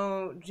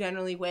to,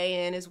 generally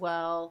weigh in as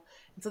well.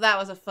 So that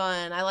was a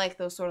fun. I like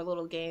those sort of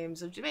little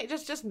games of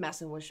just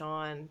messing with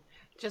Sean.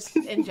 Just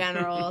in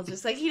general,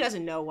 just like he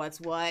doesn't know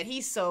what's what.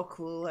 He's so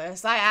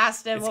clueless. I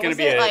asked him, what was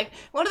it like?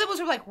 One of them was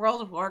from like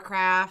World of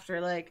Warcraft or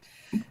like,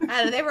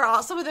 and they were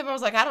all. Some of them I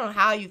was like, I don't know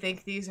how you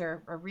think these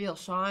are real,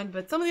 Sean,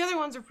 but some of the other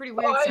ones are pretty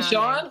weird. Oh, hi,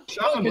 Sean.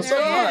 Sean, what's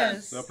up?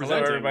 So Hello,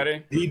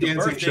 everybody. The dancing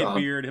birthday Sean.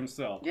 beard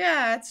himself.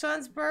 Yeah, it's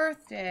Sean's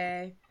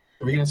birthday.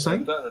 Are we gonna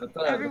sing?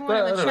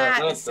 Everyone in the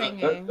chat is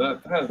singing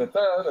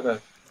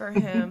for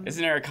him.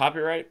 Isn't there a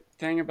copyright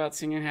thing about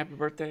singing happy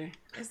birthday?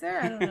 Is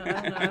there? I don't know.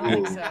 I don't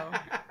think so.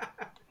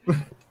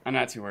 I'm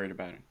not too worried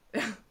about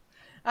it.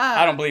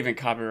 I don't believe in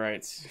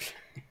copyrights.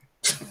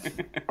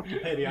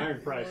 Hey, the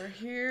iron price. We're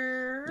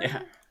here.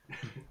 Yeah.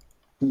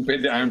 We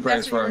paid the iron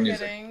price for our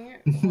music. Getting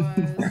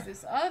was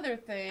this other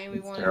thing we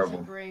It's wanted terrible.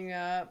 to bring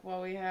up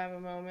while we have a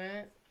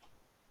moment.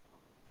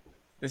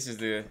 This is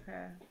the...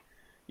 Okay.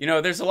 You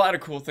know, there's a lot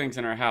of cool things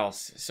in our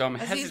house, so I'm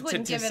Aziz hesitant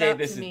wouldn't to give it say up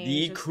this is to me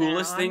the just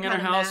coolest now. thing I'm in our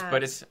kinda house, mad.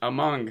 but it's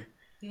among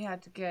He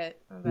had to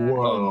get that.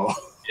 Whoa.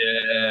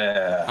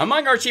 Yeah.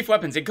 among our chief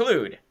weapons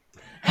include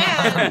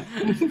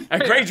And a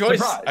great choice,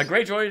 Surprise. a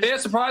great choice, They are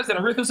surprised and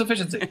a ruthless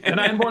efficiency. An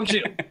ironborn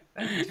shield.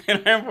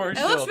 and I'm for it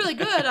looks shield. really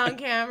good on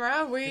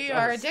camera. We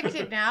are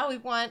addicted now. We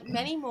want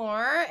many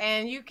more,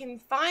 and you can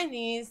find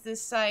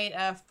this site,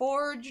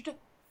 Forged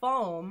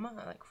Foam,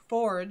 like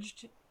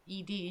Forged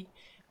ED.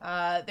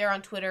 They're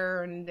on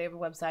Twitter and they have a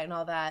website and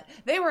all that.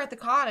 They were at the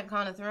con at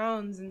Con of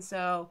Thrones, and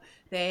so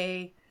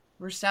they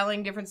were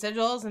selling different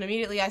sigils. And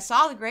immediately I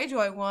saw the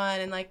Greyjoy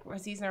one, and like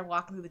Aziz and I were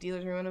walking through the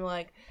dealer's room, and I'm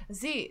like,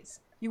 Aziz,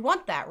 you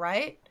want that,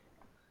 right?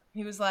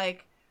 He was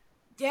like,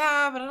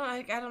 yeah, but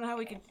I don't know how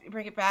we can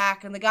bring it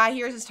back. And the guy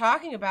hears us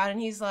talking about it,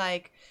 and he's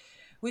like,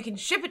 we can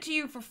ship it to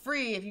you for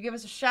free if you give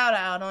us a shout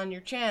out on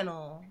your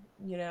channel.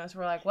 You know, so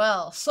we're like,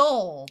 well,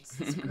 sold.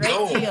 It's a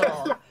great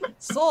deal.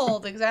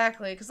 Sold,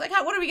 exactly. Because, like,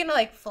 what are we going to,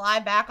 like, fly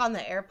back on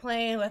the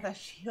airplane with a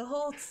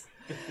shield?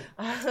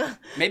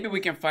 Maybe we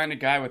can find a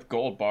guy with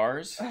gold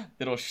bars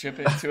that'll ship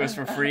it to us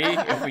for free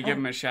if we give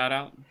him a shout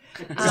out.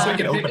 Is this like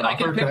an open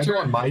offer? Can I go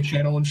on my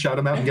channel and shout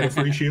him out and get a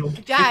free shield?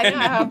 Yeah,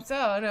 I hope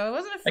so. No, it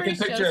wasn't a I free can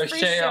shield. picture It was free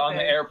Shea on the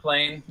shipping.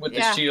 airplane with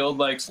Yeah. the shield,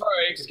 like,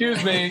 sorry,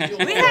 excuse me.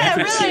 We had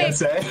a really,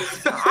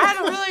 CSA. I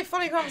had a really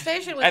funny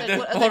conversation with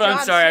Hold on,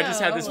 Jon sorry, I Snow.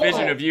 just had this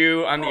vision of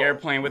you on the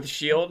airplane with a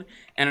shield,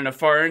 and on the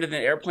far end of the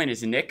airplane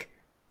is Nick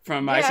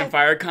from Ice Yeah. and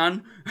Fire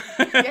Con.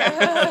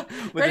 Yeah.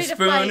 With Ready a to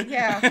spoon. fight,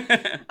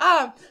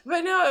 yeah.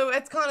 But no,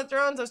 at Con of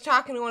Thrones, I was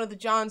talking to one of the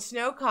Jon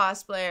Snow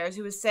cosplayers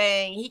who was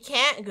saying he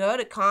can't go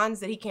to cons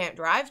that he can't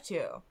drive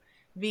to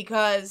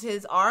because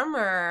his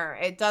armor,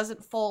 it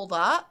doesn't fold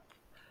up,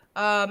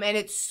 and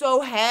it's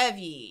so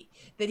heavy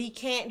that he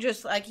can't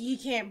just, like, he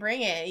can't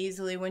bring it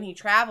easily when he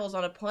travels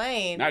on a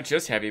plane. Not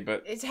just heavy,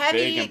 but It's heavy,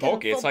 big and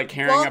bulky. It's like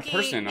carrying bulky. a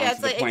person Yeah, onto it's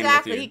the like, plane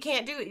exactly. with He you.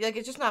 can't do it. Like,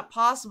 it's just not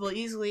possible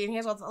easily, and he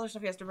has all this other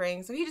stuff he has to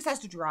bring. So he just has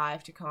to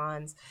drive to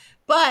cons.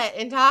 But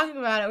in talking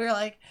about it, we were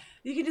like,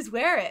 you can just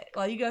wear it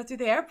while you go through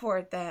the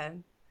airport.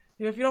 Then,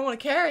 you know, if you don't want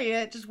to carry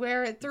it, just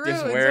wear it through.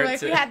 Just And wear so it like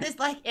to- we had this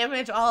like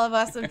image, all of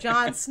us, of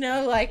Jon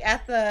Snow like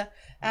at the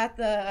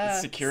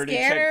security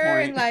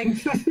scanner,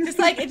 checkpoint. and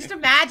like just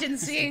imagine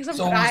seeing some It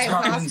always guy in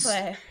happens.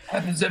 cosplay.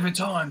 Happens every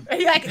time.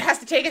 He like has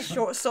to take his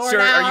sword Sir,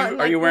 out.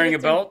 are you wearing a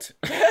belt?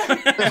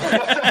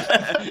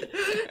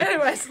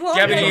 Anyways, Do you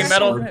have any long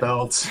metal- Sword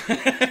belts.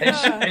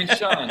 Hey,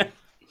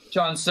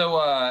 Sean,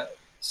 so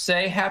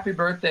say happy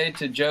birthday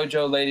to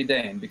JoJo Lady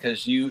Dane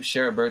because you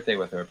share a birthday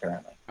with her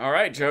apparently. All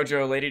right,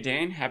 JoJo Lady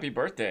Dane, happy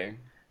birthday.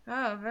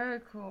 Oh, very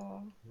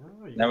cool.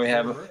 Oh, you Now we got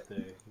have- your birthday.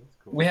 That's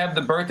cool. We have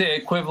the birthday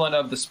equivalent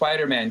of the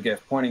Spider-Man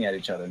gift pointing at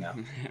each other now.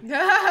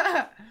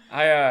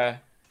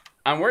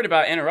 I'm worried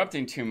about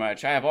interrupting too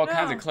much. I have all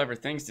kinds No. of clever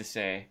things to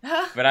say,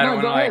 but I No,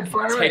 don't go want ahead, to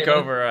fire like take away.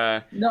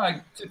 over. No,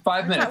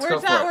 5 minutes. Go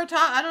for it.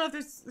 I don't know if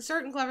there's a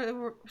certain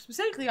clever.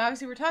 Specifically,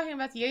 obviously, we're talking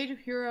about the Age of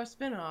Hero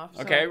spinoff.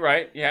 So. Okay,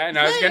 right? Yeah, and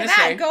I was Related gonna to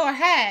that, say. go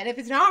ahead. If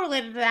it's not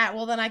related to that,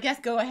 well, then I guess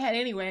go ahead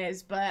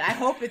anyways. But I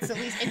hope it's at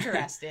least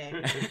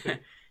interesting.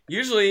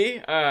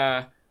 Usually,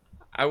 I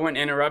wouldn't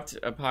interrupt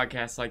a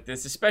podcast like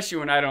this, especially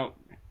when I don't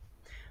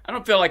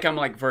feel like I'm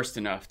like versed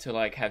enough to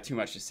like have too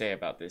much to say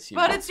about this. You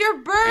But know? it's your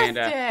And,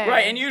 birthday,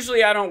 right, and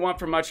usually I don't want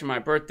for much for my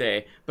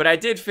birthday, but I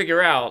did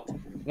figure out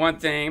one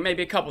thing,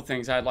 maybe a couple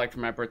things I'd like for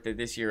my birthday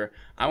this year.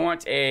 I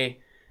want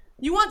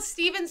You want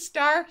Steven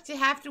Stark to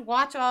have to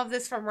watch all of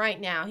this from right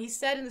now. He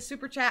said in the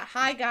super chat,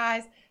 "Hi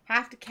guys,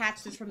 have to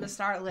catch this from the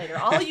start later."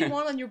 All you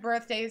want on your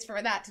birthday is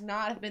for that to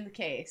not have been the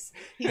case.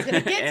 He's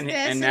gonna get And- to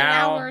this and in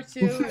now- an hour or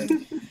two.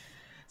 And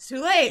it's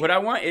too late. what I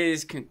want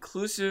is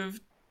conclusive,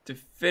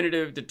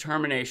 definitive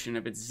determination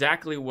of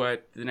exactly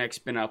what the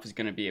next spinoff is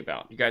going to be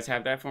about. You guys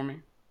have that for me?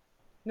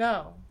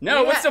 No.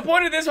 No, what's the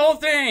point of this whole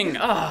thing?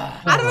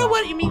 Ah. I don't know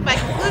what you mean by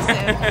conclusive.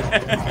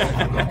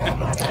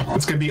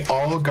 It's gonna be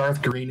all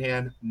Garth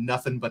Greenhand,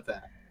 nothing but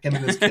that. Him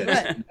and his kids.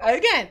 But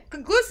again,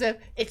 conclusive.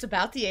 It's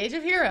about the Age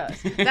of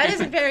Heroes. That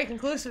isn't very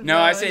conclusive. No,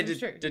 though, I say it's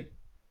true.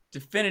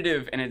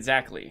 definitive and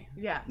exactly.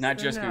 Yes. Not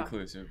just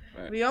conclusive.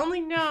 But We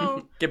only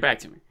know get back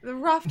to me. the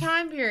rough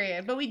time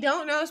period, but we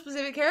don't know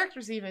specific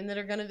characters even that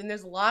are gonna. And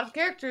there's a lot of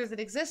characters that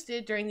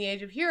existed during the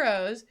Age of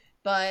Heroes,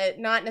 but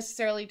not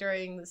necessarily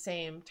during the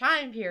same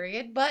time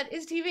period. But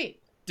is TV.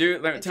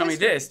 Tell me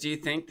this: do you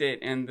think that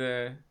in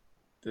the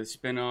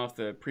spinoff,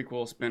 the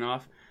prequel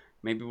spinoff,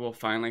 maybe we'll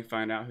finally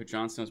find out who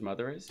Jon Snow's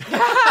mother is?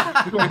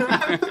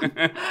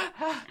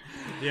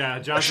 Yeah,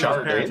 Jon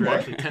Snow's parents were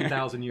actually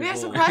 10,000 years We old. have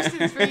some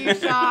questions for you,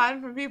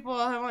 Sean, from people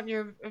who want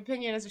your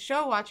opinion as a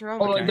show watcher.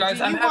 Hold on,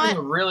 guys. I'm having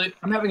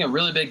a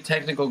really big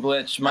technical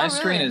glitch. My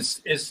screen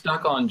is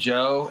stuck on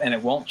Joe, and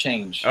it won't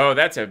change. Oh,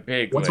 that's a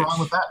big glitch. What's wrong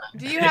with that?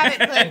 Do you have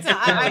it clicked on?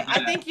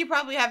 I think you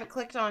probably have it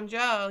clicked on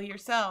Joe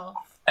yourself.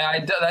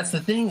 That's the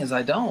thing is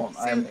I don't.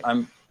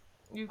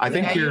 I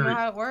think you know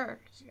how it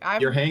works.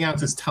 Your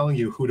Hangouts is telling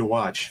you who to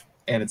watch,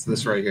 and it's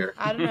this right here.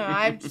 I don't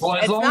know.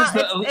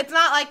 It's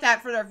not like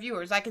that for our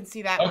viewers. I can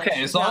see that.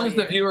 Okay, as long as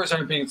the viewers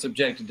aren't being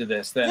subjected to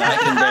this, then I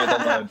can bear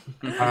the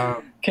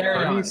load.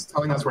 Carry on. He's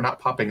telling us we're not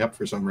popping up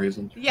for some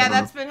reason. Yeah,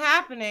 that's been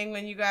happening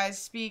when you guys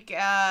speak.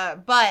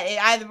 But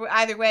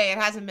either way, it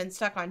hasn't been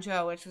stuck on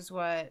Joe, which was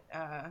what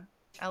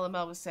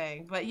LML was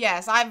saying. But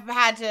yes, I've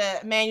had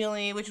to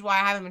manually, which is why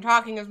I haven't been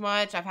talking as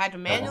much. I've had to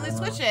manually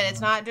switch it.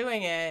 It's not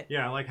doing it.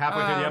 Yeah, like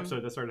halfway through the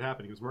episode, that started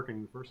happening. It was working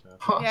in the first half.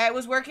 Huh. Yeah, it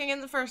was working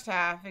in the first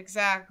half,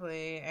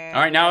 exactly. And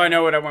All right, now I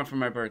know what I want for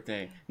my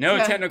birthday. No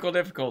technical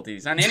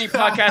difficulties on any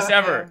podcast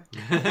ever.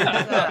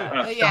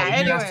 yeah, You asked for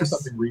anyways.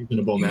 something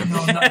reasonable, man.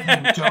 No,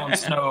 nothing, Jon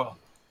Snow.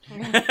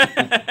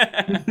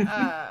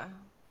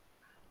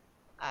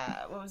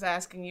 What was I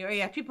asking you? Oh,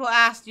 yeah, people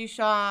asked you,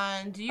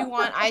 Sean, do you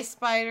want ice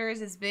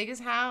spiders as big as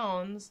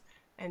hounds?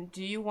 And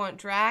do you want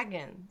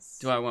dragons?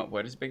 Do I want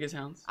what as big as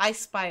hounds? Ice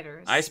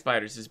spiders. Ice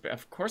spiders is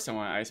of course I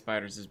want ice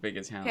spiders as big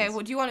as hounds. Okay,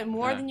 well, do you want it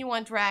more than you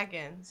want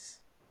dragons?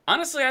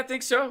 Honestly, I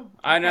think so.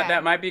 I know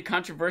that might be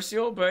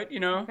controversial, but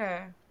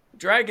Okay.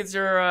 dragons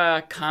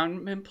are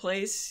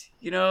commonplace.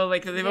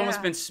 Like they've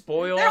almost been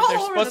spoiled. They're all They're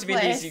over supposed to the be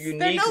place. these unique,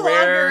 They're no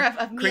rare longer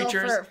a meal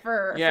creatures.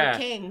 for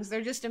kings.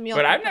 They're just a meal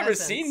But for I've never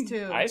peasants, seen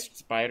too. ice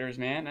spiders,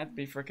 man. That'd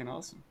be freaking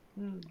awesome.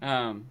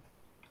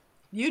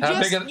 You How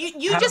just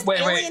big you just wait.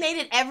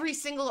 alienated every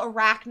single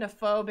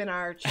arachnophobe in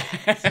our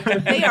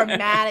chat. They are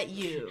mad at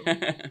you.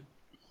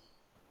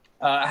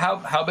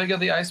 How big are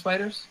the ice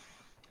spiders?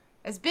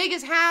 As big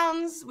as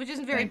hounds, which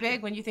isn't very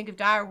big when you think of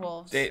dire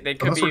wolves. They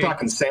could Unless be. we're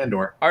talking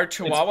Sandor. Are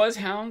Chihuahuas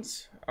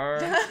hounds? Are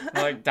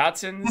like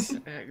Dachshunds?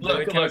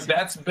 Look,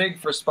 that's big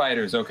for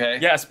spiders, okay?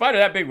 Yeah, a spider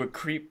that big would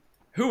creep.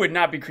 Who would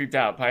not be creeped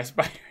out by a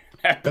spider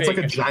that That's big?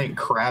 like a giant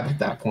crab at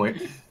that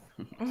point.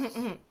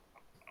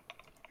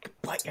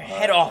 Bite your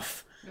head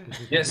off.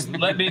 Yes,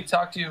 let me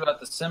talk to you about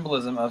the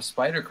symbolism of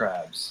spider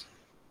crabs.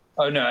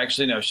 Oh, no,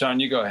 actually, no. Sean,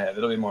 you go ahead.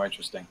 It'll be more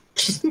interesting.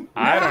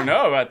 I don't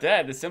know about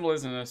that. The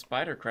symbolism of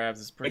spider crabs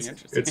is pretty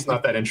interesting. It's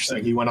not that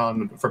interesting. He went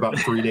on for about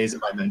 3 days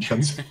of my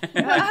mentions.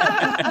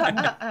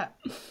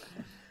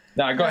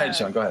 No, go ahead,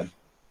 Sean. Go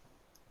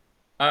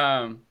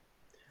ahead.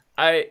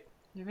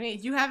 Do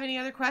you have any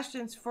other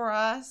questions for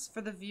us,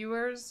 for the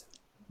viewers?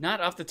 Not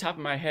off the top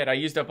of my head. I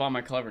used up all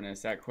my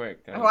cleverness that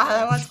quick. That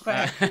was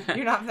quick.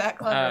 You're not that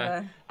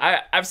clever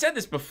then. I've said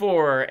this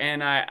before,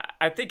 and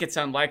I think it's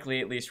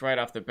unlikely, at least right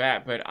off the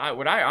bat, but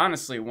what I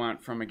honestly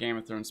want from a Game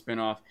of Thrones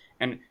spinoff,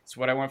 and it's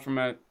what I want from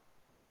I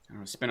don't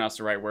know if spinoff's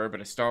the right word,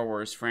 but a Star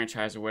Wars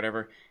franchise or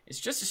whatever, it's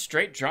just a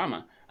straight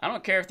drama. I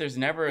don't care if there's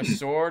never a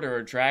sword or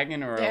a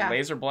dragon or a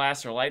laser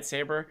blast or a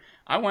lightsaber.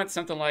 I want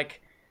something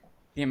like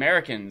The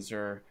Americans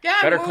or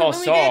Better Call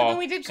Saul,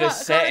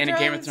 just set in a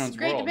Game of Thrones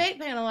great world. Debate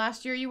panel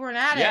last year. You weren't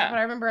at it, but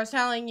I remember I was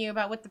telling you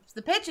about what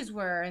the pitches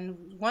were,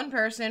 and one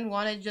person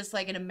wanted just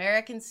like an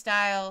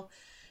American-style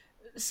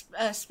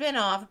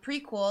spin-off, a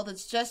prequel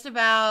that's just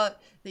about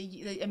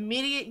the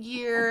immediate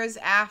years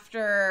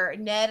after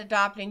Ned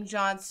adopting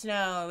Jon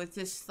Snow. It's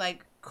this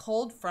like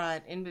cold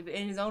front in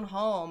his own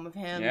home of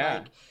him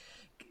like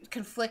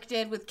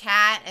conflicted with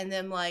Kat and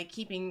them like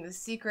keeping the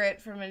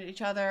secret from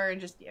each other and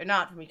just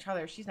not from each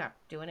other. She's not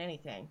doing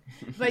anything,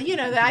 but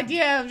the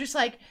idea of just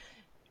like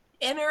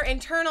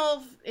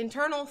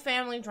internal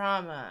family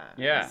drama.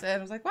 Yeah. So I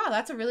was like, wow,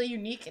 that's a really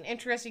unique and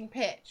interesting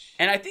pitch.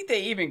 And I think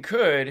they even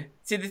could.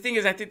 See, the thing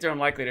is, I think they're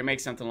unlikely to make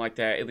something like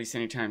that, at least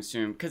anytime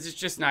soon, because it's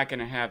just not going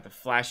to have the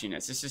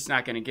flashiness. It's just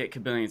not going to get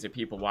kabillions of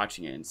people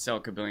watching it and sell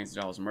kabillions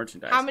of dollars of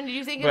merchandise. How many do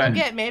you think it'll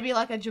get? Maybe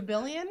like a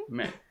jabillion?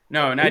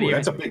 No, not even.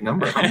 That's a big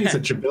number. How many is a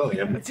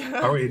jabillion?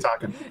 How are you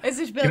talking? Is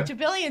a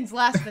jabillion's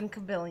less than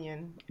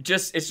kabillion?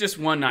 It's just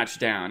one notch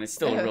down. It's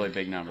still a really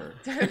big number.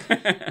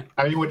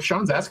 I mean, what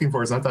Sean's asking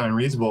for is not that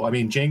unreasonable. I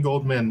mean, Jane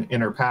Goldman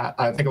in her past,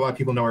 I think a lot of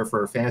people know her for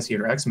her fantasy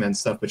and her X-Men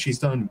stuff, but she's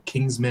done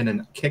Kingsman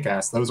and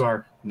Kick-Ass. Those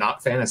are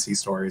not fantasy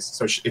stories,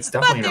 so it's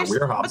definitely in her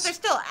wheelhouse. But they're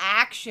still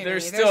action. They're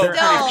still pretty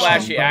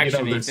flashy,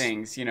 action-y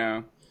things,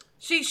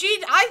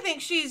 I think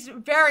she's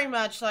very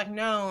much like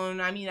known.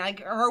 I mean,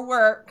 like her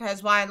work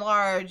has by and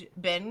large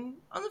been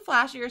on the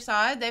flashier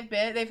side.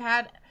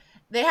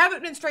 They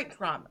haven't been straight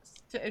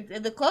dramas.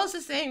 The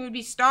closest thing would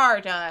be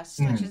Stardust,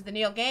 which is the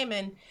Neil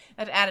Gaiman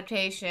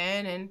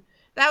adaptation, and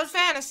that was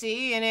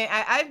fantasy, and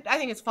I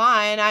think it's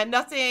fine.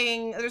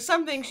 There's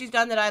some things she's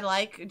done that I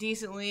like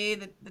decently.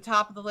 The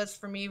top of the list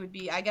for me would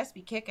be, I guess,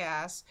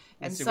 Kick-Ass,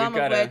 and some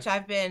of which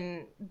I've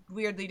been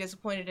weirdly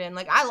disappointed in.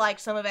 Like, I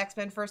liked some of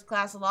X-Men First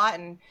Class a lot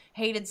and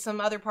hated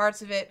some other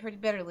parts of it pretty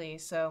bitterly,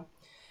 so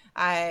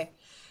I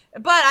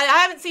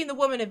haven't seen The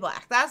Woman in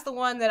Black. That's the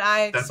one that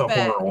I expect. That's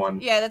a horror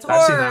one. Yeah, that's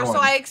I've seen horror. that one. So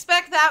I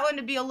expect that one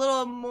to be a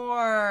little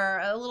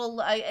more,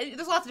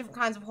 there's lots of different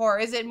kinds of horror.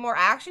 Is it more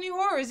actiony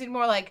horror, or is it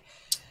more like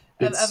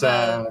it's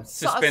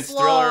suspense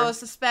slow, thriller,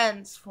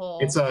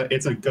 suspenseful?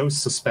 It's a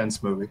ghost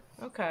suspense movie.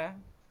 Okay,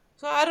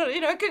 so I don't,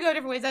 it could go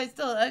different ways.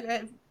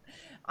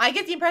 I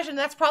get the impression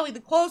that's probably the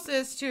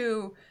closest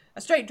to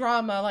a straight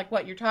drama, like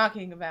what you're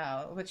talking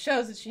about, which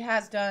shows that she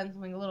has done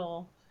something a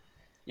little.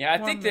 Yeah, I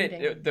think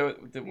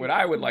that what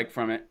I would like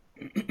from it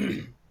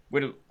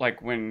would,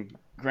 like, when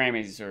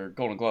Grammys or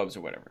Golden Globes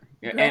or whatever,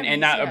 and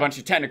not a bunch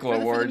of technical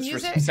awards for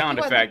sound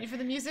effect, for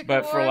the music but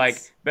awards? for like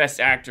best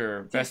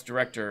actor, best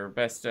director,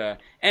 best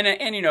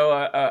and you know,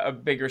 a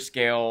bigger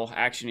scale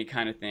actiony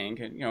kind of thing.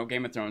 You know,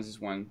 Game of Thrones has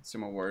won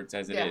some awards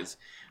as it is,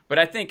 but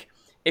I think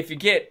if you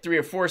get 3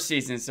 or 4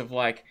 seasons of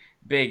like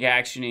big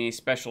actiony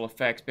special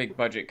effects, big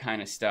budget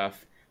kind of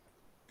stuff,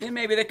 then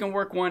maybe they can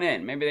work one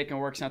in. Maybe they can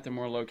work something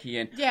more low key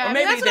in. Yeah, or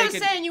maybe that's what I was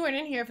saying. You weren't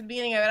in here for the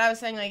beginning of it. I was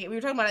saying, like, we were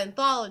talking about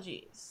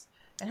anthologies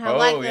and how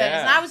likely it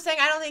is. And I was saying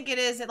I don't think it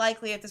is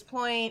likely at this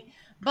point,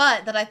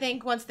 but that I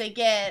think once they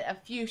get a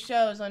few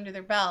shows under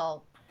their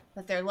belt,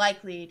 that they're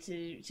likely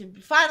to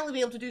finally be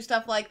able to do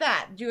stuff like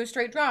that. Do a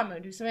straight drama,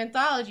 do some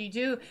anthology,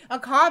 do a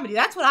comedy.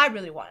 That's what I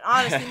really want.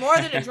 Honestly, more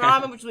than a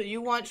drama, which is what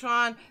you want,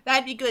 Sean.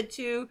 That'd be good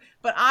too.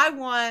 But I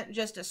want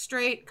just a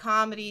straight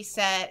comedy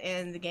set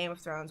in the Game of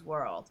Thrones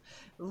world.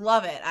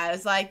 Love it. I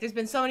was like, there's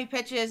been so many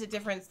pitches at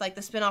different, like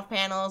the spin-off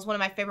panels. One of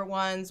my favorite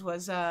ones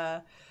was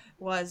Where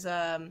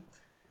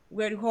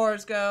Do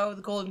Horrors Go?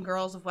 The Golden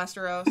Girls of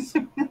Westeros.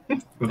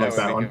 Love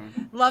that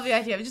one. Love the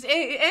idea of just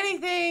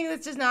anything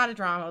that's just not a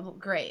drama.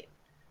 Great.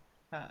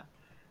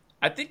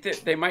 I think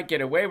that they might get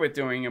away with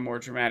doing a more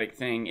dramatic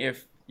thing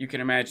if you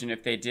can imagine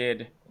if they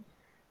did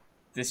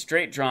this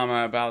straight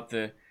drama about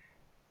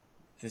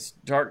this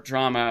dark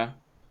drama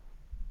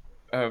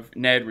of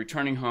Ned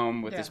returning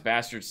home with his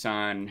bastard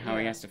son, how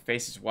he has to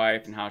face his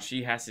wife, and how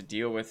she has to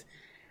deal with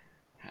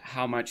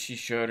how much she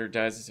should or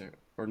does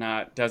or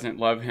doesn't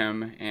love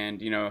him,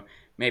 and, you know,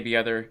 maybe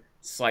other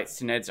slights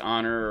to Ned's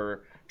honor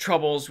or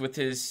troubles with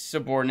his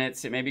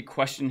subordinates that maybe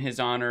question his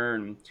honor.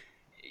 And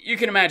you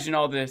can imagine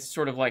all this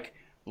sort of like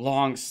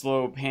long,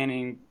 slow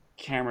panning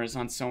cameras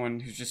on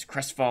someone who's just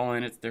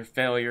crestfallen at their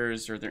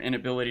failures or their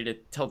inability to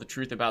tell the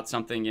truth about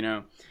something, you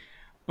know.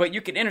 But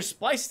you can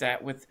intersplice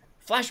that with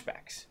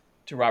flashbacks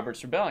to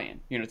Robert's Rebellion,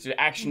 you know, to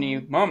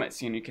actiony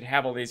moments. You know, you could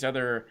have all these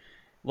other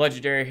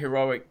legendary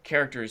heroic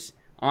characters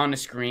on the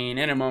screen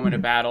in a moment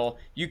of battle.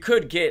 You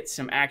could get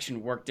some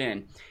action worked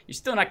in. You're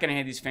still not going to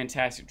have these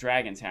fantastic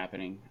dragons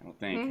happening, I don't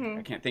think.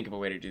 I can't think of a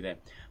way to do that.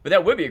 But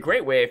that would be a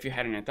great way if you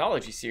had an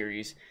anthology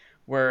series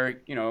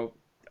where, you know,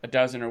 a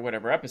dozen or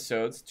whatever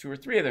episodes, 2 or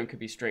 3 of them could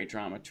be straight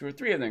drama, 2 or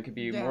 3 of them could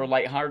be more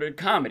lighthearted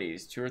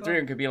comedies, 2 or 3 of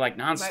them could be like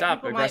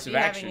nonstop aggressive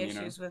action. Might be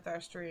having issues with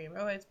our stream.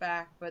 Oh, it's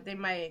back, but they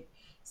might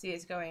see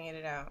it's going in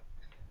and out.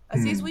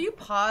 Aziz, will you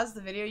pause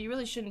the video? You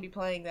really shouldn't be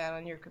playing that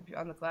on your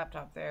on the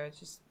laptop there. It's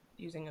just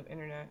using the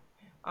internet.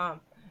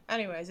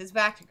 Anyways, it's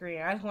back to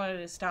green. I just wanted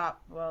to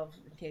stop, well,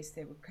 in case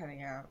they were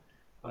cutting out.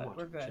 But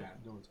we're good.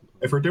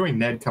 If we're doing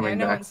Ned coming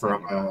back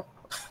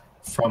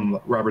from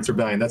Robert's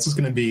Rebellion, that's just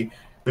going to be.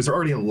 There's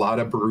already a lot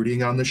of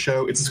brooding on the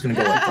show. It's just going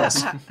to go like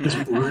this,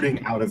 just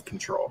brooding out of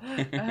control.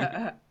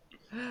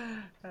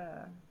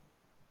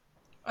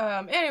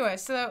 Anyway,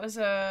 so that was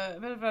a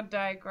bit of a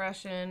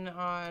digression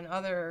on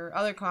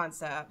other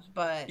concepts,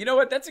 but you know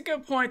what? That's a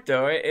good point,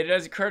 though. It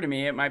does occur to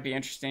me it might be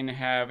interesting to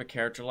have a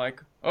character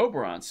like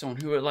Oberon,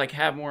 someone who would like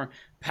have more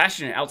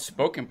passionate,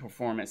 outspoken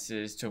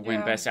performances to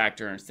win Best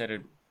Actor instead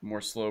of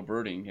more slow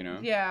brooding. You know?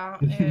 Yeah,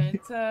 and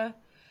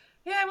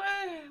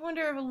I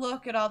wonder if a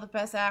look at all the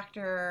Best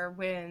Actor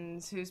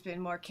wins, who's been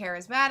more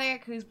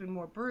charismatic, who's been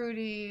more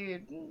broody.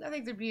 I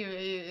think there'd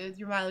be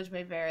your mileage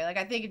may vary. Like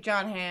I think of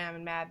John Hamm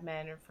and Mad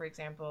Men, for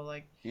example.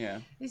 Like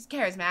he's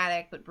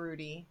charismatic but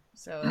broody,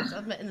 so it's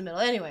in the middle.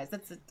 Anyways,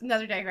 that's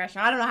another digression.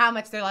 I don't know how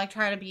much they're like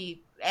trying to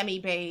be Emmy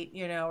bait,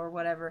 you know, or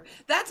whatever.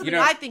 That's something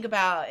I think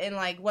about in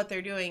like what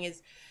they're doing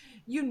is.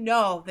 You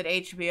know that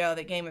HBO,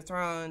 that Game of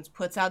Thrones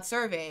puts out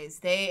surveys.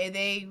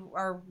 They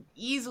are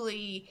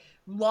easily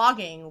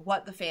logging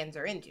what the fans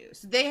are into.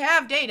 So they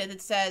have data that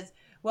says,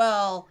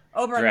 well,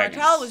 Oberyn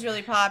Martell was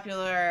really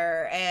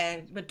popular,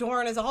 but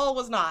Dorne as a whole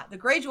was not. The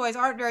Greyjoys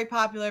aren't very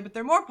popular, but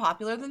they're more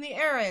popular than the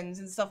Arryns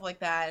and stuff like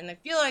that. And I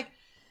feel like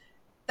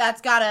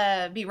that's got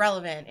to be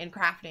relevant in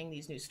crafting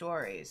these new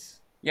stories.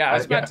 Yeah, I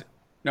was about to...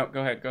 No,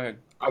 go ahead.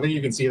 I think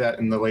you can see that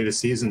in the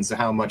latest seasons,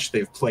 how much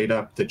they've played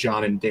up the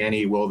Jon and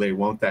Dany, will they,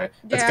 won't they?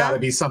 That's got to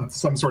be some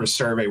sort of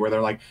survey where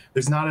they're like,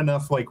 there's not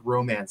enough like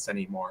romance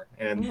anymore,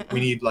 and we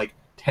need like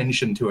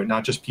tension to it,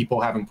 not just people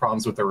having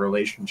problems with their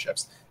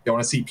relationships. They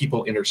want to see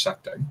people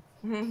intersecting.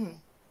 Mm-hmm.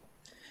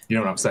 You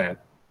know what I'm saying?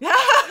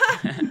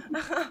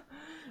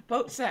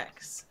 Boat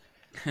sex.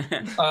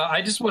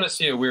 I just want to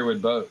see a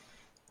Weirwood boat.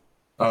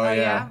 Oh, Oh,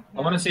 yeah.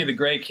 I want to see the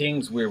Grey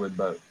King's Weirwood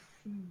boat.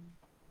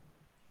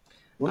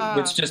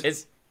 Which just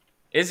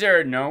is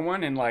there no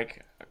one in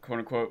like quote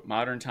unquote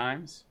modern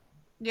times?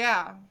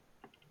 Yeah.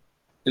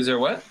 is there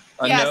what?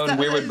 A Yes, known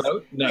Weirwood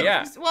boat? No.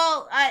 Yeah.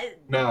 Well,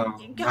 No,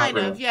 kind not of,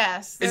 really.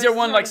 yes. Is there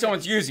one There's like sort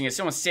of- someone's using? Is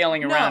someone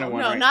sailing around in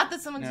one? No, right? not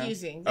that someone's No?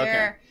 using. Okay.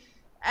 They're,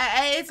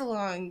 it's a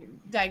long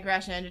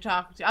digression to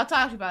talk to. I'll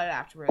talk to you about it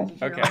afterwards.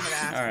 If Okay. you want to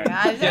ask All me.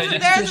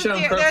 right. Just show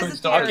There's a perfect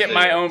theory. I'll get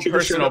my own Should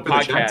have showed personal up in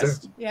the chat,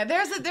 podcast. too. Yeah,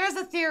 there's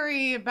a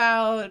theory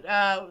about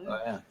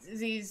yeah.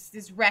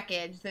 this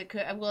wreckage that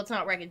could. Well, it's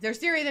not wreckage. There's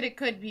theory that it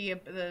could be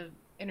the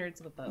innards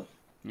of a boat.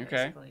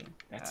 Okay. Basically.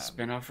 That's a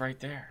spinoff right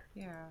there.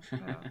 Yeah.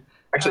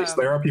 Actually, so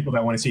there are people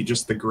that want to see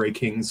just the Grey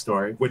King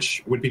story,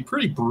 which would be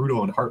pretty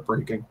brutal and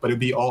heartbreaking, but it'd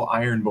be all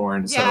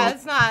Ironborn. Yeah, so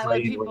it's not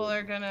like Grey people would-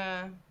 are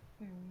gonna.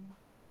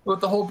 But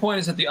the whole point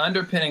is that the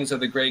underpinnings of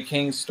the Grey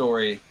King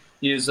story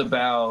is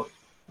about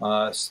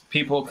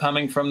people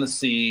coming from the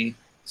sea,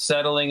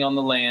 settling on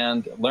the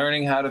land,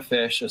 learning how to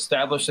fish,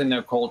 establishing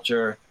their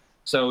culture.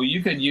 So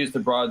you could use the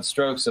broad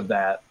strokes of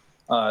that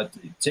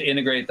to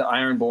integrate the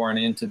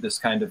Ironborn into this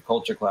kind of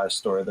culture clash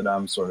story that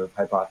I'm sort of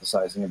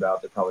hypothesizing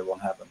about that probably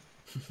won't happen.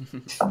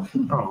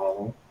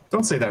 Oh,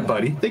 don't say that,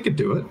 buddy. They could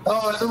do it.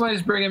 Oh,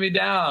 everybody's bringing me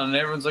down. And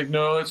everyone's like,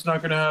 no, it's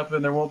not going to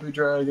happen. There won't be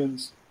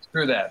dragons.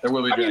 Screw that. There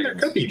will be I mean,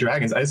 dragons. there could be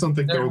dragons. I just don't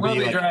think There there will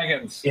be like,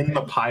 dragons. in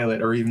the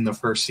pilot or even the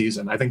first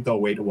season. I think they'll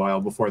wait a while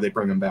before they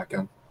bring them back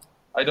in.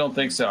 I don't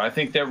think so. I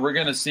think that we're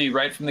going to see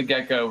right from the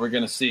get-go, we're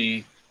going to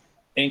see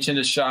Ancient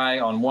Ashai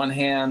on one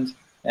hand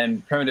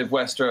and Primitive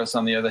Westeros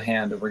on the other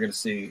hand, and we're going to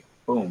see,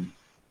 boom.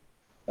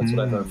 That's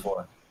what I vote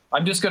for.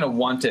 I'm just going to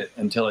want it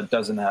until it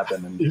doesn't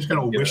happen. And You're just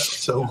going to give it wish up.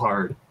 so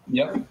hard.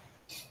 Yep.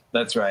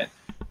 That's right.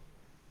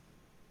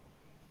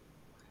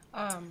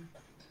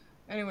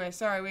 Anyway,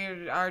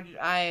 sorry,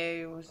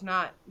 I was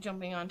not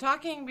jumping on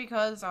talking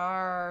because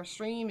our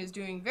stream is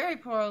doing very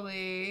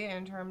poorly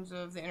in terms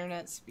of the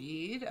internet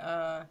speed.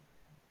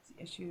 It's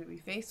the issue that we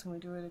face when we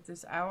do it at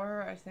this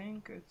hour, I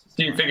think. It's just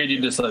So you figured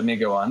you'd just let me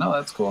go on. Oh,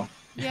 that's cool.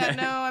 Yeah,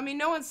 no, I mean,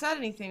 no one said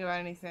anything about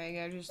anything.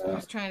 I just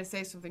was trying to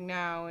say something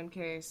now in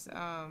case.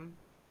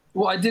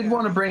 Well, I did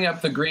want to bring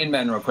up the green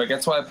men real quick.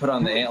 That's why I put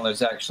on the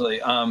antlers,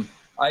 actually.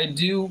 I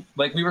do,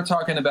 like we were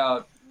talking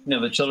about,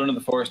 the children of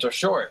the forest are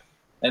short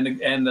and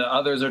the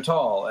others are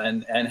tall.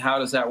 And how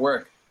does that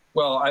work?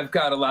 Well, I've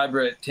got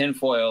elaborate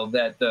tinfoil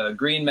that the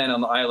green men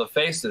on the Isle of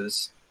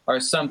Faces are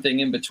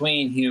something in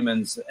between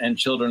humans and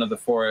children of the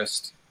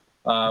forest,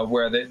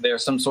 where they're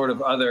some sort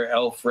of other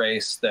elf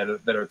race that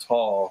are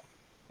tall.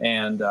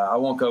 And I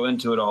won't go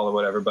into it all or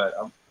whatever, but,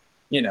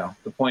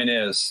 the point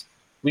is,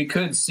 we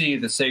could see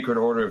the Sacred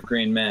Order of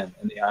Green Men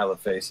in the Isle of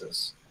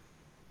Faces.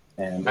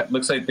 And it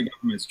looks like the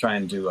government's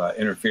trying to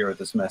interfere with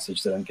this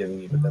message that I'm giving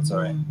you, but that's all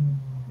right.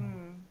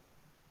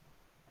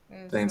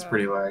 Things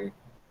pretty laggy.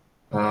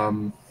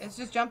 It's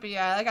just jumpy.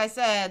 Yeah, like I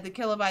said, the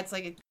kilobytes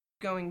like it's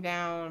going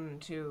down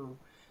to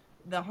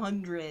the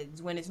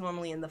hundreds when it's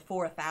normally in the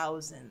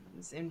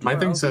 4,000s. My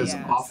thing says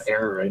OBS. off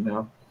air right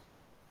now.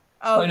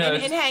 Oh, Oh, no, in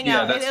it's- Hangout,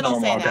 yeah, that's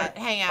it'll say normal. that.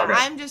 Hangout.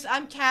 Okay.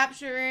 I'm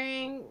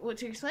capturing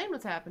to explain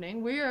what's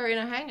happening. We are in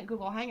a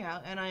Google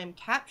Hangout, and I am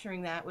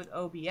capturing that with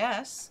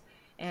OBS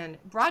and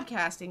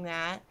broadcasting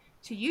that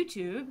to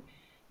YouTube.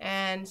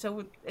 And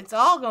so it's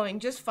all going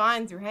just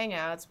fine through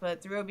Hangouts,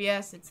 but through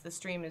OBS, the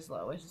stream is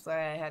low. It's just like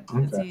I had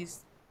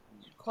Aziz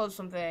close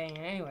something.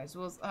 Anyways,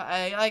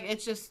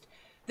 it's just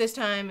this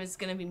time it's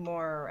going to be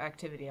more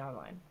activity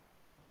online,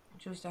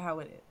 just how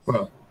it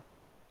is.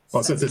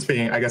 Well, since it's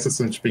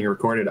being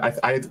recorded,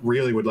 I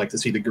really would like to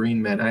see the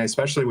Green Men. And I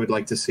especially would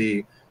like to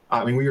see,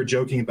 we were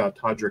joking about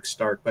Todrick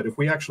Stark, but if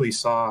we actually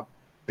saw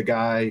the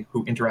guy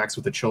who interacts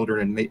with the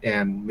children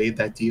and made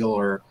that deal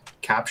or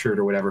captured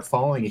or whatever,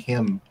 following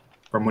him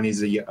from when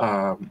he's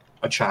a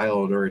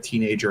child or a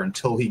teenager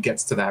until he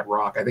gets to that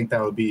rock, I think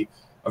that would be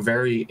a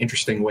very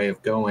interesting way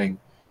of going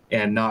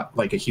and not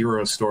like a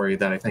hero story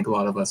that I think a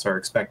lot of us are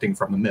expecting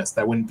from the Mist.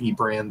 That wouldn't be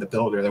Bran the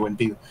Builder. That wouldn't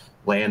be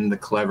Lan the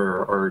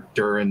Clever or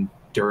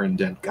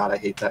Durandon. God, I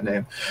hate that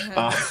name.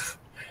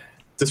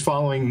 Just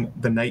following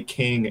the Night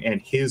King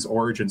and his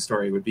origin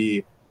story would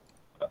be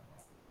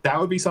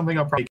something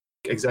I'll probably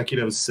make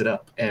executives sit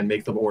up and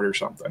make them order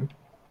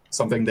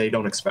something they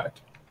don't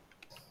expect.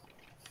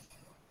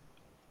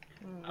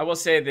 I will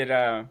say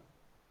that,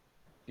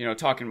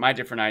 talking my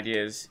different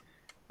ideas,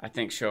 I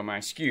think show my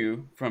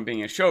skew from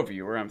being a show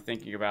viewer. I'm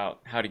thinking about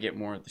how to get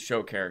more of the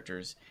show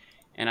characters.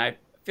 And I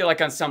feel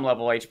like on some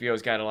level,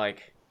 HBO's got to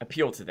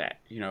appeal to that,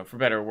 for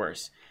better or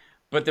worse.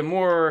 But the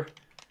more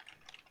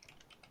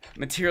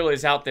material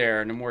is out there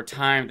and the more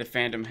time the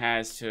fandom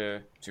has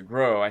to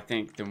grow, I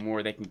think the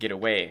more they can get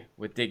away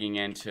with digging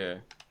into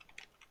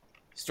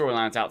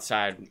storylines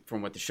outside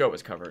from what the show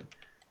has covered.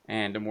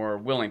 And the more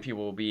willing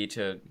people will be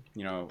to,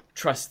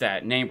 trust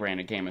that name brand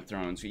of Game of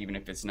Thrones, even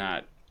if it's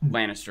not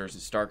Lannisters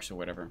and Starks or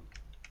whatever.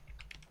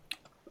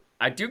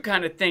 I do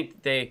kind of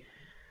think they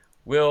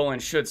will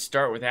and should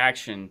start with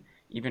action,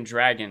 even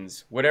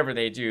dragons, whatever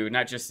they do,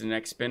 not just the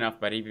next spin-off,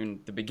 but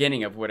even the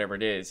beginning of whatever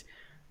it is.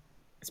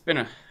 It's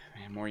been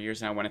more years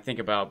than I want to think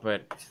about,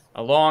 but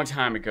a long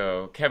time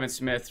ago, Kevin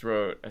Smith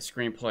wrote a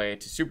screenplay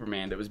to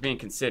Superman that was being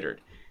considered.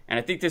 And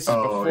I think this is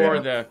before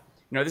this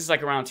is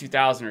like around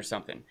 2000 or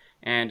something.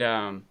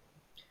 And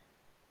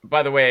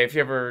by the way, if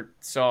you ever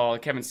saw,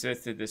 Kevin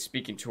Smith did the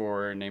speaking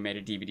tour and they made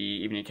a DVD,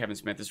 Evening Kevin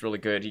Smith is really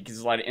good. He gives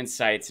a lot of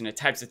insights and the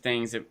types of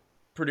things that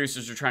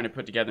producers are trying to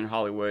put together in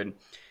Hollywood,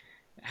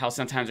 how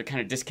sometimes they're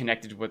kind of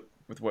disconnected with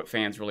what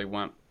fans really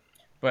want.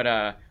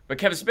 But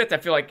Kevin Smith, I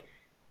feel like,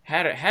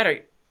 had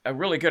a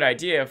really good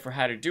idea for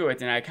how to do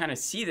it, and I kind of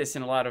see this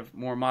in a lot of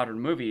more modern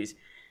movies,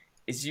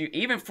 is you,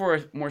 even for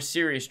a more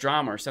serious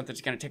drama or something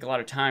that's going to take a lot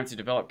of time to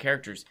develop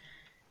characters,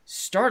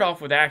 start off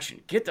with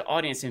action. Get the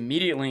audience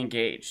immediately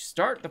engaged.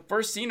 Start the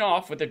first scene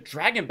off with a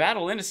dragon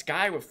battle in the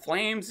sky with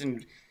flames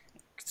and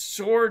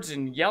swords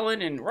and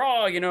yelling and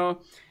raw,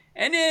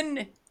 and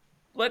then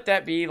let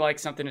that be like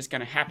something that's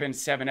going to happen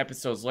 7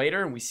 episodes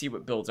later, and we see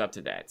what builds up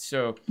to that.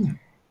 So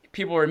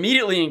people are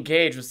immediately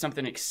engaged with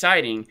something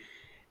exciting,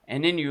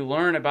 and then you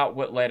learn about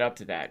what led up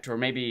to that, or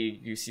maybe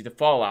you see the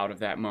fallout of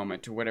that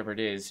moment, or whatever it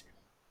is.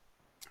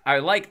 I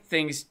like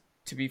things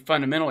to be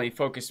fundamentally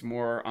focused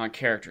more on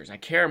characters. I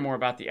care more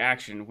about the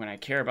action when I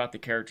care about the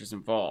characters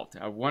involved.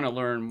 I want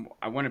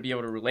to be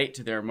able to relate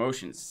to their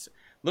emotions. It's a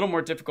little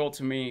more difficult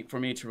for me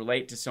to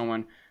relate to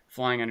someone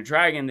flying on a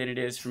dragon than it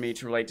is for me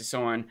to relate to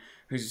someone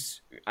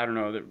who's, I don't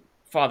know, the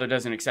father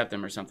doesn't accept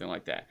them or something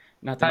like that.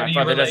 Not that my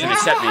father doesn't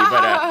accept me,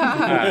 but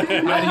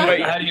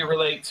how do you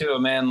relate to a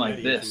man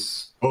like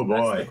this? Oh boy,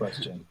 that's the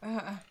question.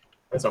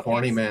 That's a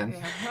horny man.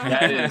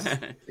 That is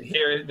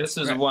here. This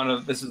is a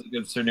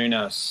good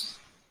Cernunos,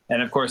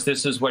 and of course,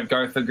 this is what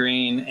Gartha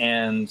Green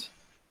and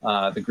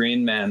the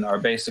Green Men are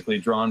basically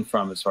drawn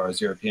from as far as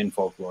European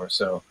folklore.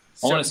 So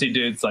I want to see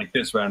dudes like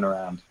this running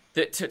around.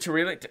 To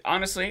relate,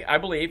 honestly, I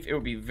believe it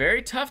would be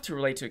very tough to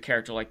relate to a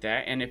character like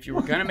that. And if you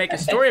were going to make a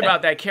story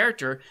about that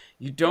character,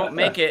 you don't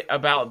make it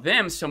about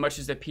them so much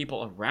as the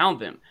people around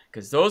them,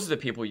 because those are the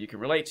people you can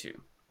relate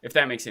to. If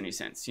that makes any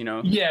sense,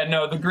 Yeah,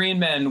 no, the Green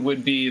Men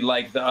would be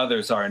like the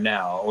others are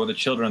now, or the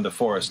Children of the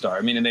Forest are.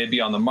 I mean, and they'd be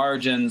on the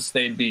margins,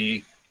 they'd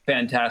be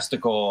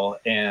fantastical,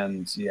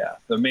 and yeah,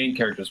 the main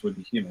characters would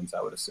be humans,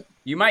 I would assume.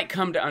 You might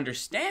come to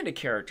understand a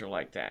character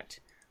like that,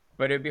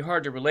 but it'd be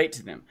hard to relate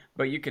to them.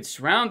 But you could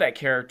surround that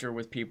character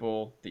with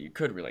people that you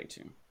could relate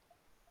to.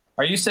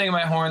 Are you saying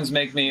my horns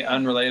make me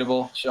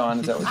unrelatable, Sean?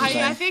 Is that what you're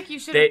saying? I think you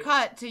should have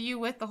cut to you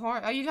with the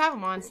horn. Oh, you have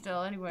them on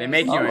still, anyway. They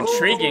make you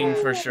intriguing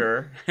for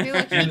sure.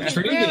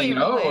 Intriguing?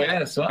 Oh,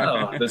 yes.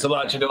 Wow. There's a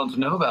lot you don't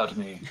know about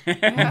me.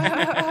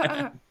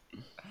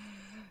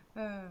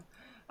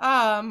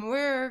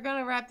 We're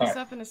gonna wrap this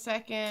up in a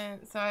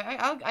second. So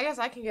I guess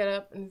I can get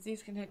up and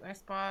Aziz can take my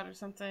spot or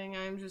something.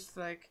 I'm just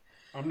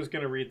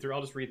gonna read through.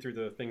 I'll just read through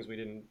the things we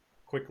didn't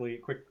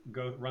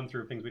run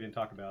through things we didn't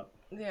talk about.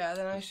 Yeah,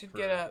 then I should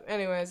get up.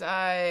 Anyways,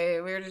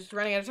 we're just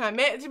running out of time.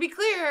 To be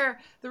clear,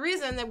 the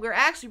reason that we're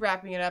actually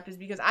wrapping it up is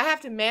because I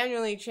have to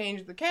manually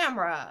change the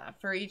camera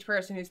for each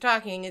person who's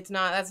talking.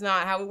 That's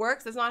not how it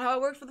works. That's not how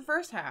it worked for the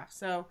first half.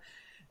 So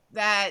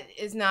that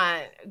is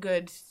not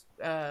good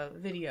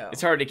video.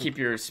 It's hard to keep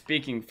your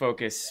speaking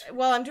focus.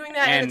 Well, I'm doing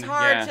that, and it's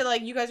hard to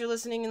you guys are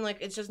listening, and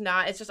it's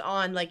just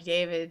on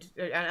David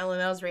on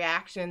LML's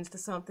reactions to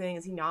something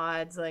as he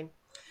nods,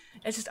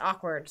 it's just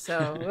awkward.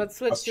 So let's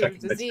switch to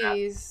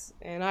Aziz,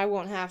 and I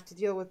won't have to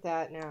deal with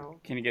that now.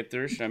 Can you get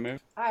through? Should I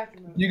move? I have to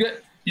move.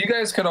 You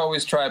guys could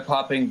always try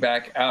popping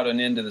back out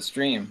and into the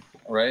stream,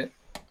 right?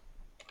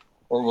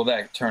 Or will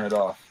that turn it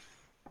off?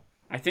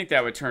 I think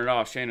that would turn it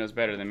off. Shay knows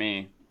better than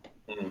me.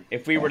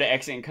 If we were to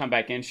exit and come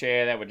back in,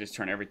 Shay, that would just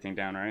turn everything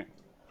down, right?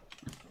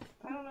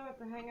 I don't know if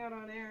to hang out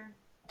on air.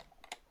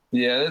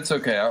 Yeah, that's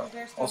okay.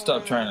 I'll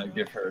stop trying to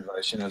give her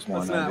advice. She knows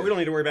more. We don't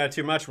need to worry about it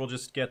too much. We'll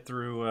just get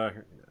through. A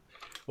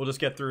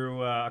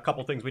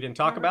couple things we didn't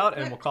talk about,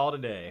 and we'll call it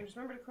a day. Just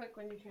remember to click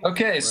when you change.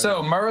 Okay,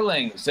 so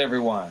Merlings,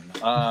 everyone.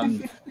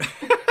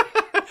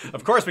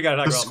 Of course, we got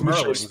to talk about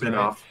Merlings.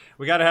 Spin-off.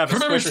 We got to have a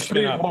Squisher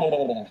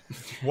spin-off.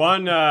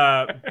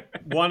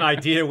 One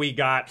idea we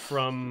got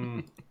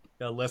from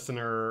a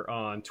listener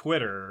on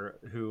Twitter,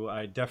 who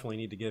I definitely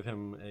need to give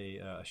him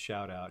a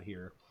shout out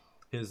here.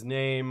 His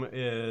name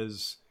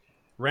is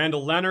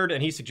Randall Leonard,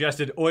 and he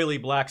suggested Oily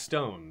Black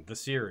Stone, the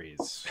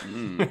series.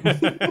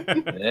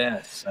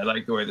 Yes, I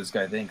like the way this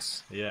guy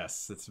thinks.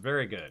 Yes, it's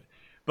very good.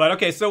 But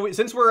okay, so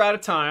since we're out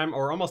of time,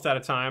 or almost out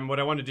of time, what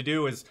I wanted to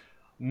do is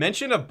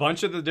mention a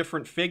bunch of the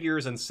different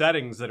figures and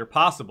settings that are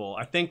possible.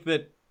 I think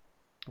that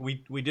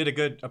we did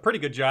a pretty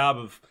good job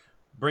of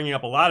bringing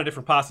up a lot of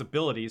different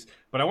possibilities,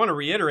 but I want to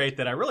reiterate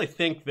that I really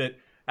think that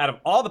out of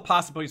all the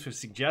possibilities we've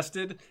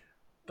suggested,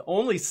 the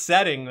only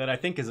setting that I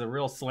think is a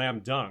real slam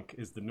dunk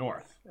is the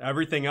North.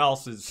 Everything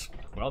else is,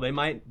 well, they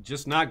might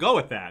just not go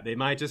with that. They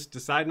might just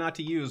decide not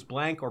to use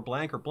blank or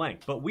blank or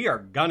blank. But we are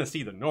going to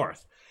see the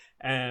North.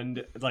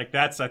 And like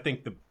that's, I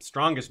think, the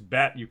strongest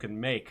bet you can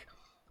make.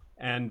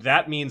 And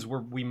that means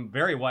we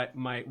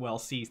might well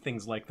see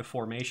things like the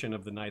formation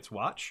of the Night's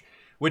Watch,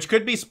 which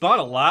could be spun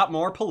a lot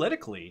more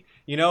politically.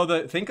 You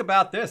know, think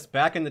about this.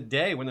 Back in the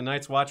day when the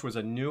Night's Watch was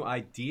a new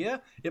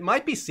idea, it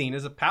might be seen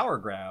as a power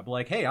grab.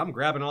 Like, hey, I'm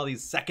grabbing all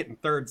these second and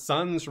third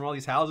sons from all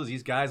these houses,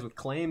 these guys with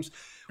claims.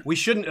 We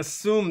shouldn't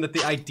assume that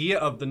the idea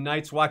of the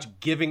Night's Watch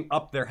giving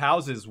up their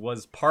houses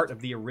was part of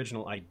the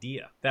original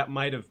idea. That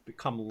might have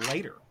come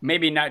later.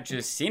 Maybe not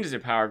just seen as a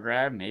power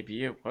grab.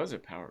 Maybe it was a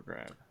power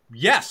grab.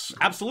 Yes,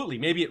 absolutely.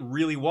 Maybe it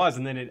really was,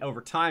 and then over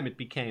time it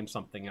became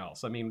something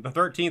else. I mean, the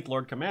 13th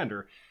Lord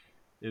Commander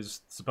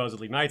is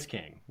supposedly Night's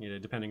King, you know,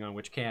 depending on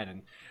which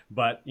canon.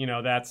 But, you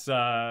know, that's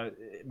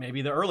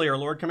maybe the earlier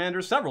Lord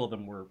Commanders, several of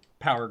them were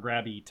power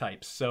grabby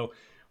types. So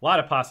a lot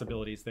of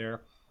possibilities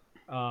there.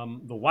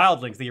 The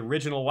Wildlings, the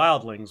original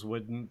Wildlings,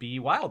 wouldn't be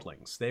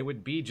Wildlings. They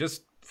would be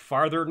just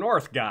farther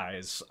north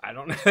guys. I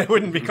don't know. They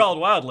wouldn't be called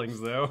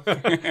Wildlings, though.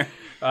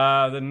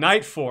 The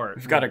Night Fort.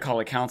 We've got to call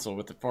a council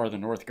with the farther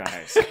north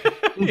guys.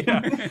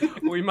 Yeah.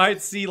 We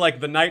might see, like,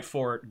 the Night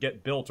Fort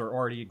get built or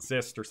already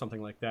exist or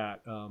something like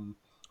that.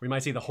 We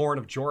might see the Horn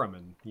of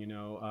Joramun, you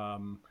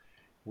know.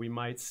 We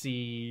might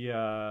see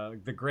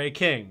the Grey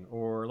King,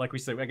 or like we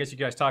said, I guess you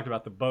guys talked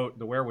about the boat,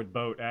 the Werewood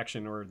boat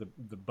action, or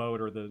the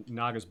boat, or the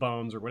Naga's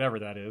Bones, or whatever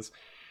that is.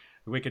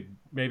 We could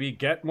maybe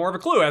get more of a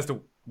clue as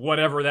to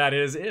whatever that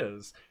is.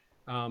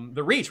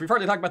 The Reach, we've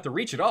hardly talked about the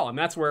Reach at all, and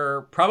that's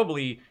where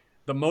probably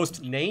the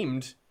most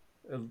named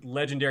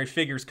legendary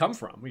figures come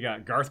from. We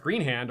got Garth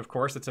Greenhand, of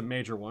course, that's a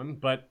major one,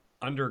 but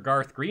under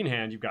Garth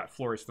Greenhand, you've got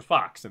Flourish the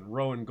Fox, and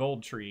Rowan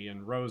Goldtree,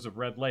 and Rose of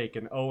Red Lake,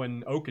 and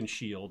Owen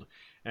Oakenshield,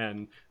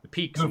 and the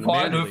Peaks. Who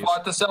fought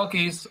the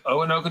Selkies?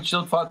 Owen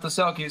Oakenshield fought the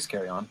Selkies.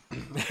 Carry on.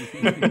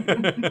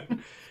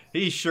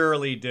 He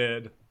surely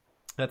did.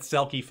 That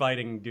Selkie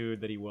fighting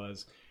dude that he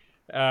was.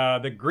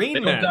 The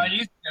Green Men.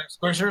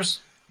 Squishers.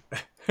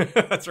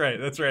 That's right.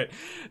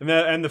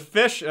 And the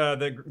fish,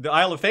 the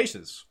Isle of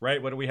Faces,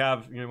 right? What do we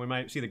have? You know, we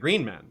might see the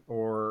Green Men,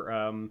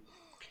 or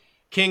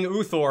King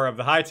Uthor of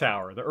the High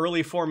Tower, the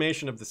early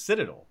formation of the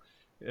Citadel,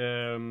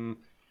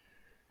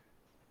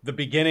 the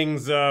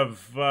beginnings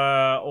of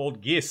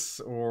Old Gis,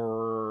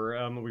 or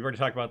we've already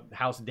talked about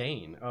House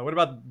Dane. What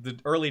about the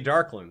early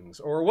Darklings,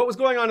 or what was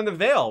going on in the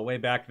Vale way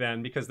back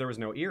then, because there was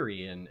no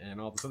Eyrie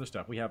and all this other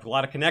stuff. We have a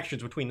lot of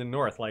connections between the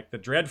North, like the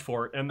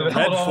Dreadfort and the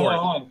Red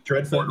Fort.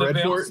 Dreadfort,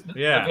 Red Fort?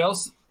 Yeah.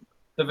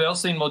 The Vale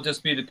scene will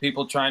just be the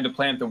people trying to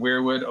plant the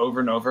weirwood over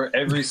and over.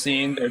 Every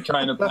scene, they're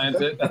trying to plant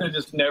it, and it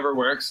just never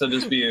works. So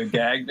just be a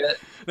gag bit.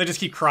 They just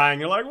keep crying.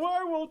 They're like,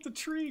 "Why won't the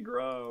tree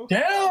grow?"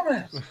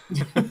 Damn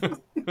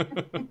it!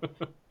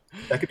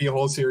 That could be a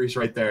whole series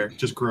right there,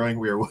 just growing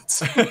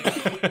weirwoods.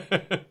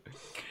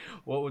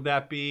 What would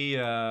that be?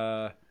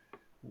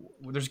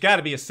 There's got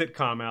to be a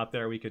sitcom out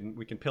there we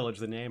can pillage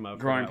the name of.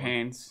 Growing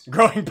Pains.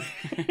 Growing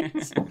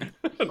Pains.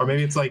 Or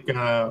maybe it's like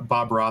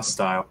Bob Ross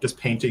style, just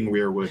painting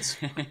weirwoods.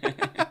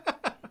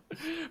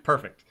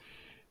 Perfect.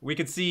 We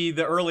could see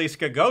the early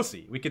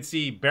Skagosi. We could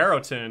see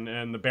Barrowton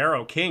and the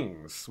Barrow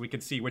Kings. We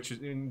could see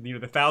the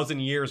 1,000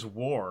 Years'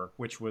 War,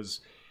 which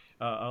was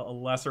a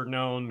lesser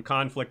known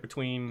conflict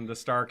between the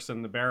Starks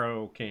and the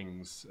Barrow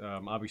Kings.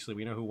 Obviously,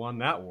 we know who won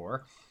that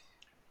war.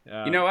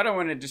 I don't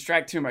want to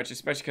distract too much,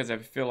 especially because I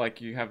feel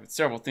like you have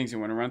several things you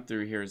want to run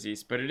through here,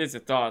 Aziz, but it is a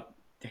thought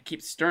that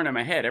keeps stirring in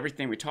my head.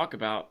 Everything we talk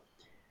about.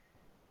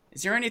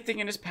 Is there anything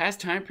in this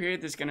past time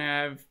period that's going to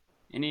have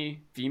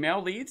any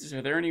female leads?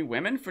 Are there any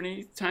women for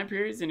any time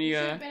periods? Any? You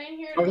should have been in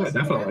here Oh, yeah,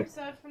 definitely.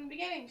 episode from the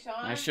beginning, Sean.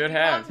 I should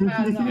have. We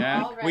talked about it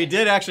Yeah. already. We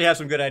did actually have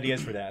some good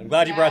ideas for that. I'm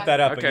glad you brought that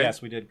up, but Okay.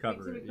 yes, we did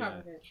cover We it.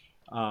 covered Yeah. it.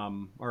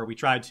 Or we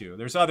tried to.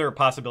 There's other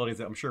possibilities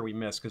that I'm sure we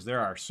missed, because there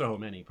are so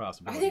many I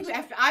possibilities.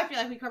 think I feel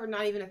like we covered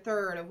not even a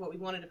third of what we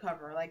wanted to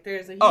cover. Like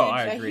there's a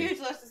I agree. huge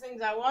list of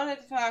things I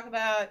wanted to talk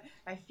about.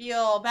 I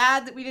feel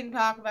bad that we didn't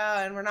talk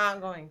about, and we're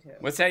not going to.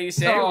 What's that you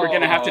say? We're going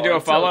to have to do a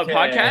follow-up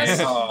podcast?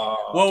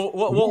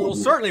 Well,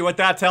 certainly what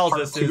that tells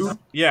us is, two?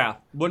 yeah,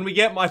 when we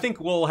get, I think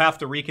we'll have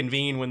to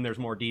reconvene when there's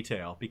more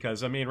detail,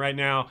 because, I mean, right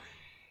now,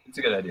 It's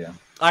a good idea.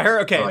 I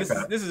heard, okay, I like this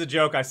that. is a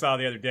joke I saw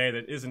the other day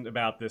that isn't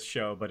about this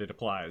show, but it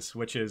applies,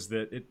 which is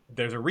that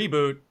there's a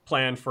reboot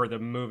planned for the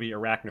movie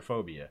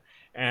Arachnophobia.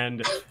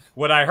 And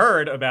what I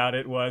heard about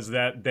it was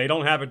that they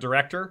don't have a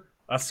director,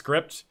 a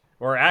script,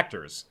 or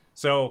actors.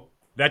 So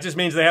that just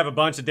means they have a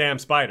bunch of damn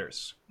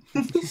spiders.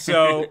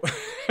 So,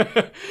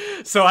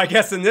 so I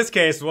guess in this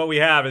case, what we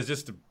have is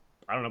just,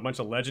 I don't know, a bunch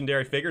of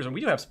legendary figures. And we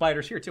do have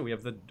spiders here, too. We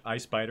have the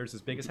ice spiders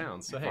as big as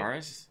hounds. So, hey,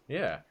 Varus?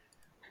 yeah.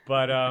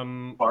 But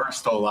Varus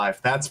still alive.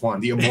 That's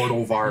one. The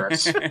immortal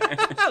Varus.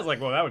 I was like,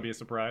 well, that would be a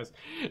surprise.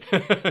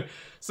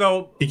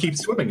 So He keeps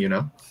swimming, you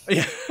know?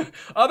 yeah,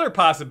 other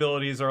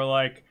possibilities are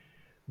like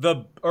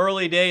the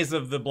early days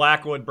of the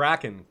Blackwood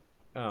Bracken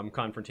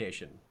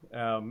confrontation,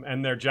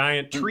 and their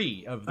giant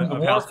tree of The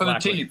war House for the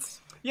Blackwood.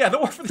 teeth. Yeah, the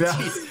War for the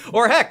Teeth.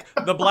 Or heck,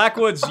 the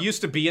Blackwoods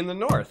used to be in the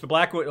north. The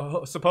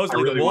Blackwood, supposedly,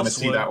 I really the want to Wolf's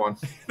see Wood. that one.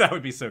 That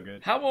would be so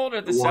good. How old are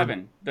the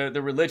Seven?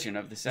 The religion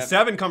of the Seven. The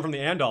Seven come from the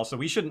Andal, so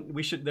they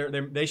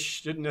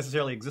shouldn't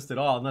necessarily exist at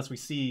all unless we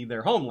see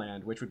their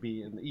homeland, which would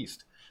be in the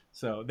east.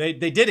 So they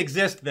did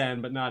exist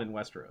then, but not in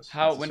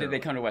Westeros. When did they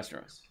come to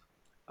Westeros?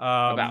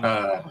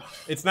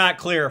 It's not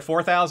clear.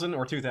 4,000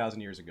 or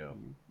 2,000 years ago,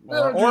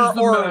 or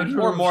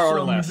more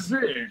or less.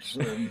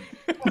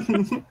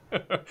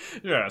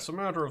 Yeah, it's a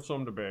matter of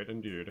some debate,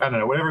 indeed. I don't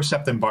know. Whatever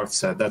Septon Barth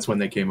said, that's when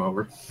they came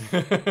over.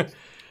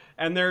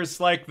 And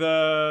there's like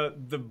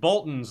the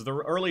Boltons, the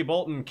early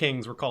Bolton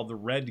kings were called the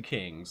Red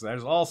Kings.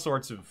 There's all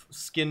sorts of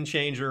skin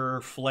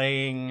changer,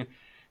 flaying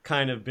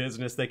kind of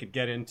business they could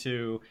get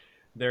into.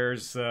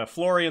 There's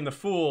Florian the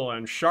Fool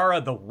and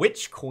Shara the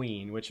Witch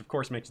Queen, which of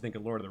course makes you think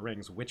of Lord of the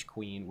Rings. Witch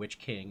Queen, Witch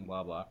King,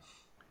 blah blah.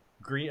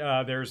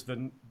 There's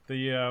the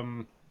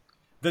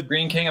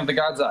Green King of the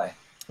God's Eye.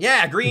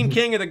 Yeah, Green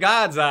King of the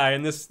God's Eye,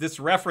 and this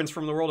reference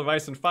from the world of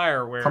Ice and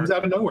Fire, where comes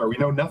out of nowhere. We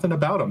know nothing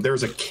about him.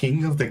 There's a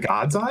King of the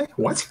God's Eye.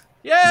 What?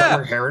 Yeah, is that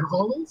where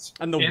Harrenhal is?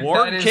 And the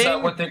War King. That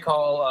is what they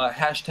call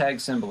hashtag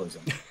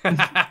symbolism.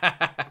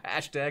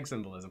 Hashtag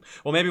symbolism.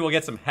 Well, maybe we'll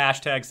get some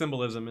hashtag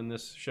symbolism in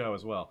this show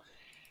as well.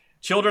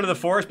 Children of the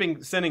Forest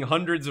sending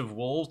hundreds of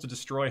wolves to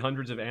destroy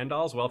hundreds of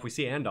Andals. Well, if we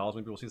see Andals,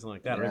 maybe we'll see something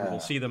like that. Yeah. Or maybe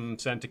we'll see them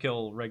sent to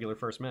kill regular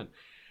First Men.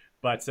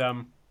 But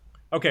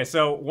okay,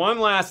 so one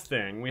last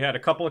thing. We had a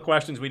couple of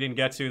questions we didn't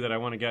get to that I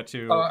want to get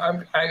to.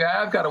 Oh,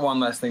 I've got one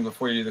last thing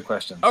before you do the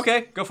questions.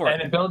 Okay, go for it.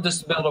 And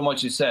just to build on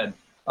what you said.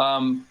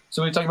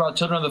 So we talked about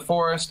Children of the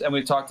Forest, and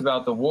we talked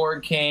about the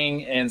Ward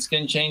King and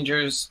Skin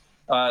Changers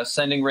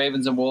sending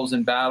ravens and wolves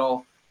in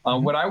battle.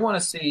 What I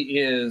want to see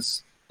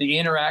is the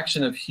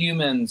interaction of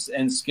humans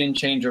and Skin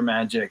Changer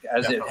magic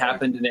as it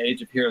happened in the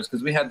Age of Heroes.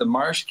 Because we had the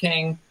Marsh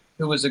King,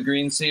 who was a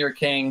Green Seer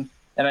King,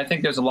 and I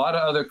think there's a lot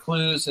of other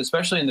clues,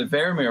 especially in the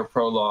Vermeer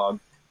prologue,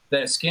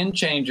 that Skin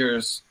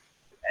Changers,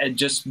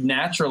 just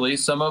naturally,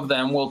 some of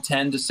them will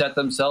tend to set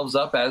themselves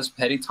up as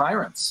petty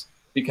tyrants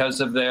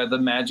because of the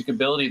magic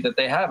ability that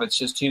they have. It's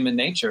just human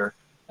nature.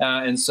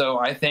 And so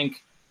I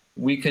think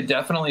we could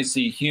definitely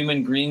see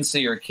human Green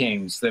Seer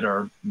kings that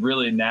are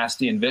really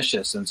nasty and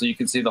vicious. And so you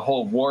can see the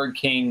whole Ward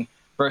King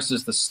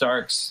versus the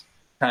Starks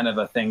kind of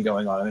a thing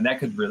going on. I mean, that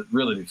could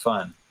really be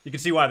fun. You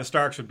can see why the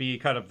Starks would be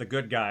kind of the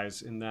good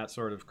guys in that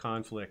sort of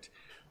conflict.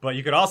 But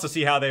you could also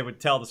see how they would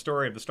tell the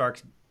story of the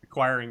Starks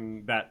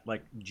acquiring that,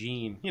 like,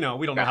 gene. You know,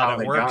 we don't know how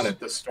that works. Got it.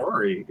 The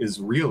story is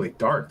really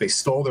dark. They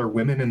stole their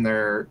women and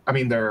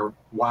their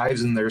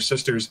wives and their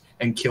sisters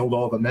and killed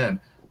all the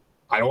men.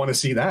 I don't want to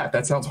see that.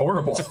 That sounds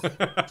horrible.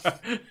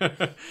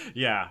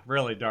 Yeah,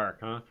 really dark,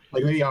 huh?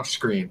 Like maybe off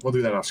screen. We'll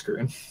do that off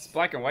screen. It's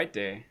Black and White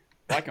Day.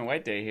 Black and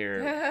White Day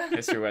here,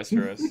 Mr.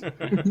 Westeros.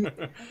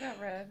 I got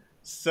red.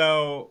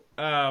 So,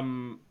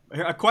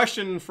 a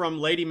question from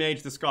Lady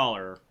Mage the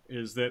Scholar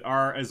is that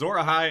are Azor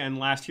Ahai and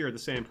Last Hero the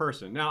same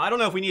person? Now, I don't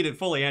know if we need to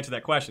fully answer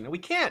that question. We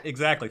can't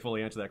exactly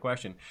fully answer that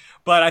question.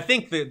 But I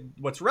think that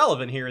what's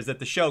relevant here is that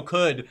the show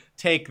could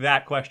take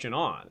that question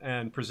on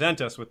and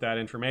present us with that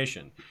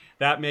information.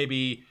 That may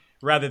be,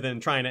 rather than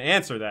trying to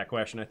answer that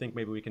question, I think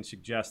maybe we can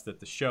suggest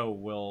that the show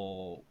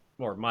will,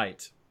 or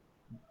might,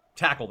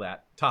 tackle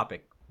that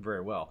topic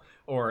very well.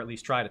 Or at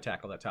least try to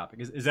tackle that topic.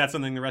 Is that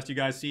something the rest of you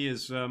guys see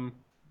as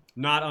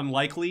not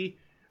unlikely?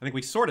 I think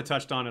we sort of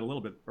touched on it a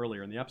little bit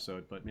earlier in the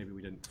episode, but maybe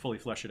we didn't fully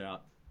flesh it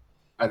out.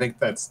 I think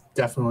that's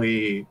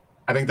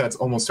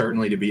almost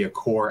certainly to be a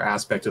core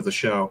aspect of the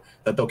show,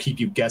 that they'll keep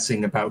you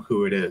guessing about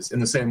who it is in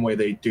the same way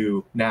they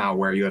do now,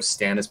 where you have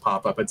Stannis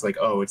pop up. It's like,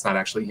 oh, it's not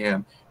actually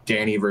him.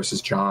 Dany versus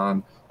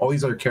Jon, all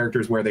these other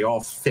characters where they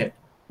all fit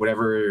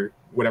whatever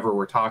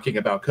we're talking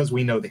about, because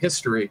we know the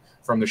history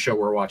from the show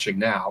we're watching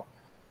now.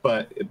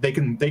 But they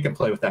can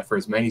play with that for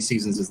as many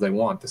seasons as they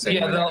want. The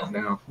same way they have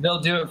now. They'll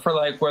do it for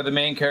like where the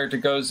main character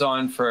goes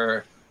on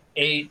for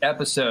 8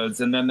 episodes,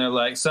 and then they're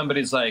like,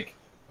 somebody's like,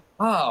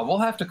 we'll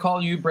have to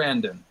call you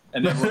Brandon,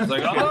 and everyone's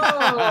like,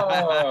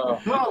 oh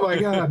my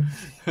god.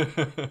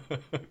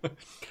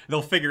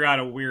 They'll figure out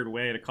a weird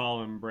way to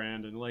call him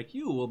Brandon, like,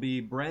 you will be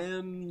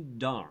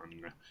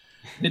Brandon.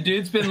 The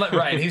dude's been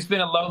right. He's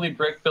been a lowly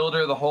brick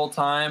builder the whole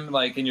time,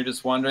 like, and you're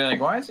just wondering, like,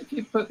 why does he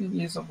keep putting?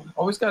 He's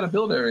always got to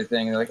build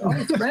everything. And you're like, oh,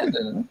 it's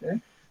Brandon. Okay,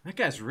 that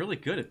guy's really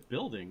good at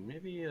building.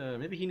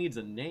 Maybe he needs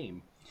a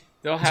name.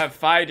 They'll have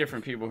 5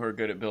 different people who are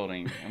good at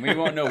building, and we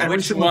won't know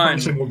which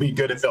one will be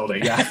good at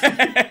building. Yeah.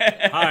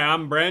 Hi,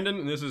 I'm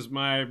Brandon, and this is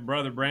my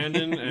brother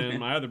Brandon, and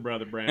my other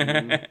brother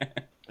Brandon,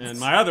 and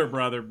my other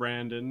brother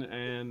Brandon,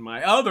 and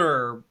my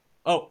other.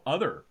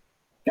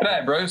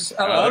 G'day, Bruce.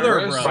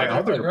 Other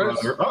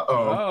brother.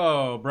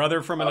 Oh,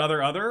 brother from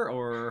another other,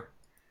 or?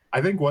 I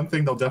think one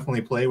thing they'll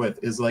definitely play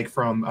with is like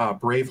from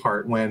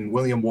Braveheart, when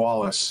William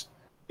Wallace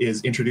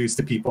is introduced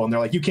to people and they're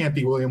like, you can't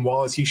be William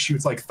Wallace, he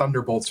shoots like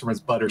thunderbolts from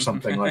his butt or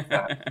something like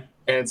that.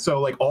 And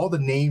so like all the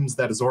names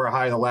that Azor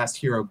Ahai, the Last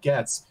Hero,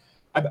 gets,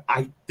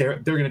 they're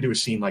going to do a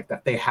scene like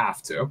that. They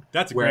have to.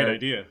 That's a great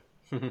idea.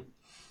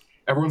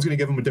 everyone's going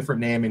to give him a different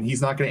name, and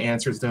he's not going to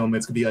answer to them.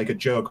 It's going to be like a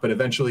joke, but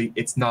eventually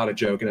it's not a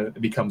joke, and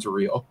it becomes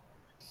real.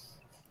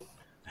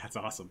 That's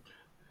awesome.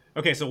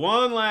 Okay, so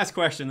one last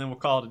question, then we'll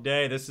call it a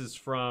day. This is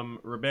from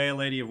Rebea,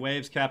 Lady of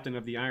Waves, captain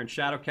of the Iron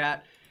Shadow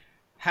Cat.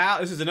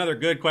 This is another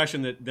good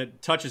question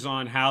that touches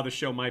on how the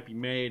show might be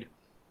made.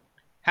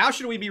 How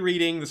should we be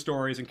reading the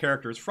stories and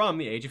characters from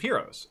the Age of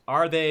Heroes?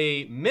 Are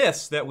they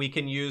myths that we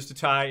can use to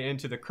tie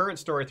into the current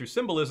story through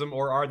symbolism,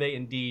 or are they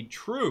indeed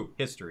true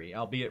history,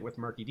 albeit with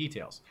murky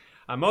details?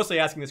 I'm mostly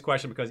asking this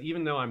question because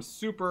even though I'm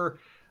super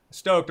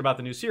stoked about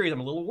the new series, I'm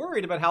a little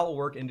worried about how it will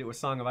work into a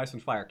Song of Ice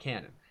and Fire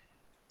canon.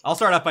 I'll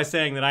start off by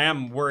saying that I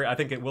am worried. I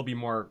think it will be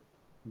more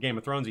Game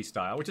of Thrones-y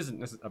style, which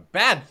isn't a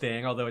bad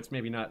thing, although it's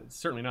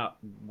certainly not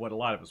what a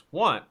lot of us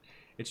want.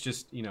 It's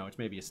just, it's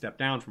maybe a step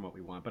down from what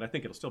we want, but I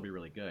think it'll still be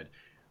really good.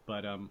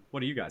 But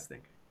what do you guys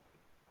think?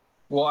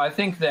 Well, I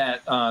think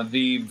that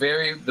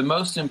the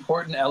most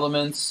important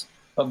elements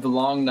of the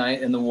Long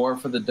Night and the War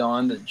for the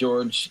Dawn that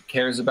George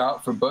cares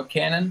about for book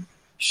canon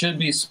should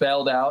be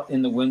spelled out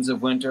in the Winds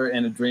of Winter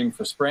and A Dream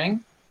for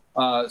Spring.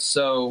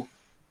 So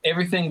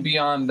everything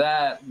beyond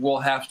that, we'll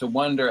have to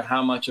wonder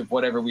how much of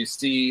whatever we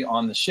see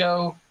on the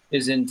show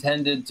is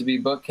intended to be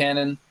book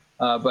canon.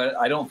 But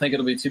I don't think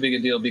it'll be too big a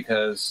deal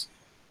because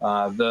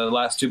the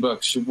last two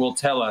books will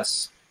tell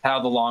us how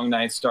the Long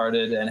Night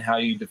started and how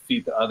you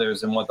defeat the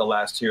others and what the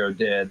last hero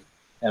did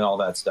and all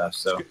that stuff.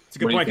 So it's a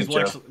good point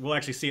because we'll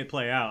actually see it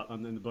play out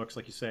in the books,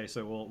 like you say.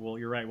 So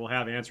you're right. We'll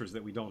have answers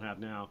that we don't have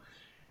now.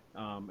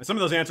 And some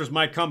of those answers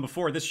might come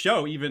before this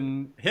show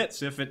even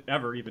hits, if it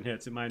ever even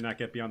hits. It might not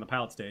get beyond the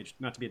pilot stage.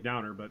 Not to be a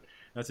downer, but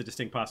that's a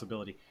distinct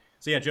possibility.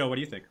 So yeah, Joe, what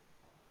do you think?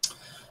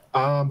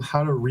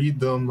 How to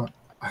read them?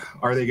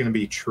 Are they going to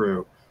be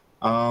true?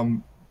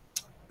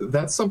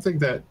 That's something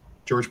that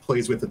George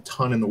plays with a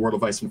ton in the World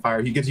of Ice and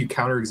Fire. He gives you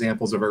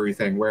counterexamples of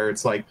everything, where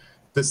it's like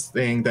this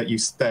thing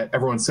that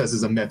everyone says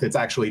is a myth, it's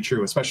actually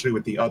true, especially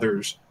with the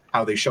others,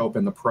 how they show up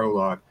in the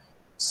prologue.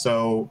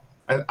 So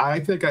I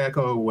think I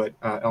echo what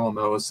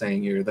LMO is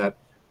saying here, that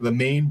the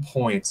main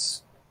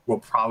points will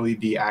probably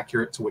be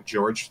accurate to what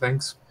George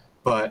thinks,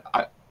 but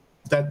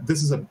that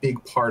this is a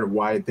big part of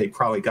why they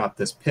probably got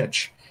this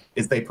pitch,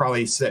 is they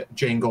probably said,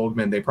 Jane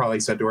Goldman, they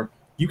probably said to her,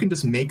 you can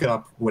just make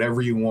up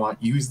whatever you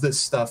want, use this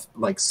stuff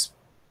like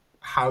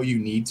how you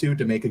need to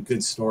make a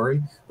good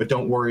story, but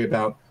don't worry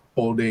about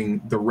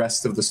holding the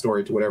rest of the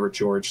story to whatever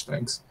George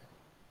thinks.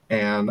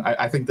 And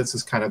I think this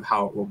is kind of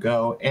how it will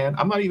go. And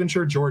I'm not even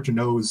sure George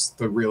knows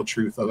the real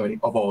truth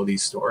of all of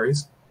these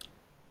stories.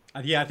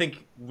 Yeah, I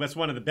think that's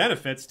one of the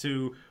benefits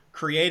to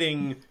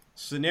creating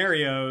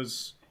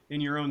scenarios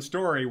in your own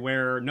story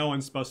where no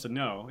one's supposed to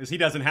know, is he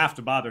doesn't have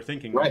to bother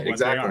thinking what they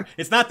are.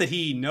 It's not that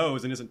he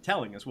knows and isn't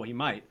telling us. Well, he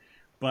might.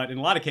 But in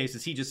a lot of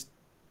cases, he just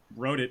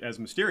wrote it as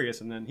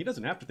mysterious, and then he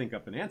doesn't have to think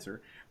up an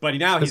answer. But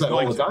now he's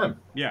going all the time.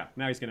 Yeah,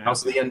 now he's going to have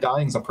House of the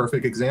Undying is a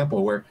perfect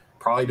example where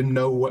probably didn't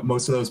know what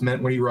most of those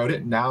meant when he wrote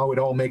it. Now it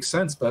all makes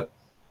sense, but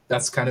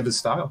that's kind of his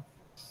style.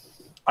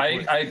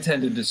 I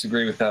tend to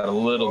disagree with that a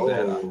little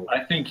bit.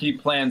 I think he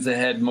plans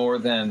ahead more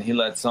than he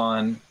lets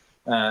on,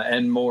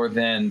 and more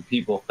than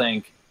people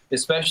think,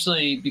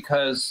 especially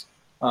because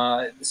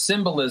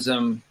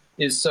symbolism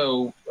is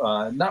so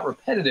not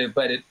repetitive,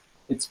 but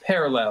it's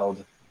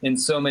paralleled in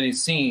so many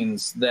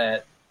scenes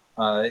that,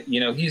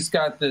 he's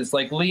got this,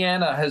 like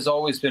Lyanna has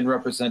always been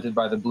represented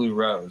by the blue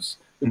rose.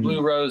 The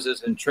blue rose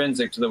is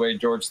intrinsic to the way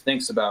George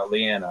thinks about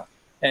Lyanna,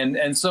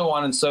 and so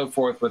on and so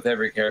forth with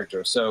every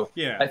character. So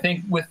yeah. I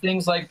think with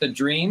things like the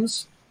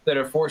dreams that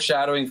are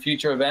foreshadowing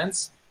future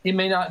events, he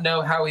may not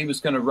know how he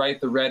was going to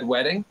write the Red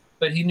Wedding,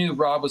 but he knew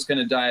Robb was going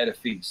to die at a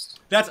feast.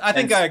 I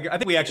think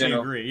we actually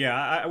agree.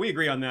 Yeah, we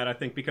agree on that. I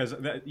think because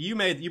you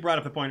brought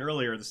up the point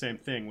earlier, the same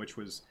thing, which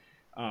was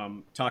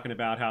talking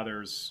about how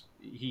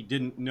he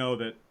didn't know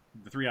that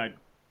the three-eyed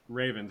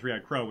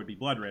crow would be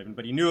Bloodraven,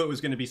 but he knew it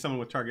was going to be someone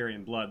with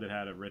Targaryen blood that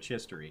had a rich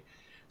history.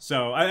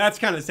 So that's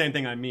kind of the same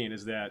thing I mean,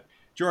 is that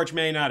George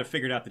may not have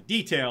figured out the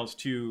details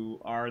to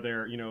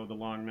the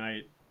Long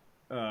Night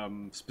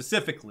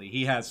specifically.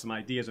 He has some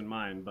ideas in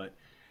mind, but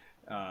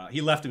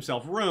he left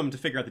himself room to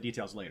figure out the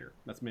details later.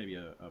 That's maybe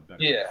a better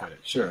way to put it.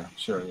 Sure,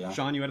 yeah.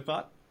 Sean, you had a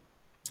thought?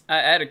 I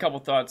had a couple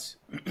thoughts.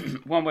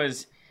 One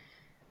was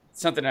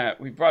something that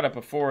we brought up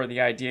before,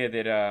 the idea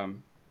that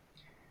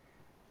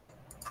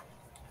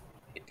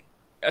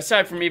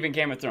aside from even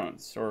Game of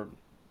Thrones or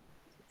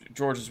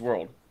George's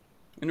world,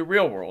 in the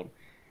real world,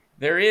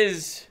 there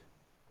is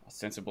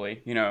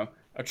ostensibly,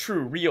 a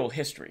true real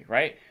history,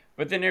 right?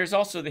 But then there's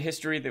also the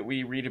history that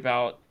we read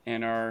about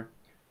in our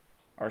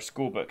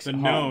school books. The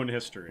known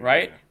history.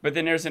 Right? Yeah. But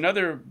then there's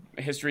another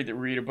history that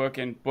we read a book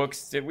in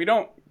books that we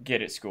don't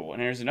get at school.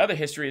 And there's another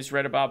history that's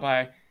read about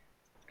by,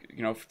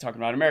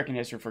 talking about American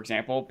history, for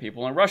example,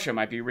 people in Russia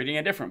might be reading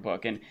a different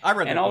book. And I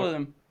read that all book. of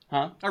them,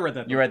 huh? I read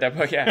that book. You read that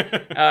book,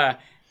 yeah.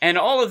 And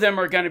all of them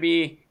are going to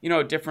be,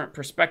 different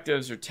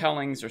perspectives or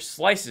tellings or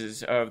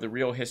slices of the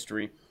real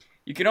history.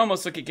 You can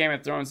almost look at Game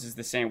of Thrones as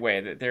the same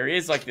way, that there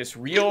is like this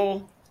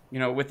real,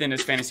 within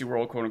this fantasy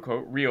world, quote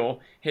unquote, real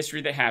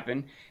history that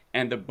happened.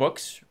 And the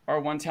books are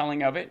one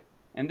telling of it.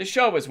 and the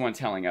show was one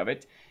telling of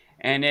it.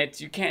 And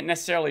you can't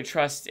necessarily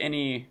trust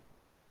any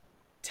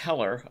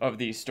teller of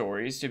these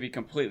stories to be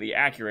completely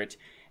accurate.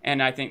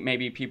 And I think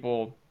maybe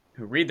people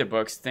who read the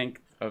books think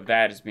of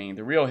that as being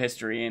the real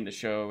history, and the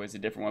show is a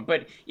different one.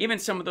 But even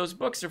some of those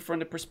books are from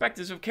the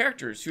perspectives of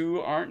characters who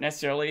aren't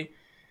necessarily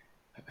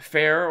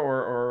fair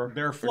or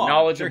they're flawed.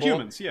 knowledgeable. They're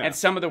humans, yeah. And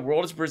some of the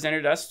world is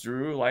presented us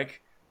through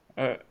like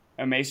a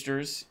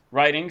maester's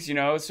writings, you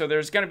know. So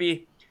there's going to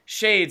be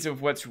shades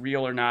of what's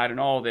real or not and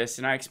all this.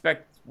 And I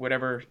expect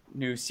whatever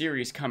new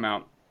series come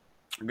out,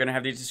 we're going to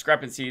have these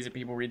discrepancies that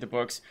people read the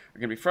books are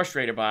going to be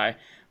frustrated by.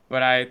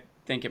 But I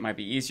think it might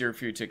be easier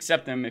for you to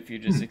accept them if you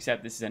just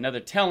accept this is another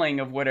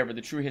telling of whatever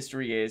the true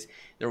history is.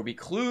 There will be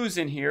clues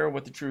in here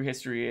what the true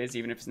history is,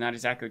 even if it's not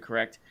exactly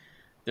correct.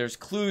 There's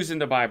clues in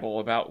the Bible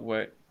about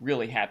what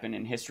really happened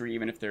in history,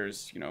 even if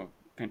there's, you know,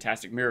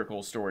 fantastic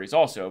miracle stories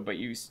also. But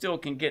you still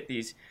can get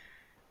these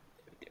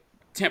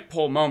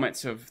tentpole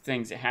moments of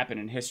things that happen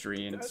in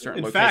history in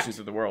certain locations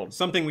of the world.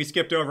 Something we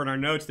skipped over in our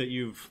notes that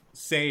you've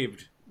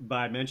saved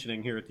by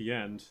mentioning here at the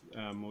end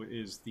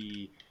is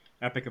the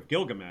Epic of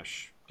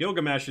Gilgamesh.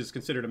 Gilgamesh is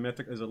considered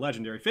as a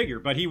legendary figure,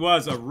 but he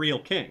was a real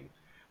king.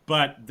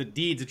 But the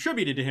deeds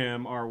attributed to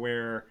him are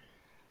where,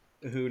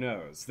 who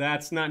knows?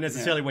 That's not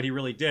necessarily what he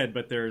really did,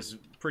 but there's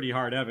pretty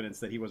hard evidence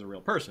that he was a real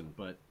person.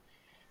 But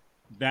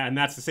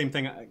that's the same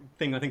thing I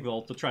think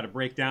they'll try to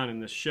break down in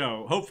this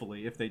show,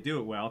 hopefully, if they do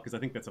it well, because I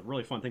think that's a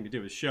really fun thing to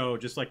do, is show,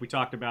 just like we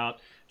talked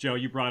about, Joe,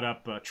 you brought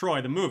up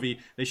Troy, the movie,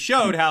 they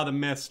showed how the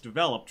myths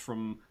developed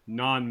from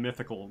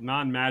non-mythical,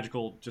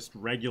 non-magical, just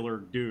regular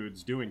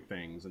dudes doing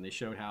things, and they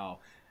showed how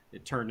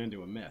it turned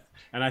into a myth.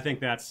 And I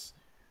think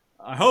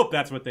I hope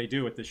that's what they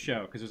do with this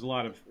show, because there's a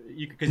lot of,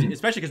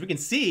 especially because we can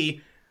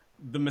see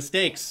the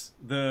mistakes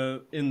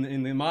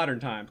in the modern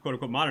times, quote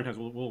unquote modern times.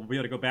 We'll be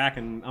able to go back,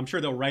 and I'm sure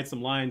they'll write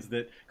some lines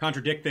that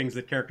contradict things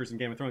that characters in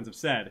Game of Thrones have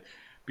said,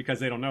 because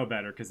they don't know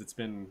better, because it's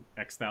been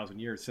X thousand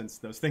years since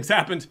those things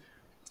happened.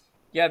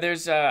 Yeah,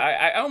 there's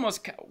I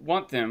almost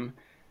want them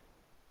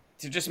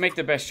to just make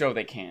the best show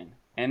they can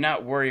and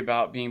not worry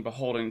about being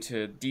beholden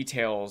to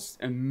details,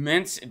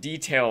 immense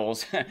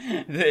details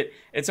that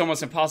it's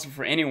almost impossible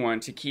for anyone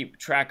to keep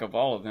track of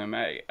all of them.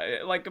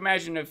 Like,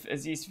 imagine if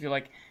Aziz, if you're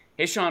like,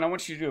 hey, Sean, I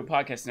want you to do a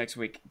podcast next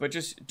week, but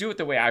just do it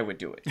the way I would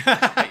do it.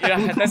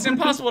 That's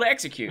impossible to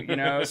execute, you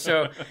know?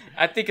 So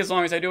I think as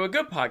long as I do a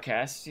good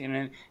podcast, you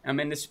know,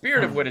 I'm in the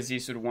spirit of what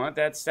Aziz would want,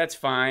 that's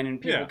fine,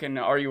 and people can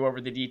argue over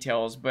the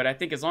details, but I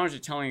think as long as you're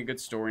telling a good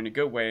story in a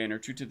good way and are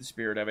true to the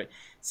spirit of it.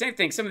 Same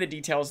thing, some of the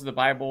details of the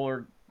Bible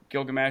or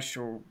Gilgamesh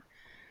or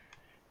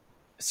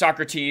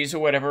Socrates or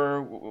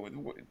whatever,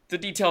 the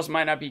details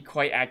might not be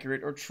quite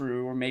accurate or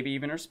true, or maybe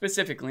even are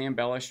specifically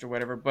embellished or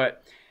whatever,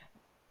 but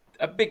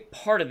a big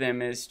part of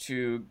them is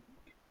to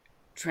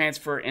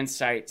transfer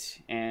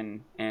insight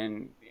and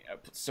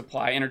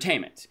supply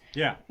entertainment.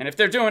 Yeah. And if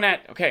they're doing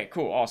that, okay,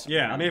 cool, awesome.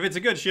 Yeah, I mean, if it's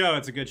a good show,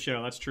 it's a good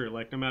show. That's true.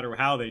 Like, no matter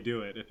how they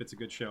do it, if it's a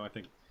good show, I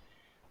think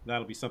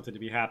that'll be something to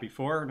be happy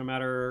for, no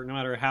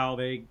matter how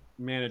they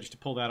manage to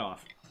pull that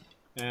off.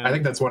 And I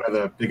think that's one of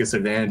the biggest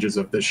advantages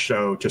of this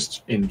show,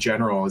 just in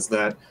general, is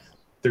that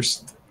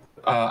there's,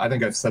 I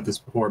think I've said this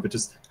before, but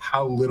just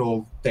how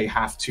little they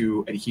have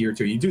to adhere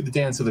to. You do the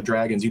Dance of the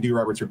Dragons, you do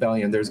Robert's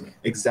Rebellion, there's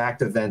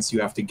exact events you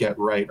have to get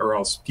right, or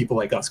else people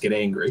like us get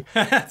angry.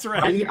 That's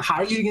right. How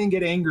are you going to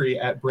get angry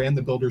at Bran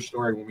the Builder's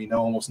story when we know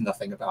almost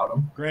nothing about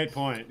him? Great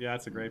point. Yeah,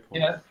 that's a great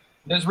point. Yeah,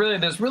 there's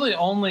really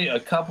only a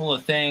couple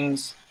of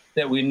things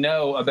that we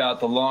know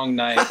about the Long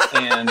Night,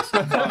 and as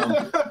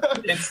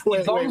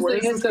long as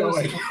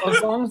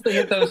they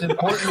hit those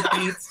important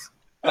beats,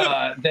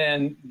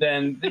 then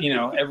you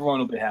know, everyone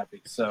will be happy.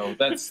 So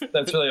that's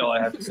really all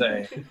I have to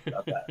say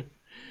about that.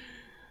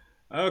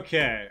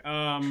 Okay.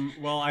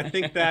 Well, I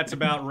think that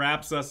about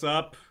wraps us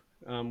up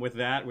with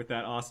that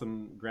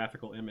awesome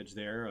graphical image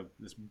there of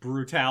this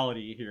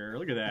brutality here.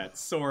 Look at that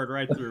sword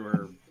right through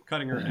her,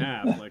 cutting her in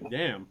half. Like,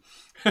 damn.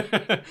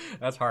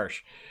 That's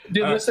harsh.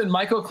 Dude, listen,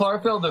 Michael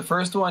Clarfield, the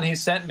first one he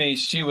sent me,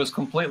 she was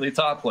completely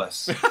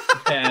topless.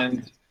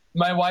 And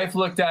my wife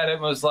looked at it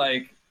and was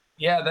like,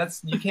 yeah,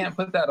 you can't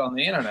put that on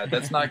the internet.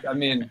 That's not, I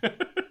mean,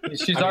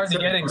 she's already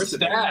getting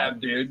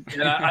stabbed, dude.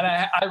 And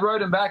I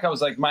wrote him back. I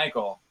was like,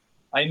 Michael,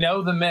 I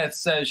know the myth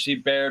says she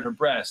bared her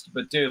breast,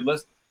 but dude,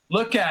 let's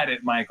look at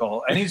it,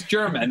 Michael. And he's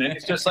German, and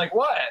he's just like,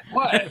 what?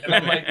 And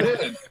I'm like,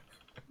 dude,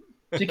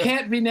 she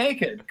can't be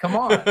naked. Come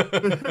on.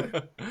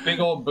 Big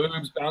old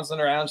boobs bouncing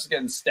around, she's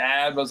getting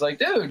stabbed. I was like,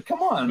 dude,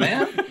 come on,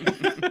 man.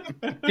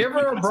 Give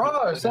her a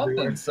bra or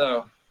something.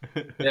 So,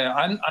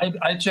 yeah,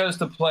 I chose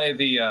to play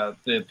the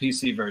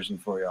PC version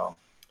for y'all.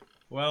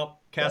 Well,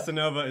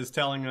 Casanova is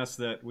telling us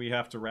that we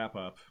have to wrap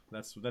up.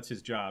 That's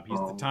his job. He's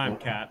the time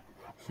cat.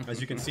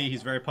 As you can see,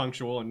 he's very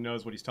punctual and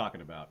knows what he's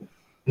talking about.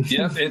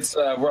 Yep, it's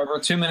we're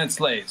 2 minutes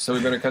late, so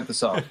we better cut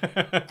this off.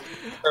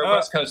 Or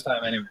West Coast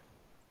time, anyway.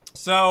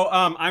 So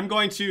I'm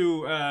going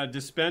to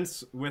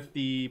dispense with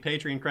the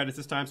Patreon credits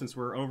this time, since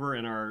we're over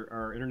and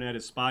our internet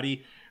is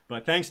spotty.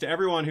 But thanks to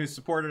everyone who's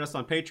supported us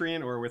on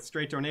Patreon or with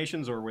straight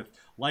donations or with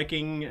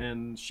liking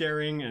and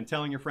sharing and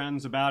telling your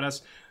friends about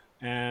us.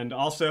 And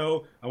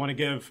also, I want to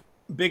give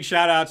big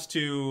shout outs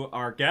to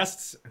our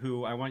guests,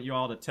 who I want you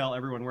all to tell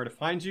everyone where to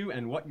find you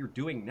and what you're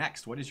doing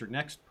next. What is your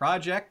next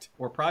project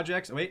or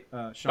projects? Wait,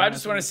 Sean. I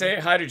just want to say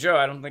hi to Joe.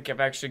 I don't think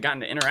I've actually gotten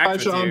to interact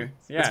with Sean. you.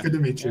 Yeah. It's good to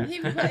meet you.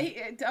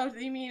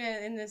 You mean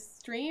in this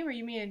stream, or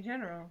you mean in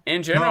general?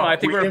 In general, No, I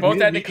think we were both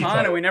at the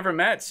con and we never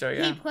met. So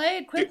yeah. He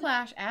played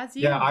Quiplash as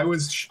you. Yeah, I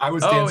was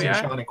dancing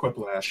Sean and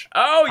Quiplash.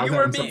 Oh, I was you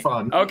were having some me.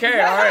 fun.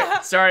 Okay, all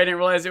right. Sorry, I didn't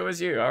realize it was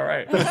you. All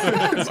right.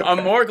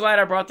 I'm more glad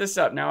I brought this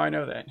up. Now I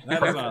know that.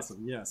 That is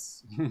awesome. Yes.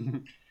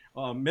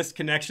 Missed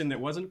connection that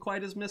wasn't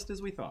quite as missed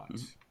as we thought.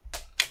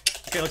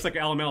 Okay, looks like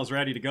LML is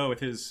ready to go with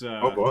his.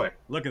 Oh boy!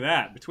 Look at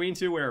that, Between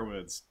Two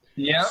Werewoods.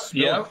 Yep.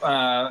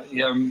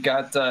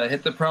 Got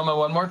hit the promo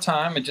one more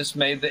time. It just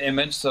made the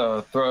image,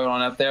 so throw it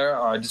on up there.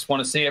 I just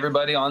want to see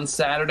everybody on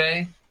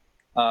Saturday,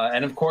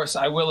 and of course,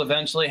 I will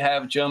eventually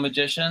have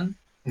JoeMagician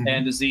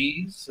and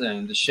Aziz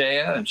and Shea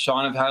and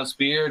Sean of House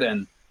Beard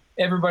and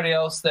everybody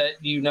else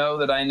that you know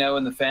that I know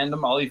in the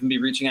fandom. I'll even be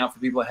reaching out for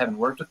people I haven't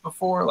worked with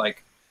before,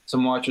 like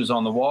some Watchers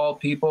on the Wall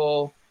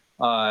people.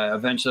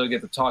 Eventually I'll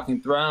get the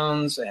Talking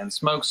Thrones and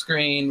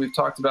Smokescreen. We've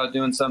talked about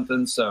doing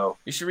something, so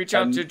you should reach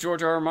out to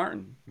George R.R.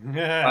 Martin.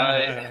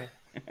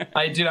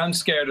 I do. I'm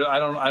scared. I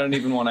don't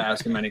even want to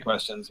ask him any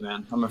questions,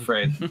 man. I'm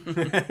afraid.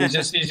 He's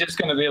just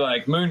going to be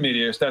like, moon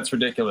meteors. That's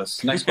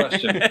ridiculous. Next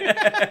question.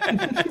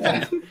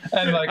 And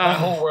like the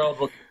whole world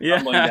will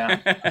tumbling down.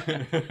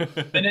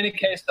 In any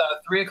case,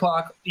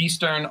 3:00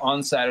 Eastern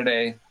on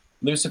Saturday,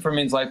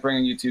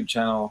 LuciferMeansLightbringer YouTube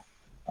channel.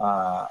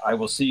 I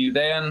will see you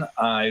then.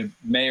 I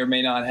may or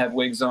may not have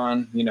wigs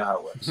on. You know how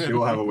it works. You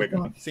will have a wig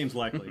on. Seems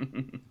likely.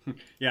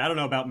 Yeah, I don't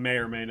know about may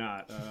or may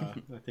not.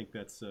 I think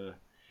that's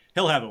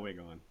he'll have a wig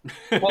on.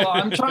 Well,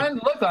 I'm trying.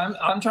 Look,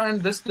 I'm trying.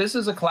 This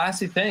is a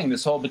classy thing.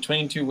 This whole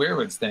Between Two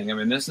Weirwoods thing. I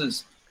mean, this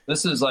is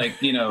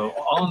like, you know,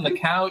 on the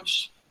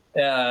couch,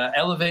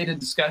 elevated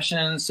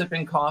discussion,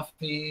 sipping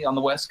coffee on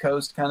the West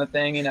Coast kind of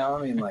thing. You know,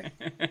 I mean, like,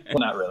 well,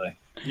 not really.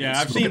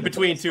 Yeah, I've seen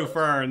Between Two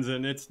Ferns,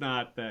 and it's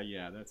not that.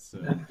 Yeah, that's.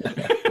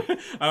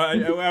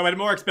 I would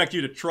more expect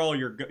you to troll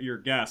your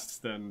guests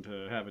than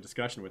to have a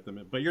discussion with them.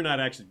 But you're not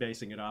actually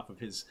basing it off of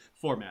his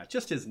format,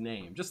 just his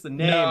name, just the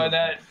name. No,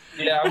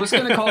 I was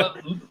going to call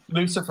it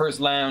Lucifer's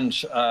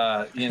Lounge. You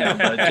know,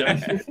 but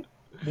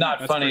not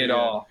That's funny at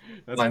all.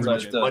 That's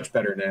Mine's much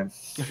better name.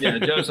 Yeah,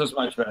 Joe's was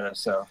much better.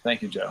 So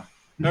thank you, Joe.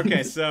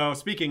 Okay, so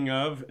speaking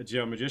of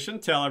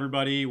JoeMagician, tell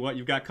everybody what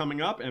you've got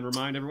coming up and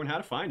remind everyone how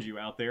to find you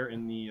out there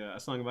in the A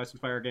Song of Ice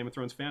and Fire Game of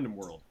Thrones fandom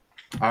world.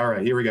 All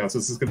right, here we go. So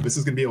this is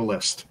gonna be a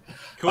list.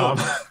 Cool.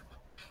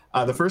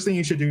 The first thing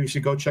you should do, you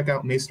should go check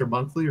out Maester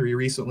Monthly. We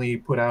recently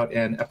put out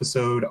an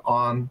episode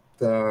on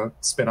the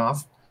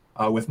spinoff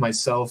with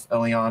myself,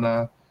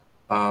 Eliana,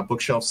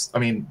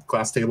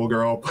 Glass Table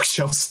Girl,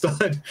 Bookshelf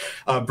Stud,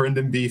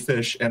 Brendan B.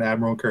 Fish, and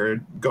Admiral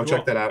Kurd. Go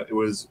check that out. It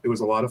was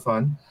a lot of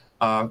fun.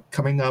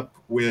 Coming up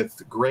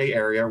with Gray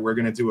Area, we're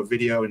going to do a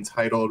video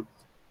entitled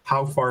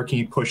 "How Far Can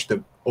You Push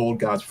the Old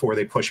Gods Before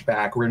They Push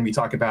Back?" We're going to be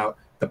talking about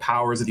the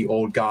powers of the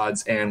old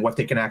gods and what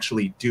they can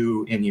actually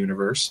do in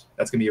universe.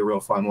 That's going to be a real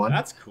fun one.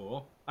 That's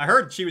cool. I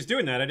heard she was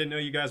doing that. I didn't know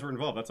you guys were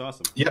involved. That's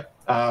awesome.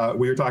 Yep.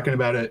 We were talking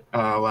about it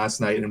last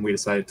night, and we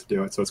decided to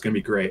do it, so it's going to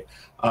be great.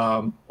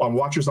 On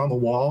Watchers on the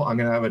Wall, I'm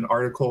going to have an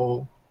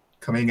article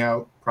coming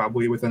out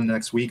probably within the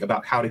next week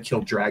about how to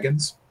kill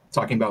dragons,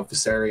 talking about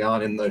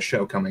Viserion in the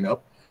show coming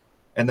up.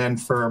 And then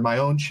for my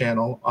own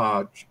channel,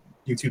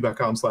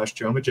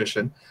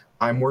 youtube.com/JoeMagician,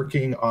 I'm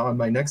working on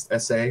my next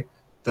essay,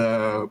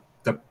 the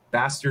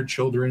bastard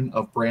children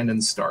of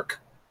Brandon Stark,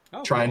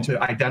 trying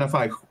to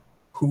identify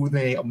who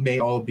they may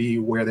all be,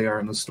 where they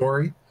are in the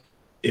story.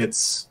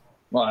 It's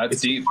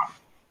deep.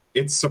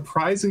 It's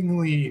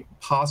surprisingly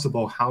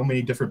possible how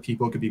many different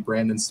people could be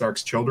Brandon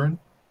Stark's children,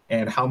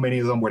 and how many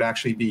of them would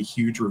actually be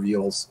huge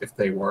reveals if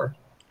they were.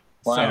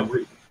 Wow.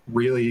 So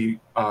really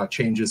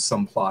changes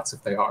some plots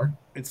if they are.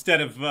 Instead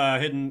of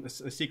hidden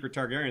secret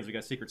Targaryens, we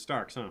got secret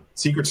Starks, huh?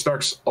 Secret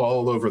Starks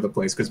all over the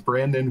place, because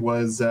Brandon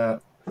was the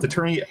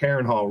attorney at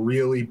Harrenhal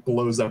really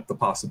blows up the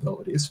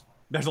possibilities.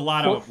 There's a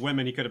lot of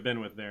women he could have been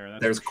with there.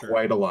 There's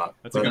quite a lot.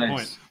 That's a good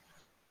point.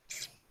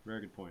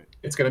 Very good point.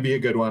 It's going to be a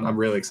good one. I'm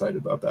really excited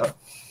about that.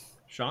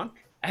 Sean?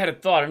 I had a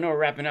thought. I know we're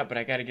wrapping up, but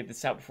I got to get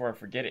this out before I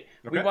forget it.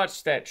 Okay. We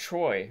watched that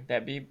Troy.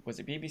 Was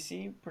it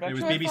BBC production?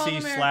 It was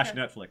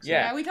BBC/Netflix.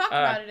 Yeah, we talked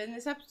about it in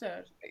this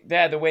episode.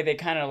 Yeah, the way they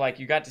kind of like,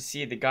 you got to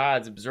see the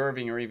gods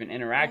observing or even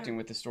interacting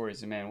with the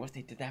stories. And man, what if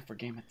they did that for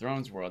Game of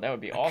Thrones world? That would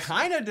be awesome.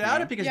 I kind of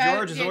doubt it, because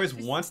George always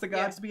wants the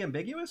gods to be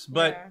ambiguous,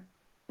 but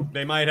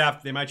they might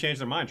change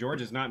their mind.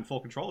 George is not in full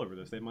control over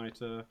this. They might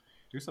do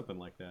something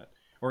like that,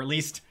 or at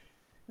least.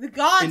 The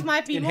gods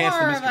might be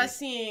more of us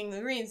seeing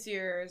the Green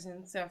Seers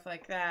and stuff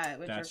like that,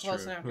 which are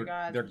close enough to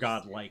gods. They're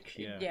godlike,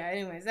 yeah. Yeah,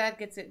 anyways, that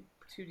gets it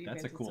too deep.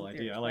 That's a cool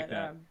idea. I like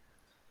that.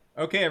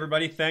 Okay,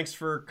 everybody, thanks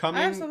for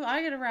coming.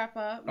 I gotta wrap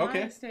up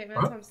my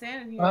statements. I'm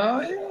standing here. Oh,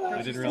 yeah.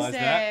 I didn't realize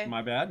that.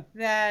 My bad.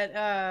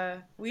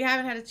 That we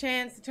haven't had a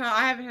chance to talk.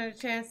 I haven't had a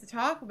chance to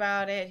talk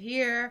about it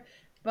here.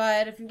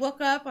 But if you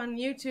look up on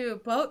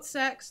YouTube, Boat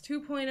Sex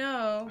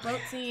 2.0, Boat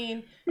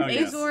Scene,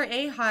 Azor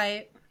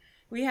A-Hype.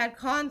 We had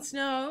Con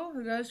Snow,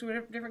 who goes to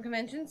different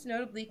conventions,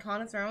 notably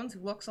Con of Thrones,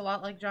 who looks a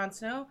lot like Jon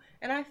Snow,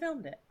 and I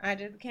filmed it. I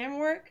did the camera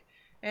work,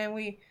 and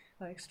we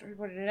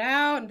storyboarded it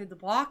out and did the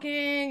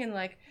blocking, and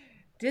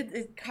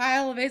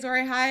Kyle of Azor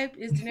A-Hype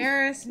is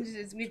Daenerys,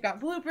 and we've got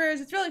bloopers.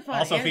 It's really fun.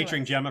 Also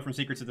featuring Gemma from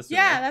Secrets of the City.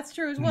 Yeah, that's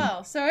true as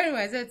well. So,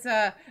 anyways, it's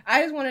I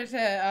just wanted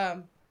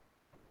to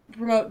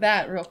promote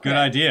that real quick. Good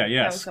idea.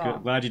 Yes,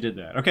 glad you did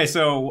that. Okay,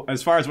 so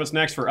as far as what's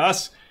next for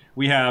us,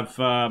 we have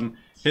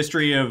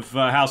History of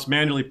House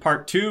Manderley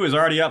Part 2 is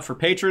already up for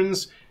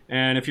patrons,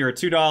 and if you're a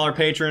 $2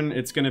 patron,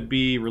 it's going to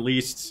be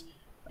released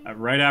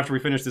right after we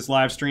finish this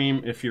live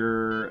stream. If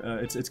you're,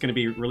 it's going to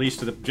be released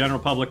to the general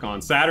public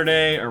on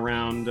Saturday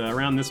around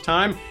this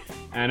time,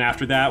 and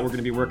after that, we're going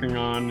to be working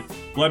on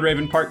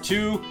Bloodraven Part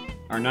 2,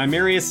 our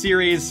Nymeria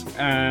series,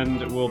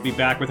 and we'll be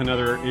back with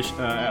another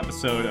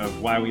episode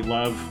of Why We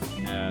Love.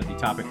 The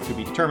topic to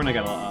be determined. I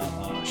got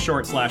a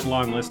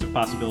short/long list of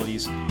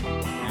possibilities,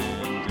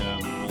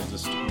 and we'll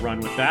just run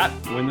with that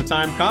when the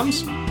time comes.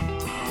 So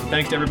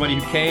thanks to everybody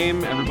who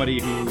came, everybody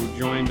who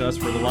joined us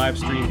for the live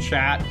stream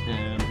chat,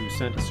 and who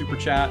sent a super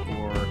chat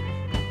or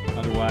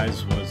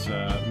otherwise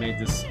made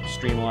this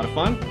stream a lot of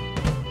fun.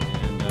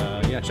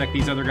 And check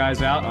these other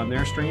guys out on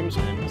their streams,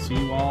 and we'll see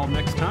you all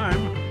next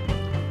time.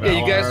 Yeah,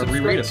 you guys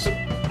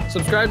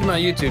subscribe to my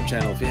YouTube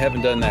channel if you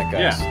haven't done that,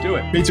 guys. Yeah, do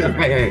it. Me too.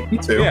 Hey, me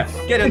too. Yeah,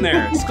 get in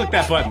there. Just click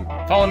that button.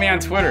 Follow me on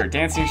Twitter,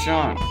 Dancing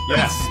Sean.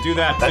 Yes, do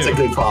that too. That's a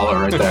good follow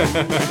right there.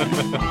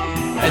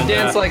 And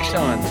dance like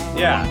Sean.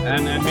 Yeah,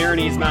 and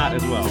Marine's not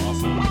as well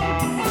also.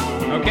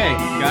 Okay,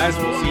 guys,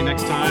 we'll see you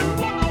next time.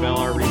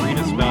 Valar reread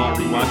us, Valar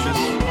rewatch us.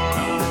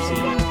 See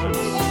you next time.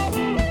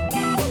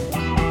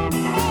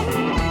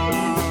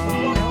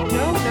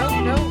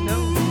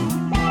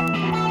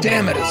 No.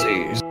 Damn it,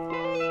 Aziz.